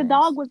actually the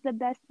dog was the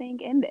best thing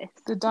in this.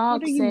 The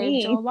dog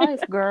saved your life,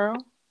 girl.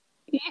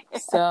 Yeah.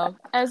 So,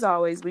 as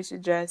always, we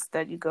suggest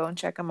that you go and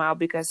check him out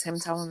because him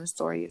telling the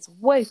story is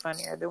way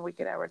funnier than we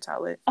could ever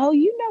tell it. Oh,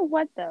 you know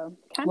what though?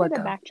 Kind of to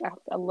backtrack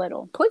a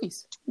little,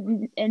 please.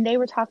 And they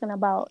were talking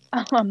about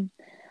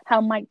how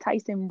Mike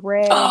Tyson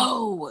read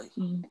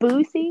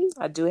Boosie.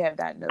 I do have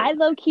that note. I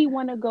low key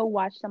want to go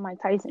watch the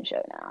Mike Tyson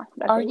show now.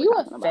 Are you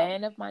a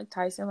fan of Mike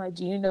Tyson? Like,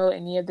 do you know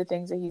any of the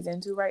things that he's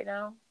into right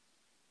now?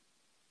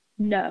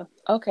 No.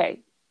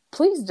 Okay,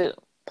 please do.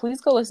 Please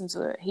go listen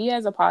to it. He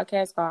has a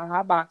podcast called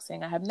Hot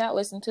Boxing. I have not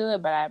listened to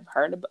it, but I've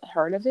heard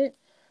of it.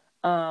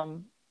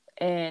 And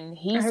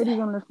I heard he's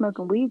on the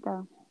smoking weed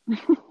though.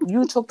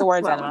 You took the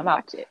words out of my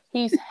mouth.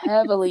 He's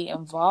heavily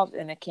involved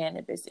in the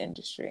cannabis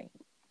industry.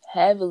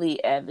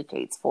 Heavily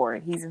advocates for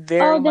it. He's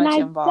very much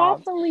involved. I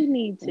definitely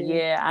need to.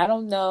 Yeah, I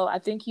don't know. I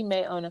think he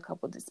may own a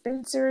couple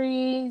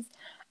dispensaries.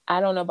 I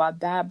don't know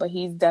about that, but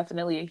he's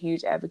definitely a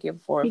huge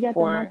advocate for the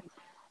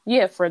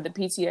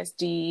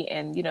PTSD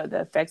and, you know, the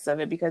effects of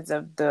it because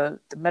of the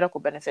medical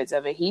benefits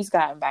of it. He's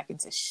gotten back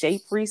into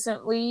shape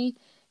recently.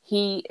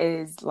 He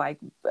is like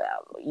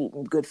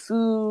eating good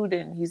food,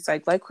 and he's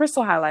like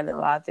Crystal highlighted a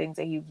lot of things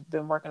that he's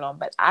been working on.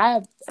 But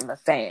I am a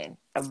fan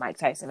of Mike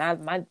Tyson.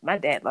 My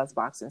dad loves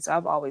boxing, so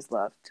I've always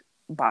loved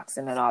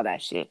boxing and all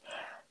that shit.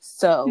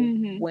 So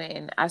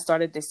when I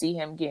started to see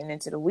him getting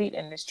into the weed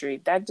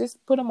industry, that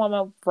just put him on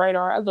my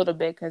radar a little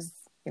bit because,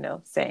 you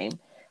know, same.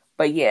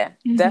 But yeah,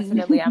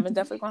 definitely, I'm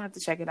definitely gonna have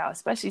to check it out,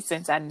 especially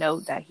since I know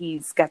that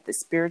he's got the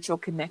spiritual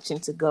connection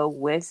to go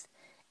with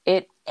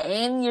it,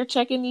 and you're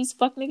checking these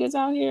fuck niggas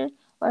out here.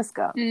 Let's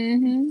go.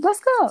 Let's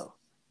go.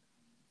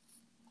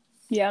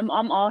 Yeah,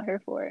 I'm all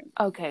here for it.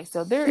 Okay,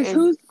 so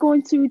who's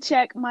going to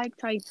check Mike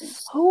Tyson?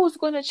 Who's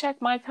going to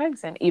check Mike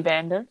Tyson?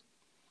 Evander.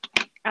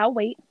 I'll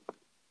wait.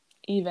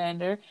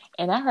 Evander.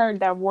 And I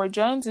heard that Roy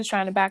Jones is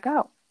trying to back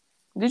out.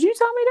 Did you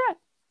tell me that?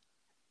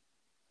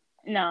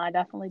 No, I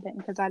definitely didn't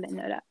because I didn't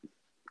know that.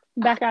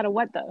 Back out of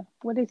what though?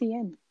 What is he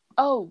in?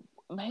 Oh,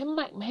 him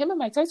and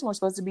Mike Tyson were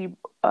supposed to be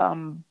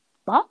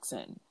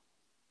boxing.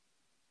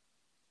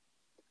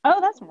 Oh,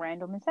 that's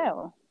random as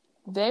hell.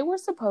 They were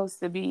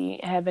supposed to be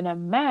having a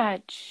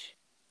match.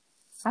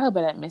 I hope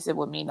I didn't miss it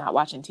with me not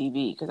watching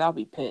TV because I'll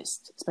be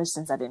pissed, especially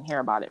since I didn't hear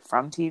about it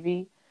from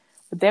TV.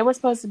 But they were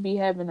supposed to be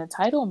having a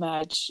title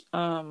match.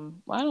 Well,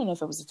 I don't know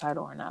if it was a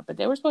title or not, but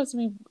they were supposed to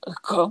be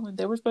going.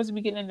 They were supposed to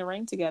be getting in the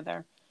ring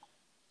together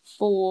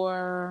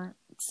for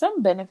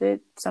some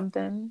benefit, some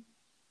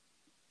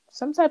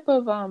type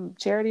of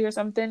charity or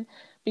something.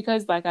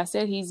 Because, like I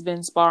said, he's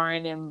been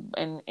sparring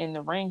and in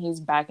the ring, he's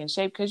back in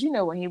shape. Because, you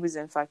know, when he was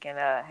in fucking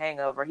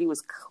Hangover, he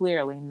was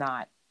clearly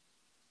not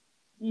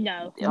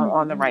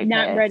on the right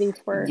path. Not ready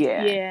for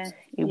it.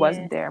 He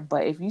wasn't there.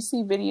 But if you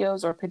see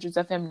videos or pictures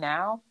of him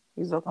now,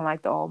 he's looking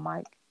like the old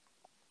Mike.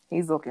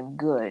 He's looking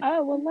good.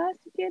 Oh, well, let's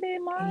get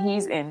it, Mike.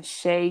 He's in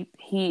shape.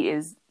 He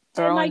is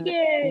throwing,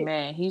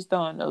 he's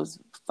throwing those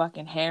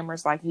fucking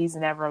hammers like he's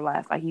never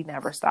left, like he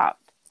never stopped.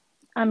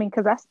 I mean,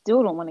 because I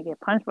still don't want to get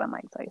punched by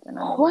Mike Tyson.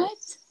 What?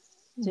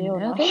 Still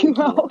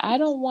I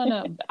don't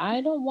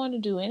want to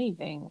do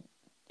anything.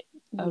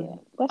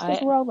 Let's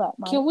just roll up,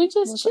 Mike. Can we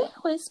just chill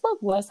and smoke?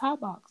 Let's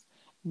hotbox.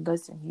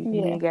 Listen, you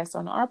can be a guest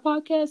on our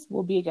podcast.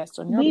 We'll be a guest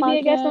on your podcast. We'll be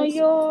a guest on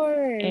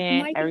yours.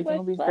 And Mikey, everything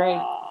will be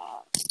great.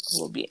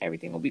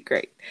 Everything will be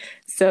great.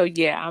 So,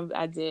 yeah,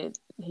 I did.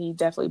 He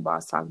definitely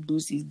boss talked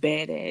Boosie's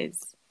bad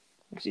ass.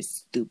 Which is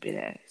stupid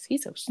ass.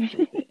 He's so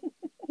stupid.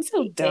 He's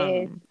so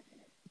dumb.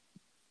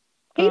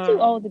 He's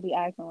too old to be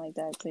acting like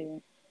that,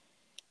 too.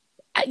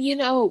 You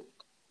know,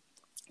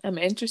 I'm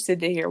interested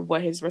to hear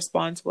what his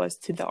response was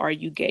to the "Are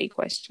you gay?"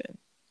 question.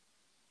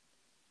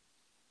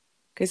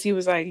 Because he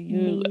was like,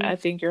 I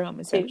think you're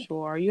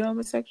homosexual. Are you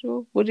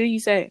homosexual? What did he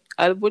say?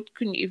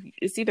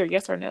 It's either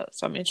yes or no.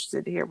 So I'm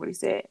interested to hear what he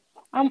said.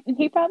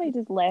 He probably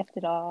just laughed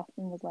it off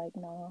and was like,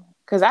 no.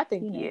 Because I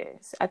think he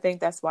is. I think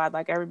that's why,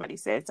 like everybody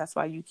says, that's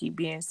why you keep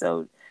being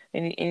so...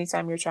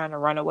 Anytime you're trying to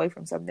run away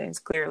from something, it's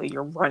clearly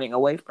you're running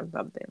away from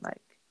something. Like,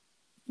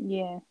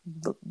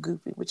 look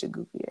goofy with your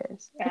goofy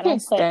ass. I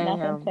can't stand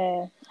him.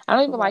 I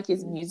don't even like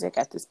his music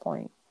at this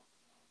point.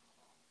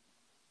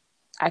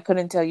 I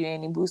couldn't tell you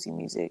any Boosie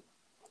music.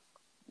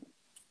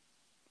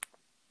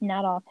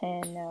 Not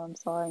offhand, no. I'm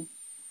sorry.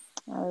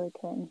 I really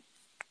couldn't.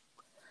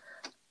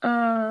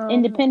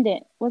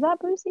 Independent. Was that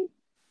Boosie?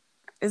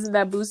 Isn't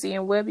that Boosie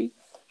and Webbie?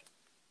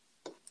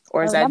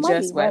 Or is that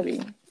just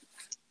Webbie?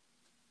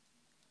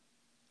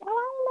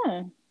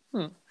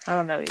 I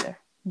don't know either.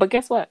 But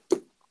guess what?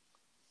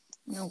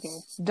 Okay.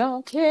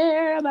 Don't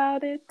care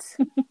about it.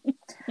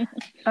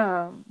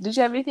 Did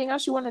you have anything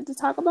else you wanted to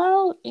talk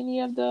about? Any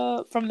of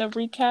from the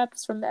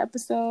recaps from the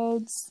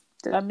episodes?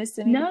 Did I miss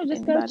No,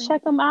 just go anybody?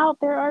 check them out.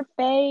 They're our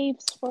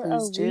faves for a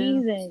Please do.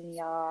 reason,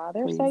 y'all.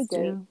 They're so Please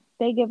great. do.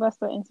 They give us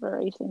the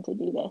inspiration to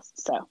do this.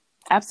 So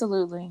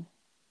Absolutely.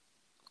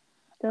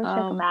 go check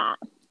them out.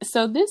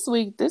 So this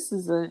week, this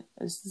is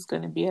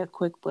going to be a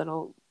quick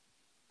little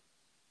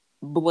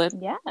blip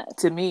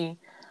to me.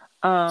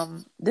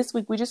 This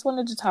week we just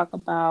wanted to talk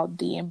about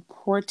the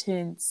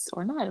importance,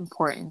 or not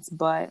importance,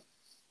 but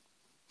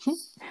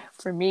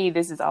for me,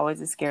 this is always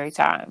a scary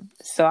time.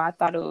 So I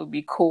thought it would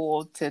be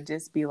cool to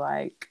just be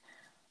like,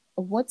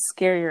 what's a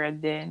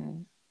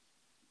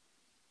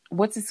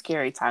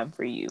scary time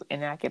for you?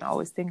 And I can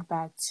always think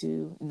back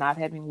to not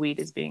having weed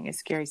as being a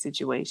scary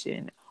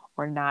situation,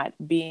 or not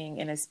being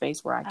in a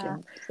space where I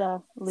can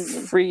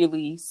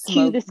freely smoke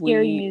cue the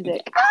scary weed.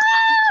 music.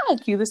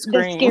 Cue the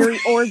scream. The scary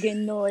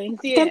organ noise.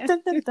 Yeah.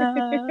 Dun, dun,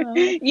 dun, dun.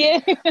 Yeah.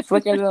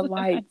 Flicker the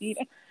lights.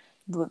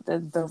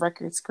 The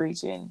record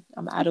screeching.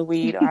 I'm out of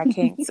weed, or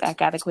I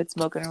gotta quit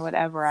smoking, or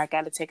whatever. I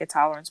gotta take a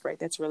tolerance break.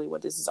 That's really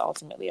what this is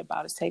ultimately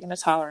about, is taking a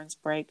tolerance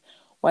break,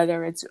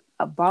 whether it's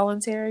a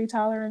voluntary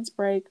tolerance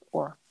break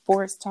or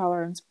forced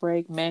tolerance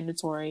break,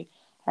 mandatory,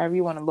 however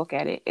you want to look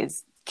at it,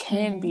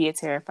 can be a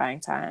terrifying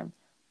time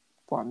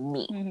for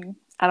me.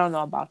 I don't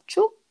know about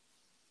you.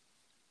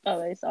 Oh,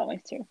 it's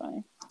always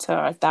terrifying. To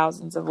our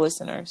thousands of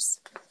listeners.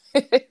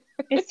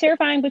 It's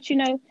terrifying, but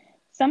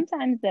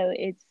sometimes though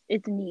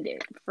it's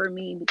needed for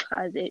me,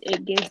 because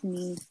it gives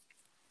me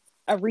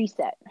a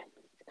reset.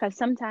 Because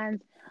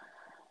sometimes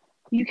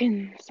you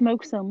can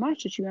smoke so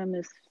much that you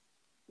almost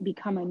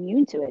become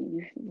immune to it.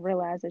 You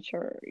realize that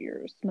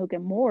you're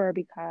smoking more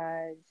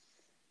because,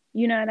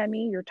 you know what I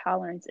mean? Your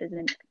tolerance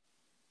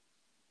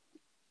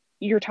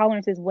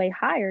is way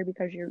higher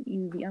because you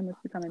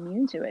almost become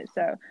immune to it.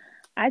 So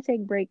I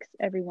take breaks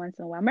every once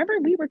in a while. Remember,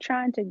 we were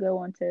trying to go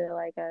onto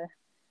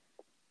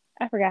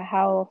I forgot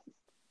how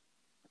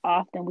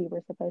often we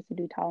were supposed to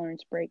do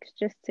tolerance breaks,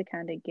 just to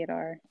kind of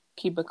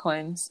keep a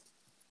cleanse.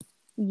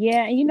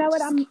 Yeah, and you know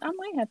what? I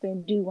might have to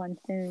do one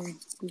soon.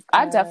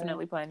 I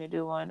definitely plan to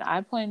do one. I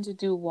plan to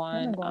do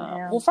one.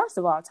 Well, first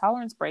of all,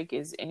 tolerance break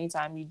is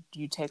anytime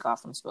you take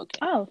off from smoking.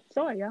 Oh,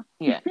 sorry, y'all.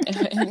 Yeah,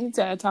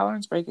 anytime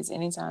tolerance break is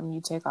anytime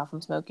you take off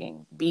from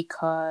smoking,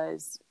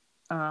 because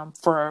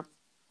for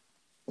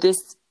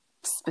this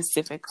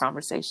specific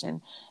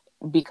conversation,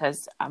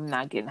 because I'm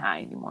not getting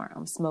high anymore.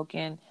 I'm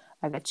smoking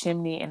like a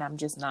chimney, and I'm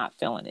just not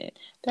feeling it.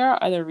 There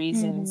are other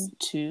reasons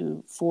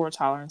for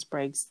tolerance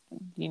breaks.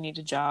 You need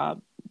a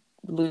job,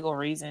 legal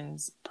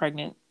reasons,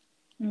 pregnant,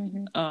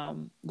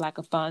 lack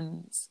of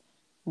funds,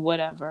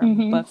 whatever.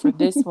 But for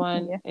this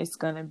one, it's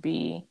going to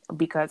be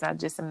because I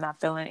just am not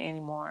feeling it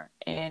anymore.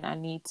 And I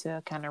need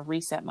to kind of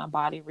reset my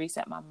body,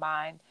 reset my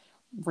mind,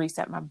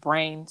 reset my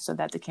brain, so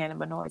that the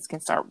cannabinoids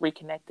can start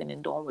reconnecting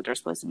and doing what they're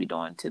supposed to be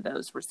doing to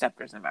those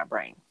receptors in my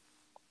brain.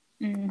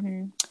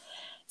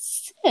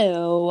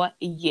 So,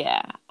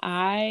 yeah,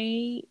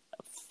 I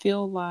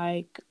feel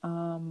like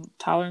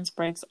tolerance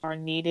breaks are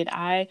needed.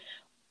 I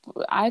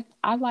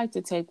like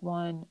to take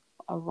one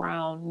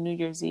around New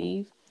Year's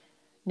Eve.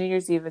 New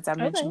Year's Eve, as I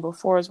mentioned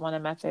before, is one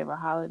of my favorite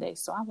holidays.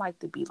 So I like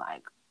to be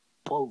like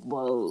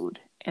blowed,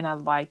 and I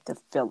like to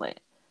feel it.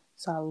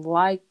 So I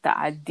like the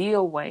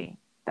ideal way,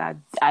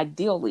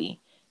 ideally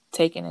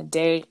taking a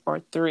day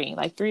or 3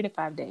 to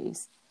 5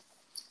 days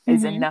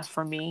is enough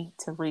for me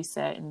to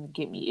reset and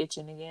get me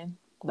itching again.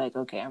 Like,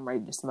 okay, I'm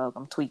ready to smoke.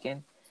 I'm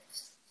tweaking.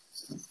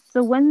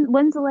 So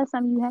when's the last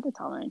time you had a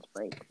tolerance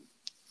break?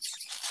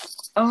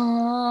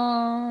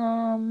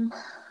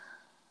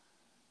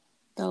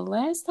 The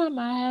last time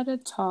I had a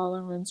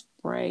tolerance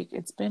break,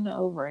 it's been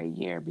over a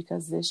year,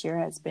 because this year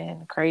has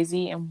been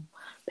crazy and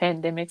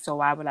pandemic. So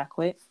why would I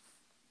quit?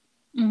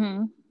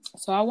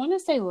 So I want to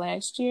say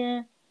last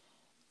year,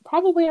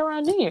 probably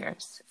around New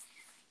Year's.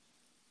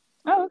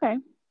 Oh, okay.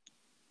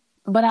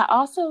 But I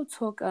also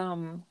took,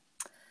 I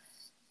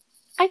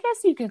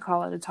guess you can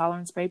call it a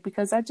tolerance break,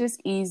 because I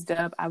just eased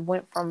up. I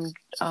went from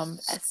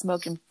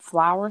smoking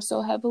flower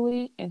so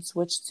heavily and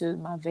switched to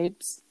my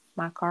vapes,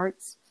 my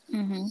carts,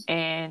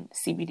 and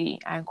CBD.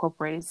 I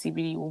incorporated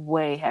CBD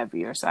way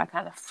heavier. So I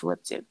kind of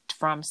flipped it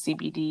from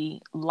CBD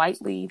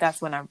lightly.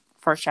 That's when I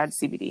first tried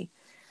CBD.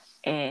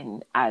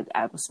 And I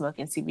was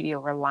smoking CBD, or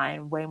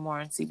relying way more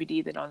on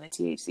CBD than on the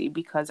THC,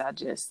 because I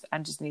just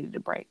needed a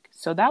break.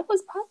 So that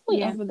was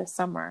probably over the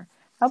summer.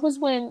 That was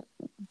when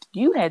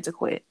you had to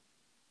quit.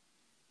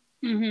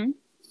 I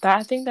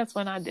think that's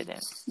when I did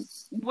it.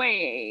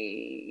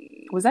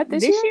 Wait. Was that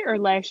this year or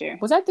last year?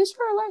 Was that this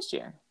year or last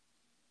year?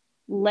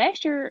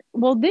 Last year.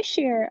 Well, this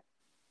year,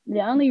 the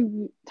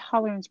only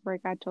tolerance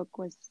break I took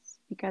was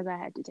because I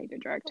had to take a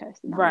drug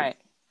test. Right.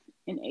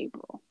 In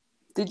April.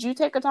 Did you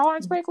take a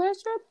tolerance break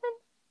last year then?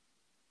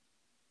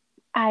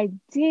 I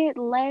did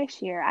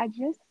last year. I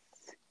did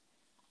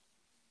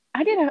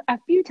a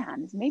few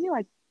times, maybe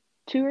like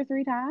 2 or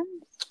 3 times.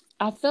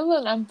 I'm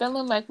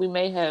feeling like we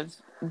may have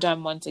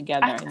done one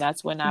together, and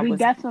that's when I We was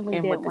definitely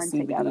in did with the one CBD.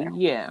 together.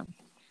 Yeah,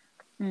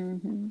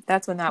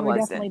 that's when that We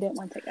was definitely in. did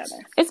one together.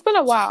 It's been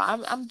a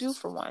while. I'm due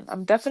for one.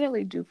 I'm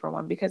definitely due for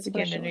one because For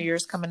again, the sure. New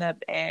Year's coming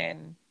up,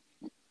 and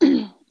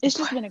It's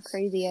just been a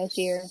crazy ass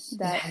year it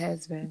that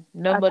has been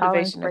no a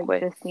tolerance motivation to break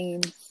quit. just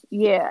seems,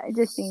 it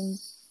just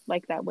seems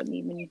like that wouldn't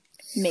even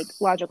make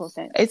logical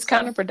sense. It's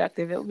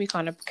counterproductive. It would be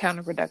kind of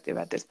counterproductive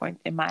at this point,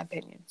 in my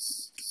opinion.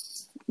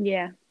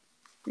 Yeah.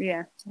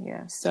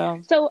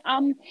 So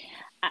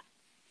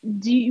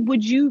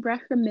would you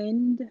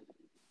recommend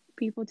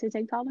people to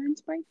take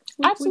tolerance breaks?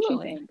 What you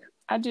absolutely, think?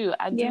 I do.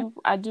 Yeah.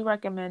 I do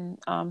recommend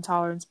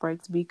tolerance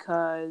breaks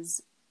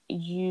because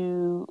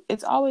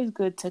it's always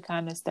good to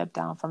kind of step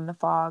down from the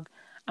fog.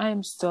 I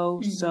am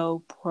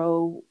so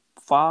pro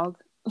fog.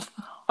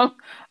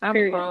 I'm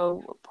Period.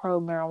 pro Up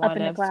in the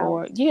marijuana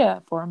clouds.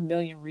 for a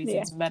million Yeah.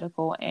 reasons,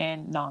 medical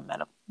and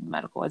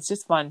non-medical. It's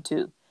just fun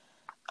too.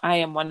 I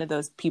am one of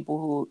those people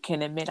who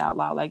can admit out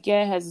loud, like,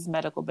 yeah, it has its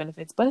medical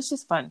benefits, but it's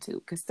just fun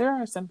too. Because there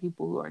are some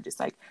people who are just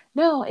like,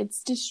 no,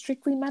 it's just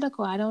strictly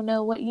medical. I don't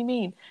know what you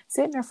mean.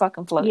 Sitting there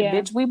fucking floating, Yeah.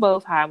 bitch. We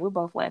both high, we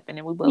both laughing,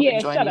 and we both Yeah,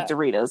 enjoying shut these up.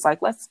 Doritos.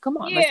 Like, let's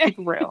Yeah. keep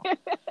it real.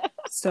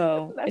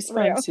 So That's it's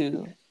fun real.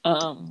 too.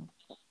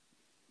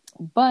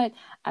 But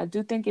I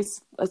do think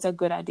it's a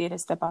good idea to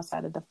step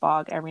outside of the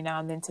fog every now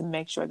and then to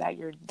make sure that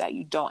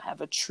you don't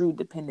have a true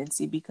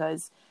dependency,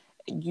 because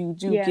you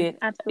do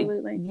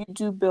absolutely. you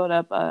do build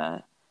up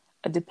a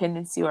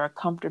dependency or a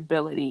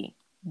comfortability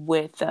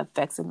with the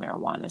effects of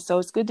marijuana. So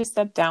it's good to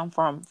step down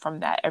from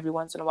that every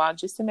once in a while,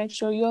 just to make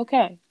sure you're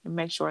okay and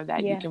make sure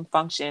that you can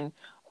function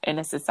in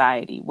a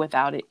society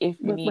without it if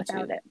you need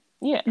Without to. it.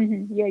 Yeah.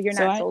 Yeah, you're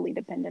not solely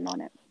dependent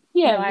on it.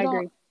 Yeah, No, I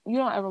agree. You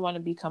don't ever want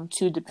to become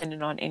too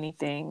dependent on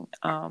anything,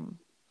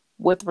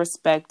 with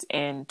respect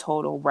and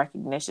total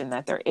recognition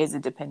that there is a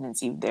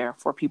dependency there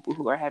for people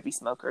who are heavy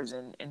smokers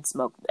and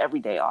smoke every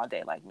day, all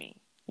day like me,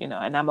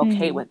 and I'm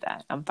okay with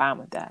that. I'm fine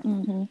with that.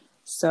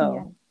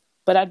 So,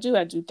 but I do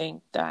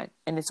think that,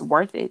 and it's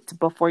worth it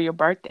before your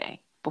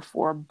birthday,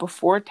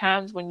 before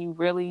times when you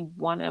really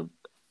want to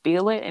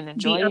feel it and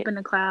enjoy Be it. up in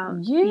the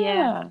clouds.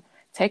 Yeah.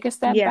 Take a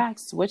step back,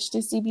 switch to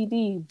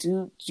CBD,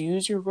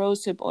 use your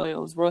rosehip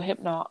oils,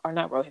 Rohypnol, or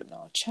not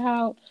Rohypnol.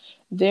 Child,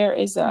 there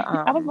is a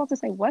I was about to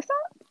say, what's up?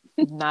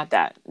 not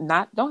that.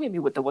 Don't hit me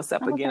with the what's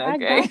up again, I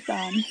okay? got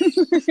some.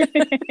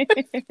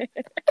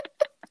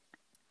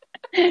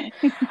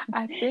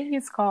 I think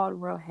it's called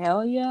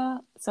Rohelia,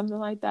 something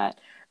like that.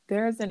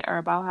 There's an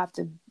herb. I'll have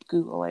to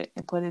Google it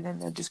and put it in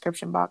the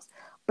description box.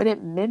 But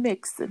it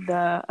mimics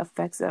the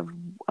effects of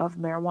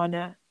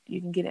marijuana. You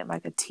can get it in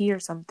like a tea or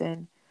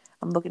something.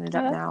 I'm looking it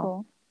up that's now.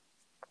 cool.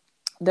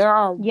 There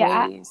are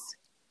ways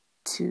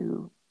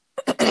to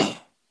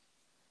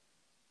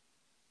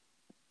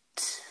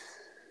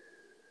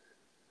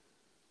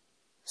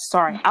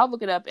sorry, I'll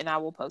look it up and I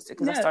will post it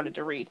because I started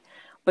to read.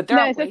 But there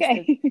are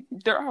ways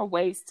there are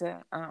ways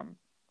to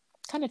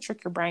kind of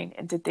trick your brain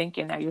into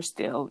thinking that you're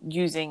still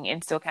using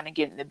and still kind of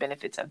getting the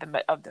benefits of the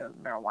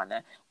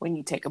marijuana when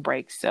you take a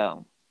break.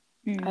 So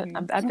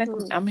I think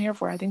I'm here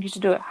for it. I think you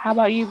should do it. How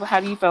about you?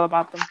 How do you feel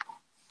about them?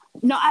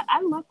 No,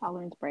 I love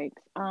tolerance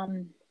breaks.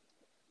 I'm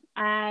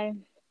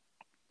lying.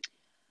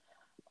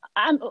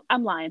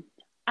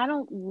 I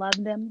don't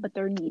love them, but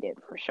they're needed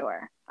for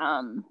sure.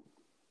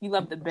 You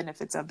love the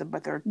benefits of them,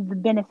 but they're the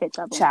benefits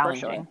of them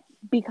challenging. For sure.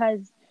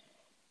 Because,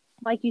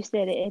 like you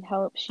said, it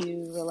helps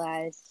you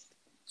realize: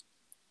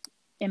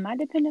 am I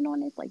dependent on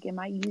this? Like, am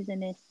I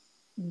using this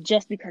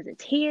just because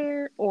it's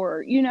here,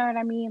 or you know what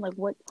I mean? Like,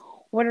 what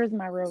is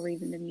my real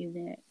reason of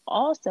using it?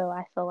 Also,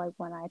 I feel like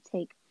when I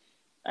take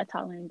a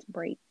tolerance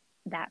break,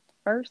 that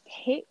first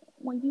hit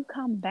when you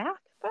come back,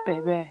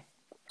 baby,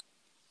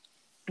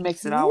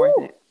 makes it all worth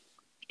it.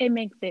 It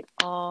makes it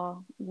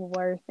all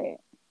worth it.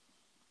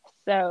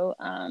 So,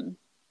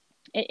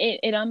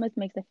 it almost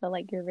makes it feel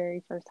like your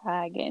very first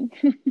high again,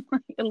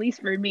 at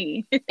least for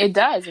me. It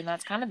does, and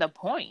that's kind of the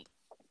point.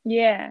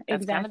 Yeah,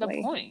 that's exactly. kind of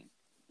the point.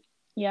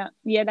 Yeah,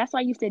 that's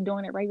why you said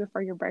doing it right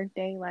before your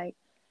birthday. Like,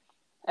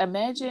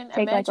 imagine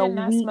like a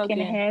not week smoking.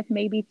 and a half,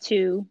 maybe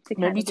two, to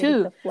kind of get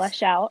it to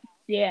flush out.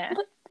 Yeah,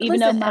 even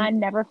though mine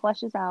never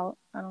flushes out.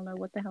 I don't know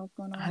what the hell's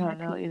going on. I don't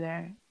know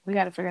either. We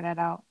got to figure that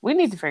out. We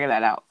need to figure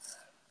that out.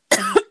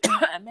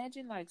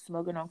 Imagine like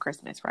smoking on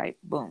Christmas, right?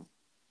 Boom.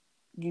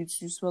 You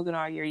smoking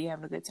all year, you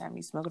having a good time.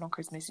 You smoking on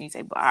Christmas, and you say,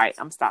 "All right,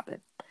 I'm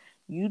stopping."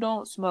 You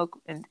don't smoke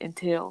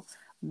until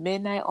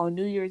midnight on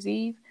New Year's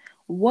Eve.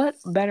 What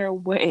better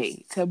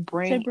way to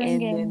bring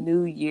in the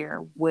new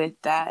year with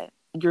that?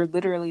 You're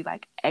literally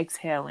like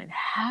exhaling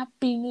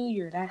Happy New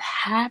Year. That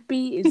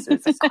happy is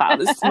just a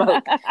cloud of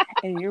smoke,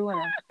 and you're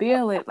gonna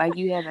feel it like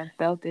you haven't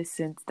felt it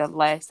since the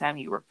last time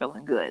you were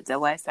feeling good. The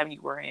last time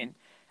you were in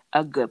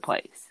a good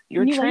place.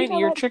 You're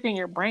tricking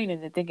your brain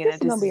into thinking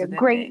that this is gonna be a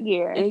great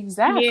year.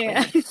 Exactly.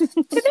 Yeah.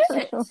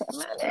 Sure.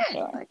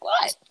 Like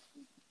what?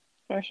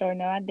 For sure.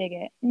 No, I dig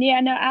it. Yeah,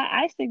 no,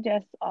 I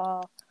suggest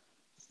all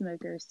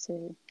smokers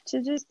to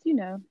just,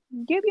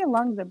 give your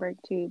lungs a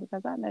break too,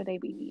 because I know they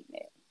be needing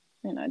it.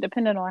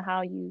 Depending on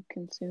how you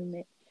consume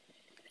it.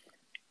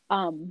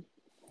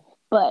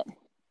 But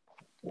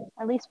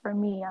at least for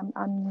me,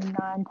 I'm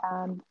 9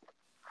 times,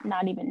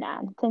 not even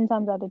 10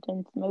 times out of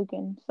 10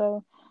 smoking.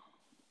 So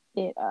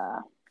it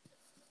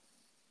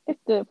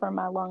it's good for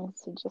my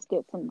lungs to just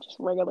get some just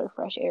regular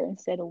fresh air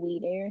instead of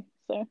weed air.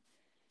 So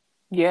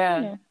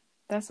Yeah, yeah.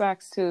 that's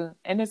facts too.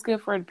 And it's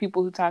good for the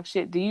people who talk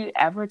shit. Do you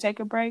ever take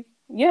a break?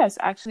 Yes,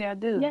 actually I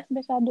do. Yes,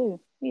 bitch, I do.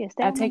 Yeah,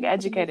 stay I out my take motherfucking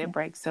educated business.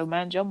 breaks, so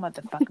mind your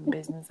motherfucking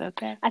business,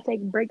 okay? I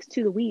take breaks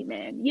to the weed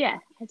man. Yeah,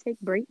 I take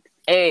breaks.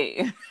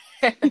 Hey.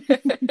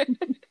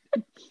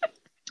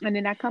 And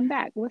then I come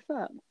back. What's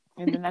up?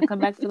 And then I come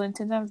back feeling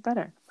 10 times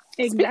better.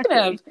 Speaking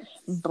Exactly.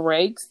 of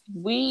breaks,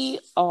 we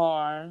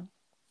are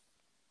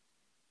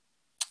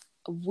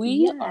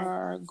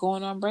Yes.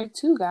 going on break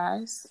too,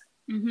 guys.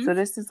 Mm-hmm. So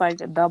this is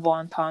like a double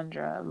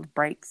entendre of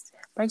breaks.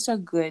 Breaks are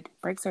good.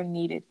 Breaks are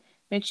needed.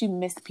 Makes you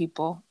miss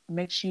people.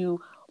 Makes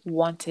you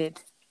wanted.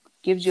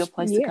 Gives you a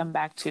place to Yeah, come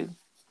back to.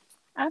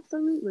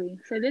 absolutely.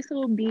 So this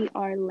will be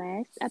our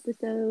last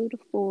episode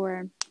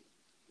for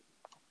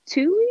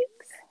 2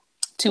 weeks,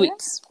 2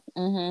 weeks. correct?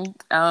 Mm-hmm.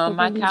 So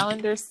My we'll be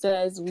calendar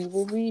says we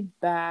will be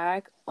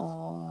back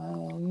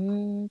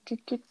on.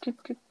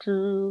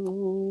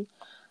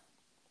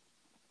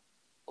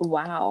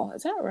 Wow,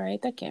 is that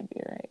right? That can't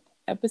be right.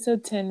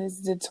 Episode 10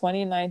 is the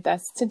 29th.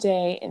 That's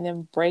today. And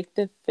then break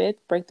the 5th,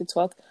 break the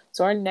 12th.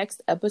 So our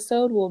next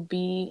episode will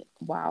be,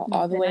 wow,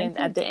 all the the way in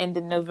at 19th. the end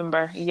of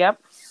November.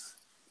 Yep.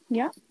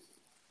 Yep.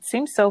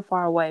 Seems so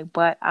far away,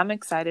 but I'm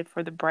excited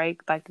for the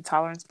break, like the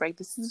tolerance break.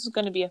 This is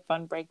going to be a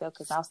fun break, though,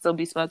 because I'll still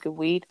be smoking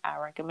weed. I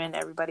recommend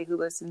everybody who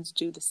listens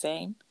do the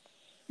same.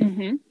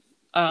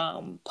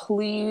 Mm-hmm.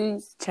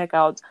 Please check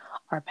out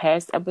our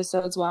past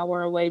episodes while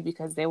we're away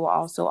because they will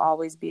also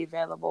always be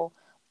available.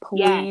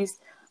 Yes. Please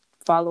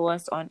follow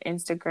us on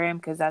Instagram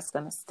because that's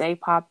going to stay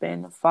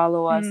popping.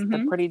 Follow us, the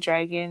Mm-hmm. Pretty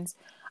Dragons,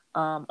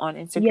 on Yeah,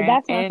 Instagram.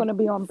 that's not And going to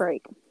be on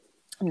break.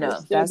 We'll no,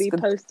 still that's be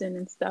good. posting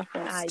and stuff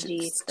on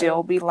IG. Still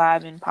So be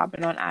live and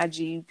popping on IG.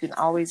 You can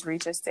always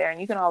reach us there. And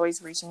you can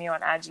always reach me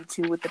on IG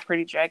too with the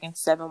Pretty Dragon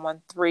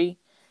 713.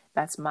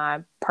 That's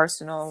my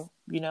personal,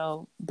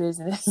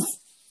 business.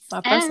 My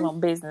personal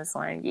business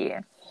line, yeah.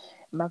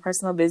 My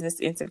personal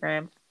business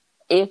Instagram.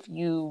 If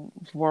you,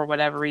 for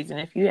whatever reason,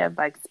 if you have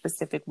like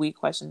specific weed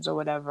questions or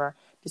whatever,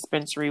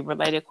 dispensary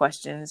related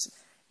questions,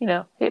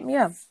 hit me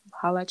up.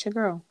 Holla at your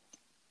girl.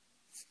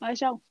 my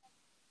show.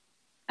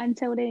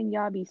 Until then,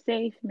 y'all be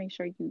safe. Make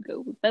sure you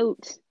go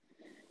vote.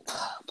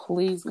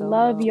 Please go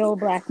Love vote. your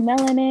black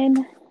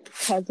melanin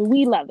because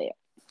we love it.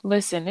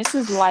 Listen, this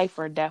is life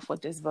or death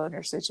with this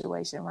voter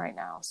situation right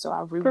now. So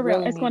I For real.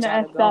 really It's going need to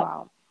y'all to go affect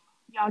out.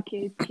 y'all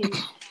kids.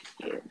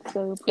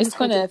 So please It's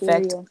going take to it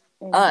affect serious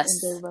and go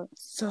us. vote.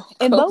 So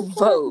And go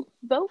vote.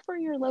 vote for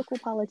your local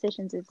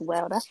politicians as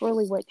well. That's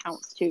really what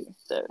counts too.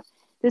 So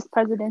this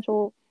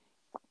presidential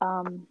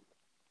um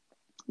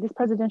this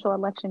presidential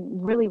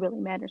election really, really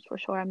matters for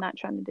sure. I'm not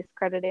trying to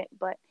discredit it,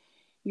 but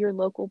your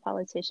local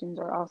politicians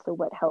are also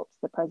what helps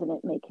the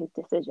president make his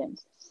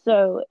decisions.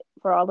 So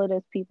for all of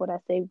those people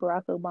that say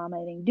Barack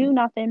Obama didn't do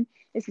nothing,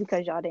 it's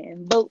because y'all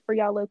didn't vote for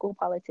y'all local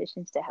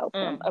politicians to help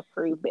them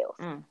approve bills.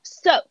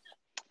 So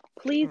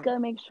please go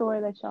make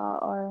sure that y'all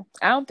are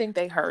I don't think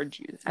they heard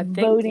you.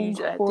 voting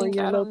for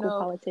your I don't local know.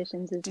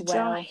 politicians as Did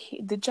well.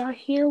 y'all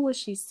hear what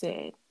she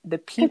said? The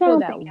Because I people don't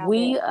that think y'all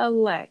we did.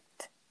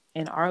 elect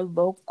in our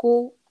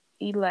local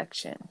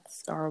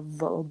elections, our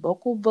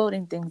local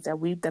voting things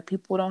that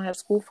people don't have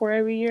school for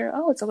every year.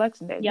 Oh, it's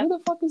election day. Yep. Who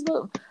the fuck is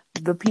voting?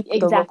 The local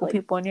Exactly.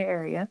 people in your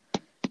area.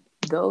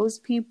 Those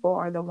people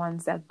are the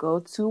ones that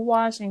go to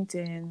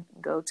Washington,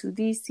 go to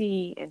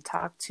DC, and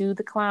talk to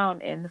the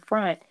clown in the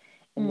front,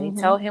 and they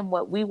tell him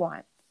what we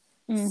want.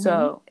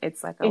 So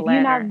it's like a If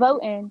you're not letter.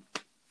 voting,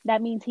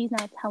 that means he's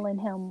not telling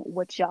him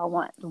what y'all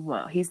want.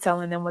 Well, he's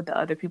telling them what the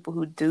other people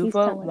who do He's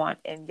vote telling want,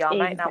 and y'all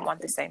might not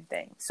want the exactly.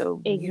 same thing.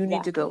 So you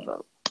need to go Exactly.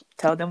 vote.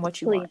 Tell them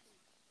what you Please. want.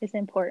 It's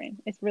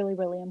important. It's really,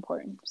 really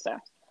important. So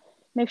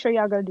make sure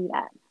y'all go do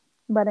that.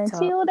 But Tell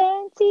until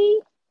then,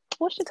 T,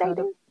 what should they tell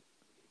do?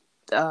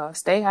 them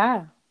stay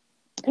high.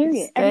 Period.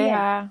 Every Stay day.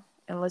 high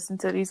and listen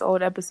to these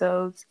old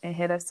episodes and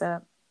hit us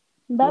up.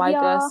 Love Like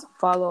y'all. us,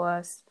 follow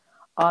us,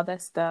 all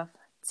that stuff.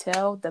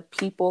 Tell the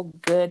people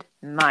good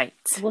night.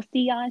 We'll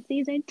see y'all in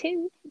season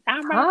 2.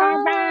 Bye.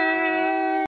 Bye.